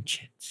second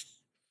chance.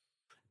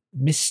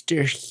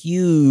 Mr.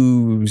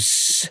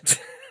 Hughes.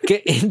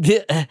 Get in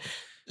the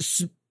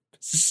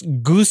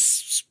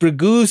Goose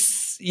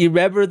Spragoose. You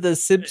remember the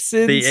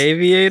Simpsons? The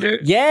Aviator?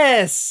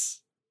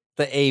 Yes.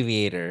 The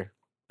Aviator.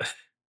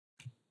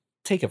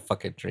 Take a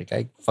fucking drink.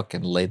 I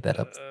fucking laid that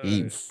up.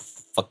 You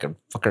fucking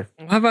fucker.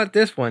 How about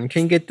this one?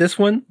 Can you get this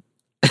one?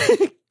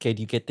 Can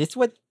you get this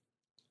one?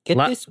 Get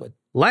this one.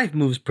 Life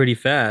moves pretty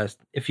fast.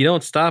 If you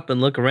don't stop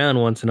and look around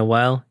once in a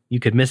while, you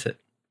could miss it.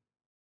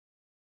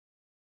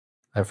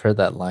 I've heard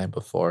that line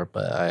before,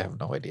 but I have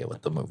no idea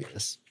what the movie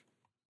is.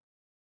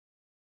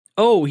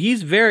 Oh,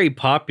 he's very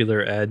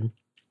popular, Ed.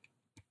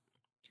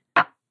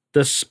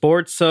 The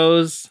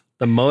sportsos,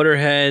 the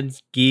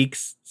motorheads,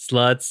 geeks,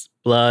 sluts,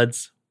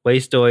 bloods,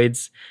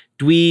 wastoids,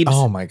 dweebs,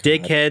 Oh my God.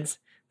 dickheads,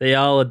 they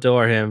all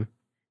adore him.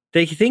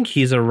 They think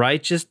he's a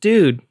righteous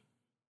dude.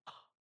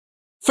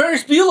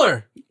 Ferris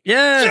Bueller.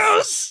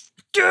 Yes.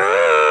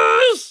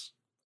 Yes.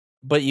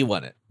 But you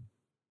won it.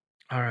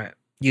 All right.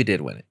 You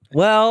did win it.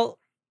 Well,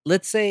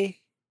 let's say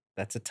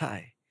that's a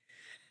tie.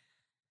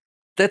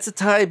 That's a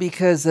tie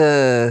because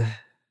you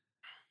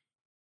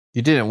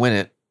didn't win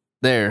it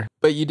there,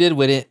 but you did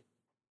win it.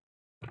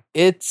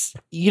 It's,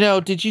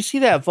 did you see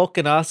that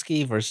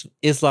Volkanovski versus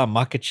Islam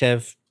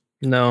Makhachev?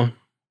 No.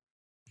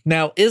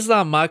 Now,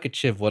 Islam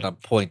Makhachev won on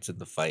points in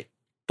the fight,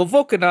 but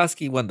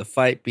Volkanovski won the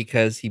fight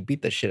because he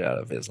beat the shit out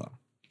of Islam.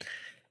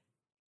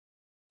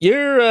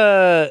 You're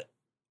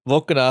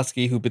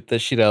Volkanovski who beat the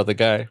shit out of the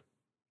guy.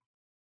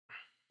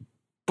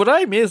 But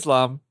I'm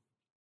Islam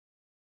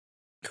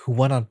who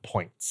won on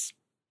points.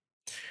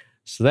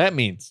 So that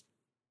means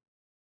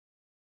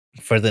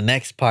for the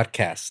next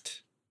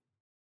podcast,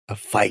 a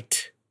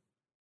fight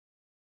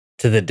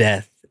to the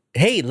death.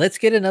 Hey, let's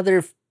get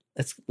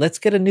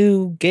a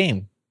new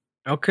game.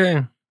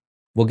 Okay.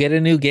 We'll get a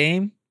new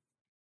game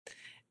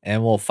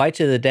and we'll fight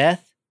to the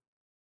death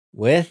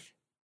with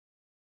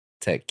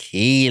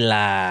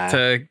tequila.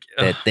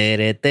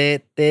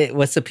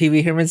 What's the Pee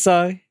Wee Herman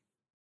song?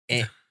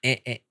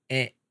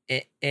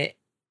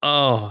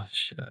 Oh,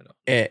 shut up.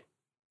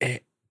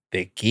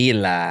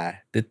 Tequila.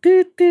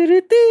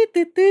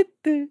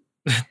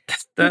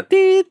 That-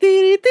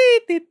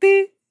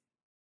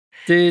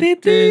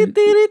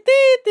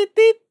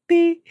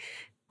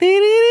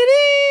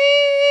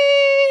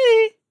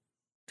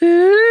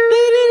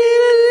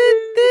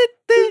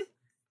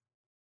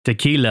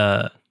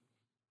 Tequila.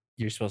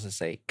 You're supposed to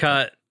say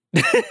Cut.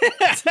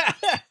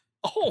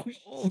 Oh,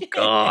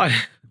 God.